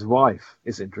be his wife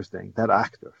is interesting. That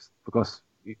actor, because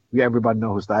everybody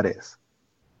knows who that is.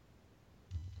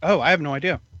 Oh, I have no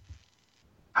idea.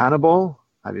 Hannibal.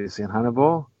 Have you seen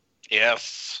Hannibal?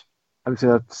 Yes. Have you seen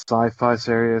that sci-fi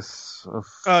series?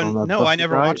 No, I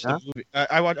never watched the movie.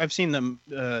 I've seen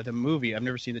the movie. I've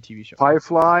never seen the TV show.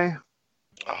 Firefly.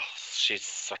 Oh, she's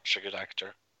such a good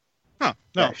actor. Huh?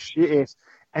 No, yeah, she is.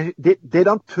 And they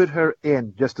don't put her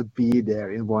in just to be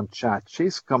there in one chat.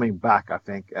 She's coming back, I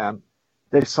think, and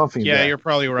there's something. Yeah, there. You're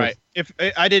probably right. If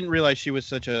I didn't realize she was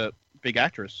such a big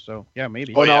actress, so yeah,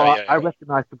 maybe. Oh no, I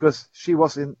recognize because she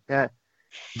was in.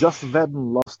 Joss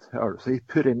Whedon lost her, so he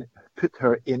put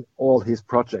her in all his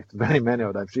projects, many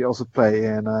of them. She also played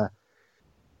in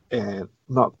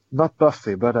not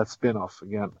Buffy, but that spin-off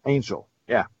again, Angel.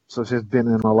 Yeah, so she's been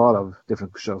in a lot of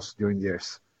different shows during the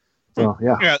years. So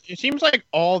yeah. Yeah, it seems like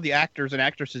all the actors and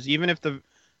actresses, even if they're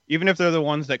the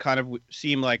ones that kind of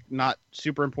seem like not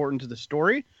super important to the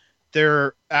story,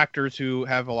 they're actors who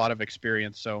have a lot of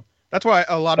experience. So that's why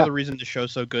a lot of the reason the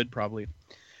show's so good, probably.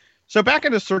 So back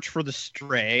in the search for the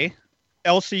stray,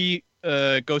 Elsie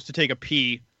goes to take a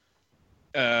pee,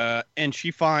 and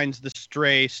she finds the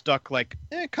stray stuck like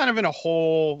kind of in a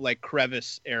hole, like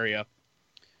crevice area.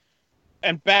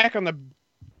 And back on the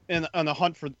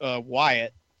hunt for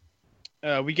Wyatt,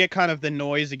 we get kind of the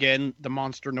noise again, the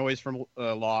monster noise from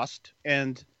Lost,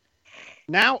 and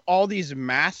now all these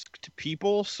masked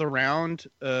people surround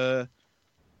the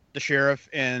sheriff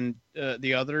and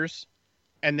the others,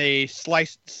 and they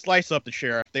slice up the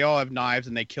sheriff. They all have knives,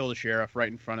 and they kill the sheriff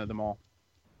right in front of them all.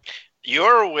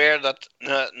 You're aware that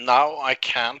now I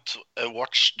can't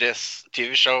watch this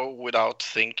TV show without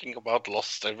thinking about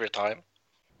Lost every time?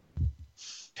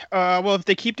 Well, if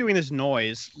they keep doing this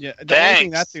noise, yeah,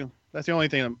 that's the only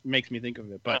thing that makes me think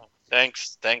of it. But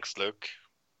thanks, Luke.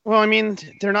 Well, I mean,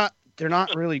 they're not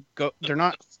really they're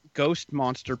not ghost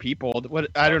monster people.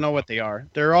 I don't know what they are.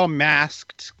 They're all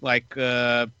masked, like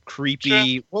creepy.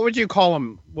 Sure. What would you call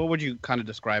them? What would you kind of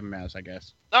describe them as? I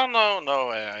guess. No.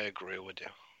 I agree with you.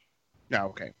 No,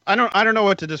 okay. I don't know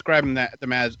what to describe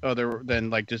them as other than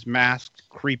like just masked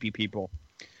creepy people.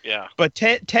 Yeah. But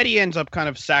Teddy ends up kind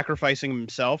of sacrificing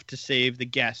himself to save the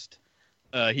guest.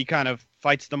 He kind of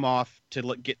fights them off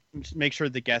to make sure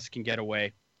the guest can get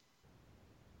away.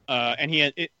 And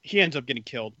he ends up getting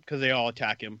killed because they all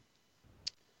attack him.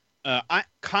 I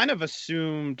kind of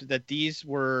assumed that these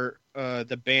were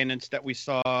the bandits that we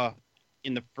saw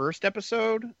in the first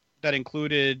episode that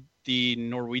included the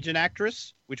Norwegian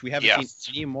actress, which we haven't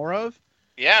seen any more of.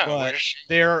 Yeah,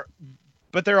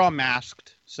 but they're all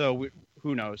masked, so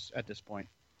who knows at this point?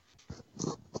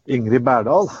 Ingrid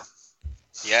Berdal.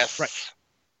 Yes. Right.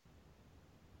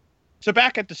 So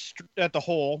back at the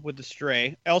hole with the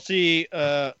stray, Elsie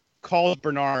calls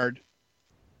Bernard,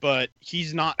 but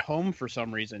he's not home for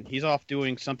some reason. He's off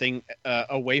doing something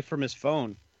away from his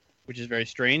phone, which is very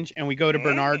strange. And we go to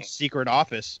Bernard's secret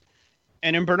office.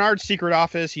 And in Bernard's secret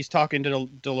office, he's talking to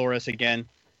Dolores again.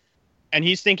 And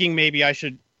he's thinking maybe I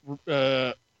should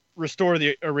restore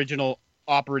the original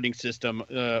operating system.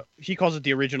 He calls it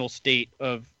the original state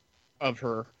of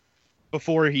her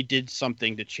before he did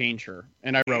something to change her.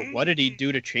 And I wrote, what did he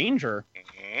do to change her?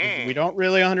 We don't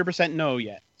really 100% know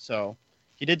yet. So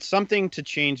he did something to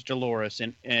change Dolores.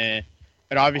 And it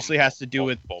obviously has to do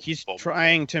with he's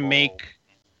trying to make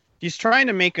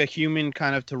a human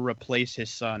kind of to replace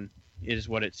his son. Is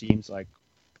what it seems like.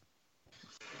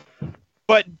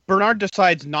 But Bernard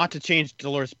decides not to change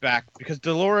Dolores back because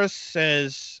Dolores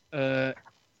says,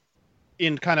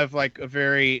 in kind of like a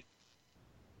very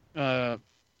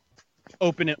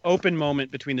open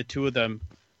moment between the two of them,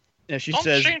 she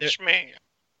says, change me.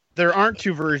 There aren't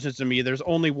two versions of me. There's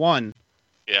only one.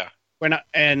 Yeah. When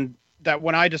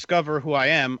I discover who I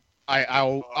am,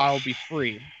 I'll be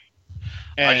free.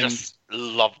 And I just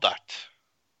love that.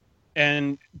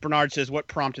 And Bernard says, what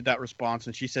prompted that response?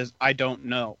 And she says, I don't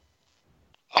know.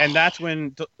 And that's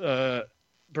when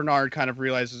Bernard kind of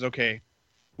realizes, okay,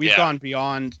 we've gone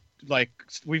beyond, like,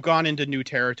 we've gone into new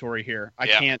territory here. I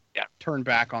can't turn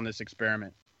back on this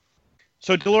experiment.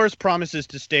 So Dolores promises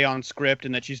to stay on script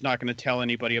and that she's not going to tell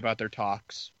anybody about their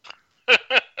talks.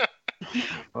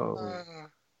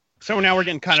 So now we're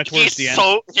getting kind of towards the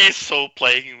end. He's so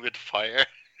playing with fire.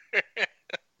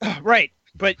 Right.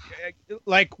 But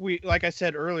like I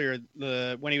said earlier,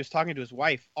 when he was talking to his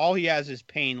wife, all he has is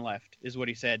pain left, is what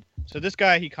he said. So this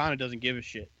guy, he kind of doesn't give a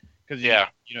shit because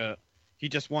he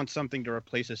just wants something to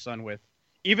replace his son with,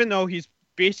 even though he's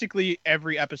basically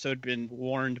every episode been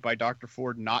warned by Dr.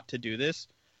 Ford not to do this.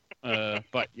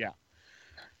 But yeah.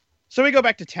 So we go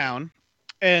back to town,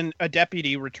 and a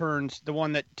deputy returns, the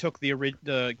one that took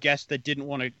the guest that didn't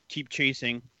want to keep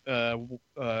chasing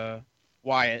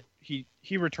Wyatt.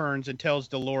 He returns and tells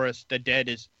Dolores that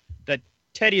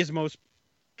Teddy is most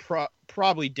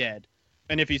probably dead,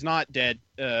 and if he's not dead,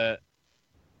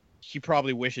 he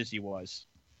probably wishes he was.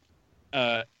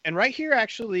 And right here,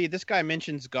 actually, this guy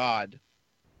mentions God,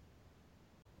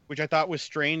 which I thought was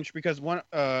strange because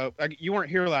you weren't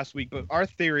here last week, but our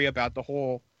theory about the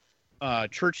whole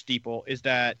church steeple is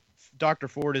that Dr.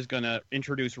 Ford is going to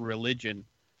introduce religion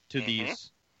to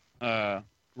these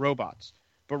robots.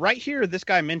 But right here, this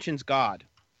guy mentions God.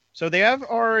 So they have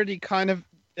already kind of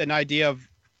an idea of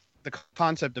the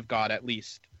concept of God, at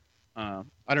least. I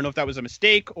don't know if that was a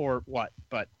mistake or what,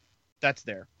 but that's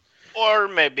there. Or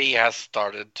maybe he has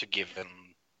started to give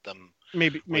them.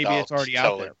 Maybe it's already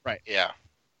out there, right? Yeah.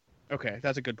 Okay,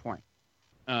 that's a good point.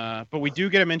 But we do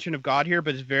get a mention of God here,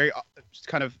 but it's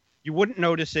kind of, you wouldn't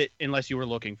notice it unless you were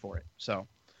looking for it. So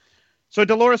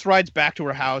Dolores rides back to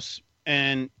her house,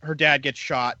 and her dad gets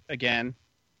shot again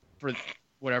for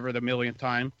whatever, the millionth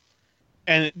time.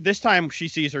 And this time she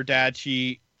sees her dad,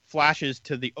 she flashes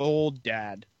to the old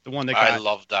dad, the one that got I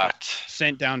love that.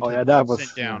 sent down.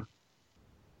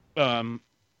 And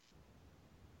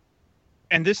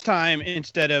this time,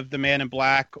 instead of the man in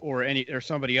black or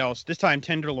somebody else, this time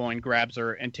Tenderloin grabs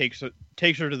her and takes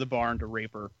her to the barn to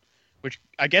rape her, which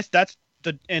I guess that's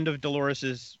the end of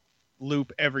Dolores's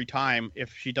loop every time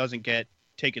if she doesn't get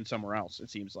taken somewhere else, it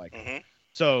seems like. Mm-hmm.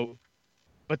 So,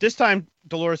 but this time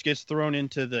Dolores gets thrown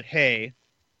into the hay,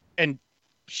 and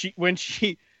when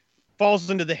she falls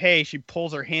into the hay, she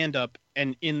pulls her hand up,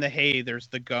 and in the hay there's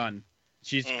the gun.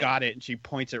 She's got it, and she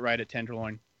points it right at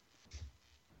Tenderloin.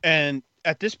 And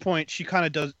at this point, she kind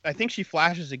of does. I think she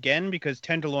flashes again because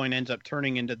Tenderloin ends up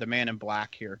turning into the Man in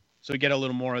Black here. So we get a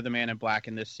little more of the Man in Black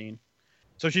in this scene.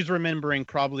 So she's remembering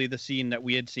probably the scene that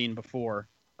we had seen before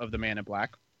of the Man in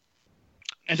Black.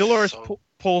 And Dolores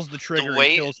pulls the trigger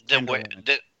and kills Tenderloin.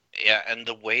 And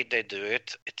the way they do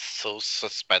it, it's so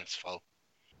suspenseful.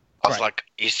 I was like,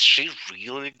 is she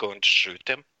really going to shoot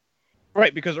him?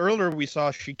 Right, because earlier we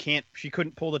saw she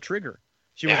couldn't pull the trigger.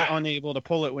 She was unable to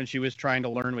pull it when she was trying to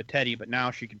learn with Teddy, but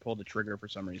now she can pull the trigger for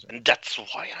some reason. And that's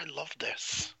why I love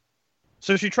this.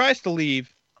 So she tries to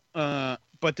leave,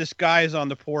 but this guy is on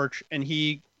the porch, and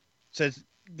he says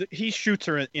he shoots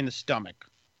her in the stomach.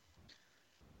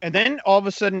 And then all of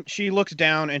a sudden she looks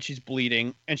down and she's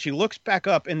bleeding, and she looks back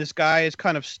up, and this guy is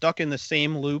kind of stuck in the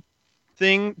same loop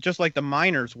thing, just like the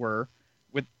miners were.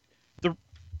 With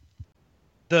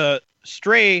the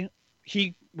stray,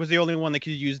 he was the only one that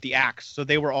could use the axe, so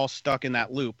they were all stuck in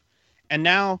that loop. And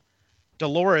now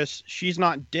Dolores, she's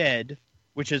not dead,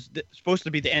 which is supposed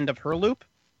to be the end of her loop.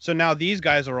 So now these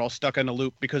guys are all stuck in a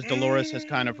loop because Dolores has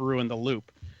kind of ruined the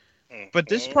loop. But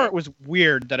this part was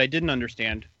weird that I didn't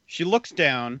understand. She looks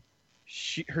down,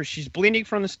 she's bleeding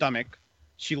from the stomach.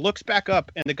 She looks back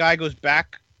up, and the guy goes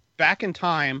back in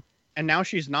time, and now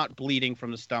she's not bleeding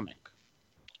from the stomach.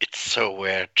 It's so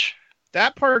weird.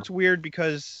 That part's weird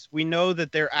because we know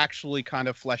that they're actually kind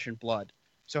of flesh and blood.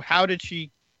 So how did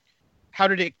it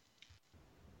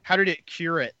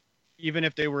cure it? Even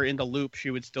if they were in the loop, she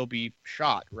would still be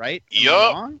shot, right?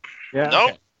 Yeah. No,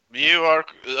 okay. You are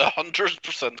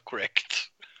 100% correct.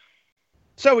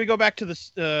 So we go back to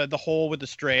the hole with the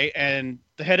stray, and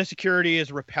the head of security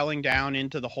is rappelling down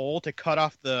into the hole to cut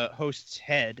off the host's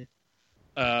head,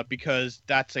 because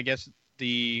that's, I guess,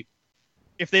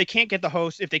 if they can't get the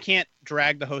host, if they can't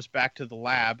drag the host back to the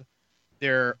lab,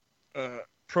 their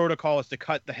protocol is to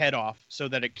cut the head off so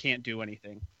that it can't do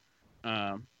anything.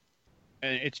 And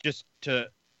it's just to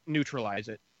neutralize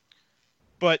it.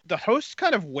 But the host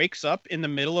kind of wakes up in the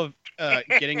middle of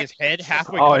getting his head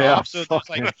halfway cut off. So there's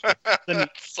like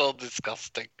that's so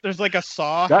disgusting. There's like a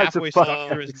saw halfway stuck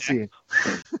through his neck.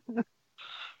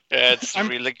 Yeah, it's a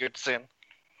really good scene.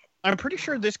 I'm pretty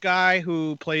sure this guy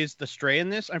who plays the stray in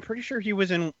this, I'm pretty sure he was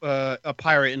in a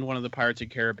pirate in one of the Pirates of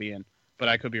the Caribbean, but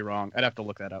I could be wrong. I'd have to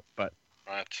look that up. But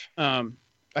I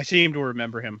seem to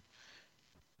remember him.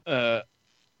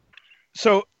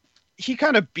 So he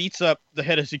kind of beats up the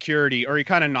head of security, or he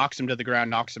kind of knocks him to the ground,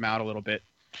 knocks him out a little bit.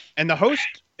 And the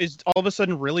host is all of a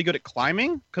sudden really good at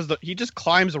climbing, because he just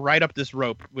climbs right up this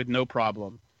rope with no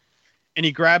problem. And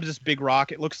he grabs this big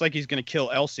rock. It looks like he's going to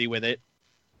kill Elsie with it.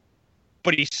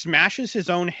 But he smashes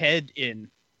his own head in.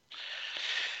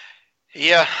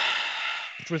 Yeah.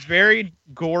 Which was very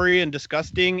gory and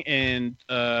disgusting, and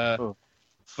but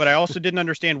I also didn't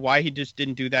understand why he just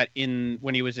didn't do that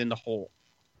when he was in the hole.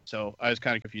 So I was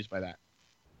kind of confused by that.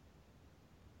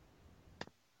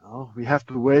 Oh, we have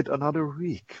to wait another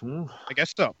week. I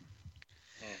guess so.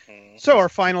 So our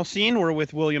final scene, we're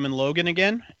with William and Logan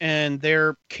again, and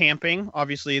they're camping.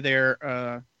 Obviously,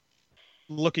 they're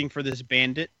looking for this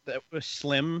bandit that was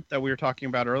Slim that we were talking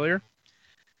about earlier.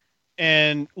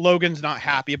 And Logan's not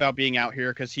happy about being out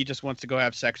here because he just wants to go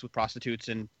have sex with prostitutes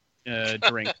and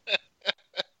drink.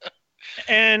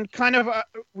 And kind of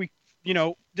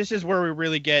this is where we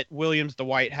really get William's the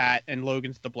white hat and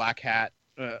Logan's the black hat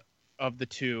of the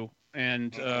two.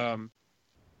 And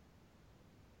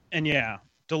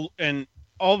and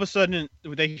all of a sudden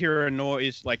they hear a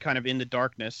noise like kind of in the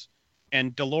darkness.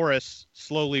 And Dolores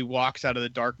slowly walks out of the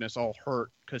darkness all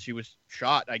hurt because she was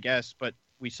shot, I guess. But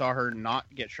we saw her not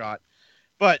get shot.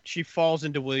 But she falls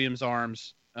into William's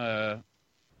arms,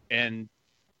 and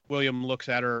William looks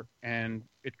at her, and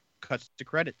it cuts to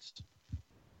credits.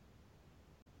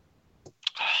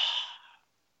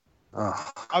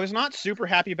 I was not super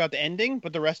happy about the ending,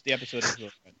 but the rest of the episode is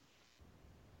really good.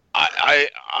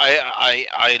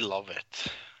 I love it.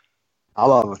 I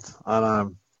love it, and I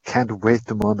can't wait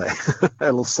to Monday,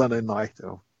 or Sunday night,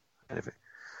 or anything.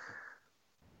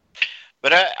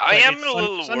 But I am a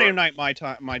little Sunday night my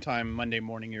time, Monday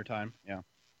morning your time.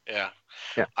 Yeah.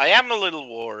 I am a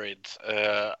little worried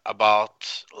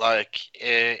about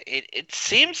it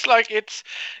seems like it's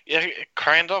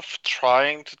kind of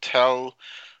trying to tell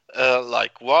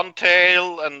one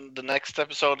tale, and the next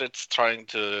episode it's trying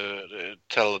to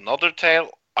tell another tale.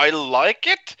 I like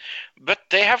it, but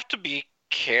they have to be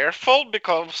careful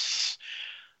because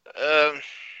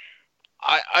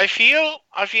I feel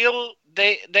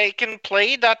they can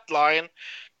play that line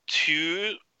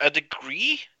to a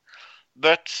degree,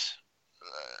 but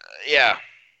yeah.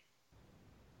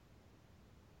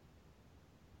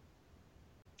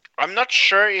 I'm not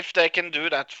sure if they can do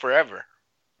that forever.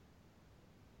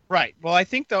 Right. Well, I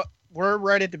think we're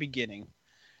right at the beginning.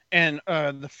 And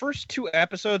the first 2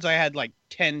 episodes, I had like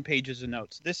 10 pages of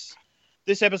notes. This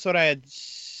episode, I had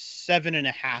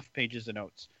 7.5 pages of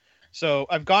notes. So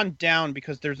I've gone down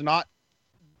because there's not...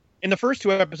 In the first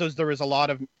 2 episodes, there was a lot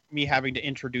of me having to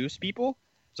introduce people.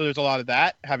 So there's a lot of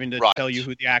that, having to tell you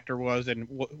who the actor was and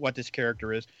what this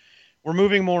character is. We're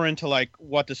moving more into like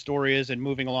what the story is and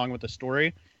moving along with the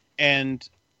story. And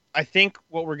I think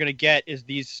what we're going to get is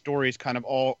these stories kind of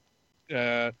all...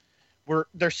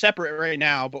 they're separate right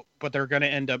now, but they're going to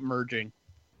end up merging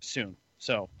soon.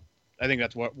 So I think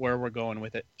that's where we're going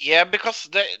with it. Yeah, because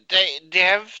they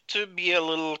have to be a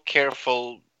little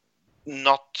careful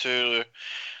not to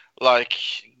like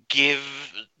give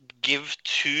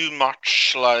too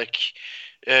much like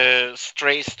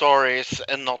stray stories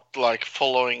and not like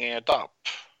following it up.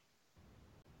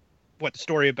 What,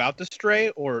 story about the stray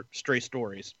or stray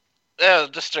stories? The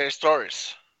stray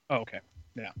stories. Oh, okay.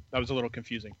 Yeah, that was a little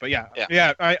confusing. But yeah,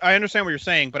 I understand what you're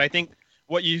saying, but I think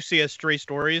what you see as stray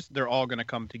stories, they're all going to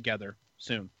come together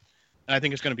soon. And I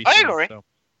think it's going to be soon.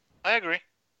 I agree.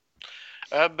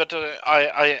 But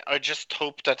I just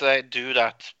hope that they do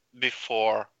that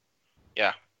before.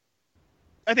 Yeah.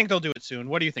 I think they'll do it soon.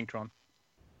 What do you think, Tron?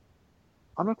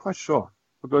 I'm not quite sure.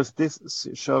 Because this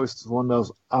show is one of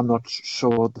those I'm not sure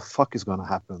what the fuck is going to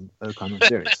happen kind of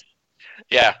series.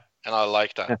 Yeah, and I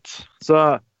like that. Yeah.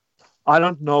 So I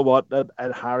don't know what that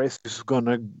Ed Harris is going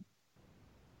to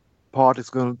go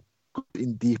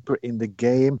in deeper in the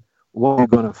game. What we're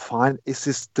going to find. Is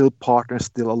his partner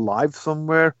still alive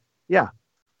somewhere? Yeah.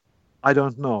 I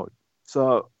don't know.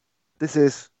 So this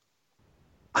is...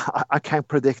 I can't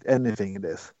predict anything in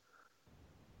this.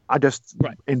 I just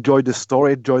enjoy the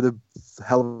story, enjoy the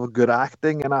hell of good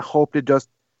acting, and I hope they just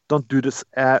don't do this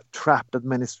trap that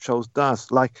many shows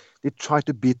does. Like, they try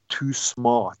to be too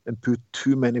smart and put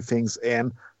too many things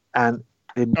in, and...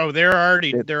 they're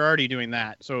already doing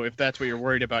that. So if that's what you're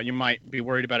worried about, you might be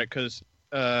worried about it, because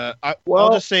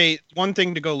I'll just say one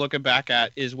thing to go look back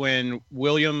at is when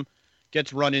William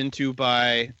gets run into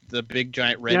by the big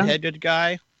giant red-headed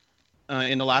guy.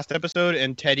 In the last episode,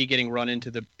 and Teddy getting run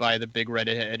into by the big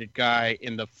red-headed guy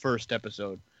in the first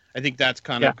episode. I think that's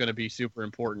kind of going to be super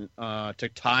important to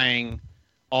tying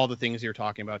all the things you're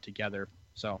talking about together.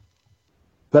 So,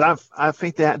 but I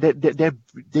think that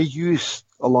they used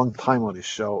a long time on this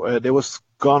show. They was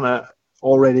gonna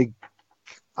already.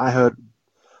 I heard.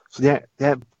 So they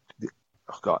have.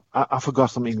 Oh God, I forgot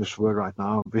some English word right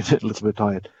now. I'm a little bit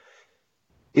tired.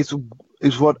 Is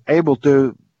what able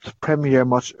to premiere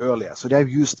much earlier, so they've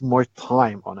used more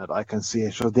time on it. I can see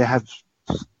it, so they have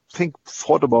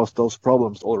thought about those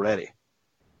problems already.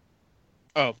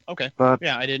 Oh, okay. But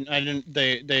yeah, I didn't.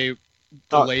 They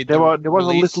delayed. They was a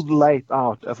little late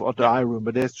out of the iRoom,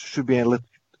 but it should be a little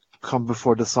come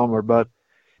before the summer. But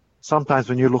sometimes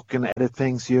when you're looking at the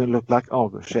things, you look like,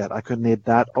 oh shit, I could need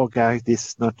that. Okay,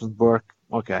 this doesn't work.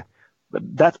 Okay, but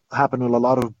that happened with a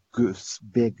lot of good,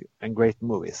 big and great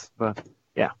movies. But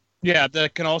yeah. Yeah,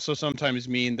 that can also sometimes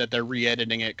mean that they're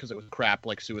re-editing it because it was crap,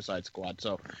 like Suicide Squad.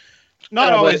 So,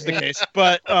 not always the case,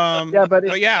 but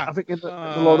but yeah. I think in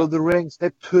the Lord of the Rings,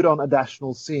 they put on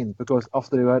additional scenes because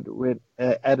after they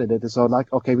edited it, so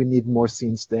like, okay, we need more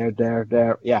scenes there.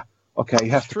 Yeah, okay, you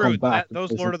have to come back.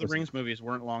 Those Lord of the Rings movies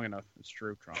weren't long enough. It's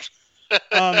true, Trump.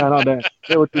 No,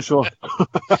 they were too short.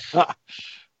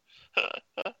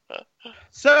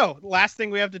 So, last thing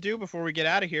we have to do before we get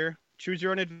out of here: choose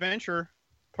your own adventure.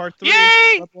 Part 3.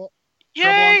 Yay! Trouble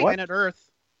Yay! on Planet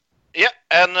Earth. Yeah,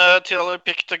 and Taylor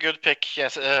picked a good pick.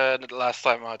 Yes, last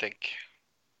time I think.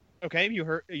 Okay, you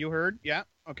heard. Yeah.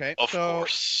 Okay. Of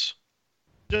course.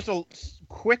 Just a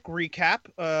quick recap.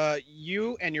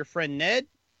 You and your friend Ned,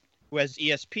 who has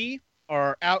ESP,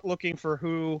 are out looking for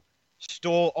who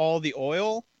stole all the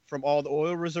oil from all the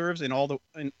oil reserves in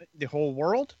the whole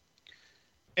world.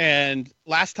 And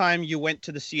last time you went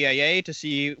to the CIA to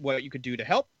see what you could do to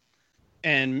help.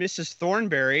 And Mrs.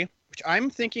 Thornberry, which I'm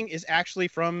thinking is actually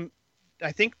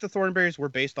I think the Thornberrys were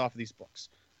based off of these books.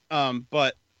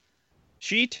 But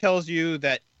she tells you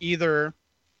that either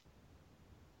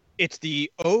it's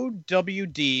the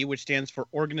OWD, which stands for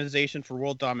Organization for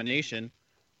World Domination,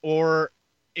 or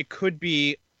it could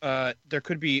be, there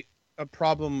could be a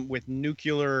problem with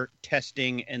nuclear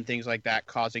testing and things like that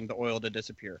causing the oil to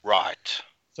disappear. Right.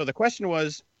 So the question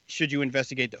was, should you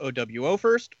investigate the OWO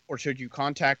first, or should you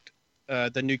contact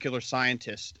the nuclear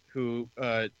scientist who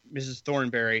Mrs.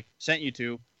 Thornberry sent you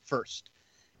to first?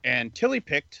 And Tilly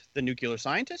picked the nuclear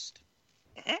scientist.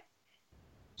 Mhm.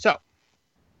 So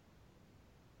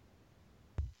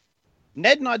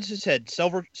Ned nods his head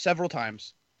several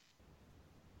times.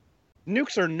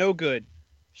 Nukes are no good.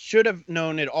 Should have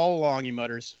known it all along, he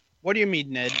mutters. What do you mean,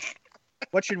 Ned?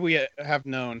 What should we have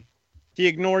known? He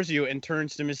ignores you and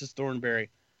turns to Mrs. Thornberry.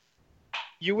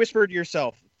 You whispered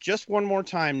yourself, just one more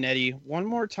time, Nettie. One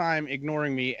more time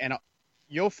ignoring me, and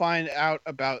you'll find out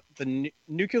about the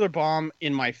nuclear bomb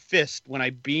in my fist when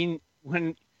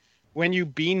you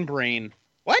bean brain.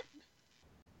 What?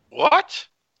 What?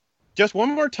 Just one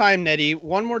more time, Nettie.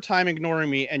 One more time ignoring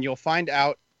me, and you'll find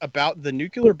out about the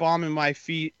nuclear bomb in my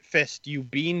fist, you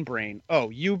bean brain. Oh,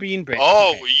 you bean brain.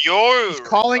 Oh, Okay. you're...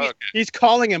 He's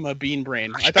calling him a bean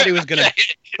brain. I thought he was gonna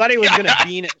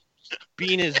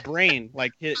bean his brain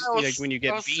like when you I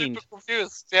get was beaned. super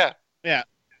confused. Yeah. Yeah.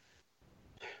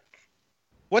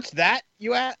 What's that?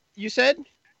 You said?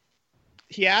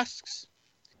 He asks.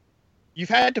 You've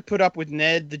had to put up with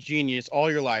Ned the genius all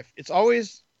your life. It's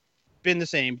always been the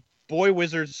same. Boy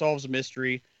wizard solves a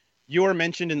mystery. You are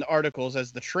mentioned in the articles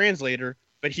as the translator,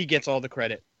 but he gets all the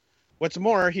credit. What's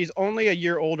more, he's only a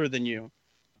year older than you.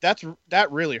 That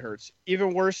really hurts.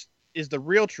 Even worse is the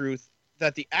real truth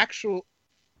that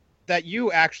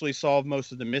you actually solve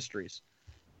most of the mysteries.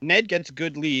 Ned gets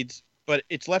good leads, but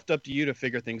it's left up to you to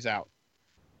figure things out.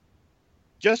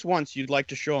 Just once you'd like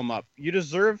to show him up. You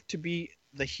deserve to be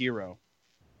the hero.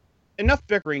 Enough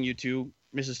bickering, you two,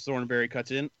 Mrs. Thornberry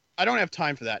cuts in. I don't have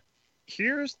time for that.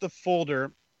 Here's the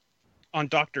folder on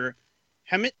Dr.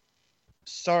 Hemit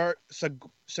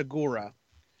Segura.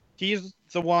 He's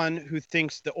the one who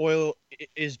thinks the oil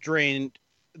drain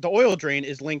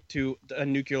is linked to a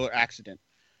nuclear accident.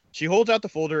 She holds out the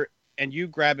folder, and you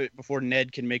grab it before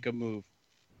Ned can make a move.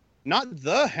 Not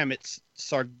the Hemit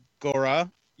Segura,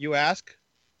 you ask.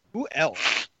 Who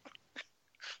else?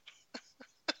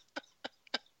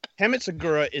 Hemit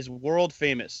Segura is world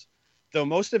famous, though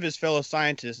most of his fellow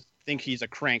scientists think he's a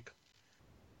crank.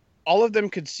 All of them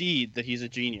concede that he's a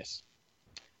genius.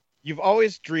 You've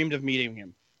always dreamed of meeting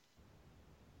him.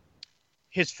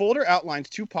 His folder outlines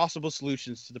two possible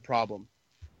solutions to the problem.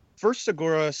 First,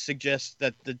 Segura suggests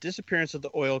that the disappearance of the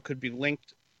oil could be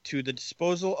linked to the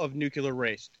disposal of nuclear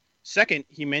waste. Second,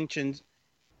 he mentions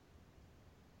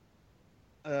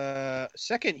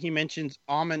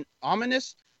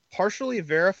ominous, partially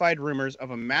verified rumors of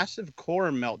a massive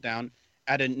core meltdown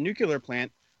at a nuclear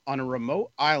plant on a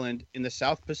remote island in the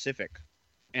South Pacific.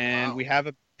 And we have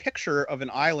a picture of an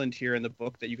island here in the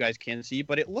book that you guys can't see,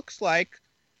 but it looks like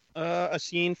a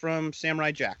scene from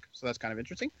Samurai Jack. So that's kind of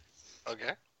interesting.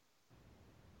 Okay.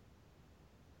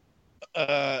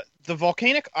 The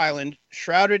volcanic island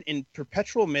shrouded in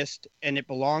perpetual mist, and it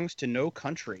belongs to no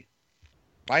country.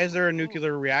 Why is there a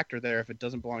nuclear reactor there if it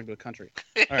doesn't belong to a country?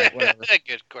 All right, whatever.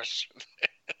 Good question.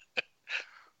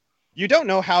 You don't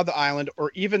know how the island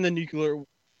or even the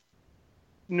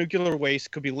nuclear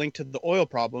waste could be linked to the oil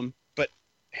problem, but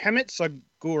Hemit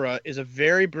Segura is a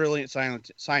very brilliant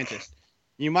scientist.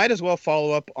 You might as well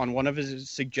follow up on one of his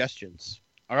suggestions.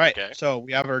 All right, So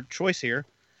we have our choice here.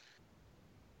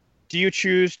 Do you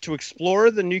choose to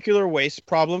explore the nuclear waste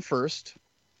problem first,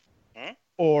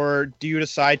 or do you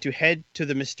decide to head to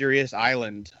the mysterious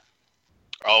island?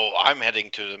 Oh, I'm heading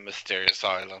to the mysterious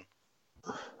island.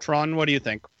 Tron, what do you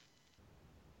think?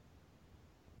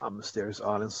 Mysterious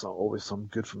islands are always some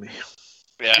good for me.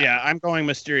 Yeah, I'm going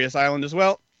mysterious island as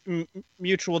well.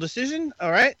 Mutual decision.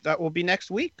 All right, that will be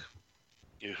next week.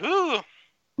 Yoo-hoo!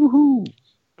 Woohoo!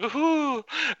 Oohoo!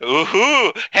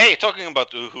 Oohoo! Hey, talking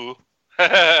about oohoo.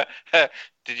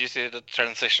 Did you see the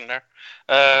transition there?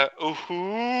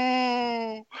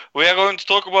 Oohoo! We are going to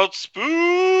talk about spooky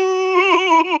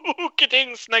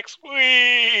things next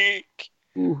week.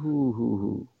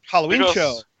 Oohoo! Halloween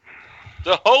show.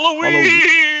 The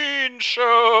Halloween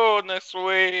show next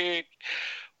week.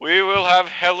 We will have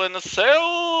Hell in a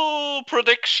Cell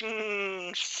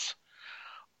predictions.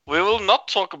 We will not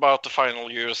talk about the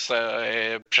final year's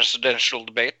presidential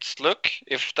debate, Luke,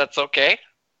 if that's okay.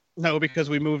 No, because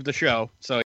we moved the show.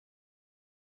 So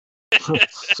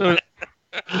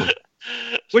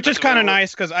which is kind of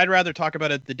nice because I'd rather talk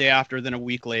about it the day after than a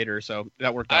week later. So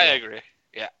that worked out. I agree.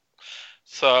 Yeah.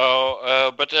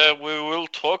 So, but we will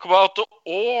talk about the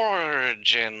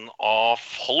origin of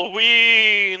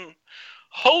Halloween.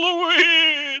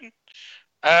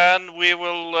 And we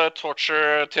will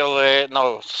torture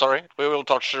we will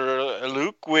torture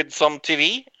Luke with some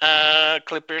TV,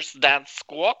 Clippers Dance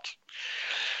Squad.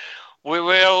 We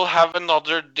will have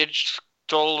another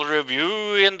digital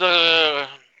review in the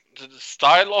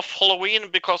style of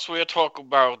Halloween because we are talking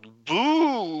about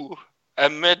Boo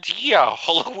and Medea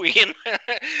Halloween.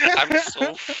 I'm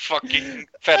so fucking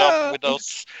fed up with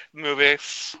those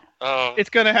movies.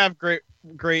 It's gonna have great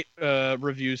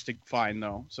reviews to find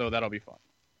though, so that'll be fun.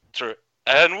 True.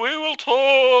 And we will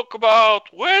talk about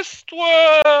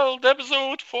Westworld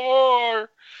episode 4.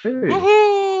 Hey.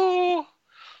 Woohoo!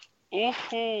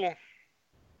 Woohoo!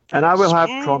 And I will have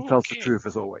Tron Tells the Truth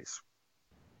as always.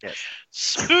 Yes.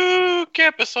 Spook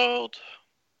episode.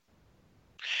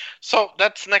 So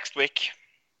that's next week.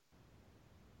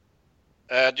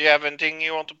 Do you have anything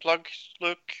you want to plug,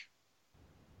 Luke?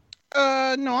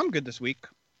 No, I'm good this week.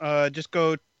 Just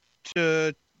go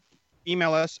to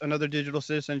email us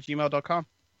anotherdigitalcitizen@gmail.com.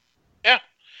 Yeah.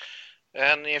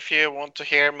 And if you want to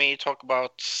hear me talk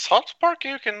about South Park,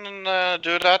 you can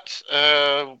do that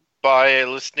by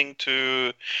listening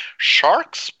to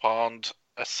Shark's Pond,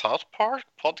 a South Park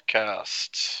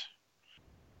podcast,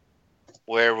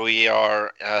 where we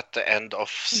are at the end of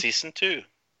season 2.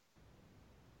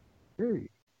 Hey.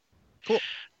 Cool.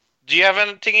 Do you have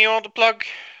anything you want to plug,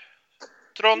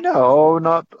 Tron? No,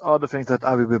 not other things that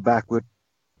I will be back with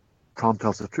Tron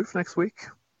Tells the Truth next week.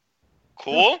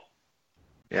 Cool.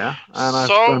 Yeah, and I'm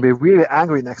So- going to be really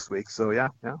angry next week, so yeah.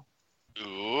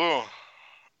 Ooh,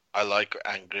 I like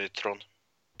Angry Tron.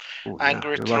 Ooh, yeah,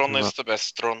 Angry you're Tron lucky is the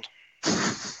best Tron.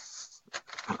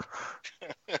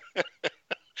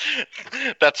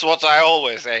 That's what I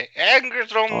always say. Angry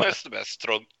Tron Oh. is the best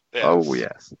Tron. Yes. Oh,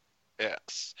 yes.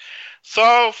 Yes.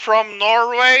 So from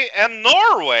Norway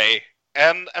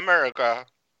and America,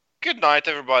 good night,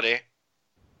 everybody.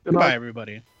 Good night. Goodbye,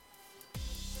 everybody.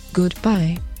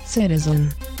 Goodbye,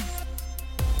 citizen.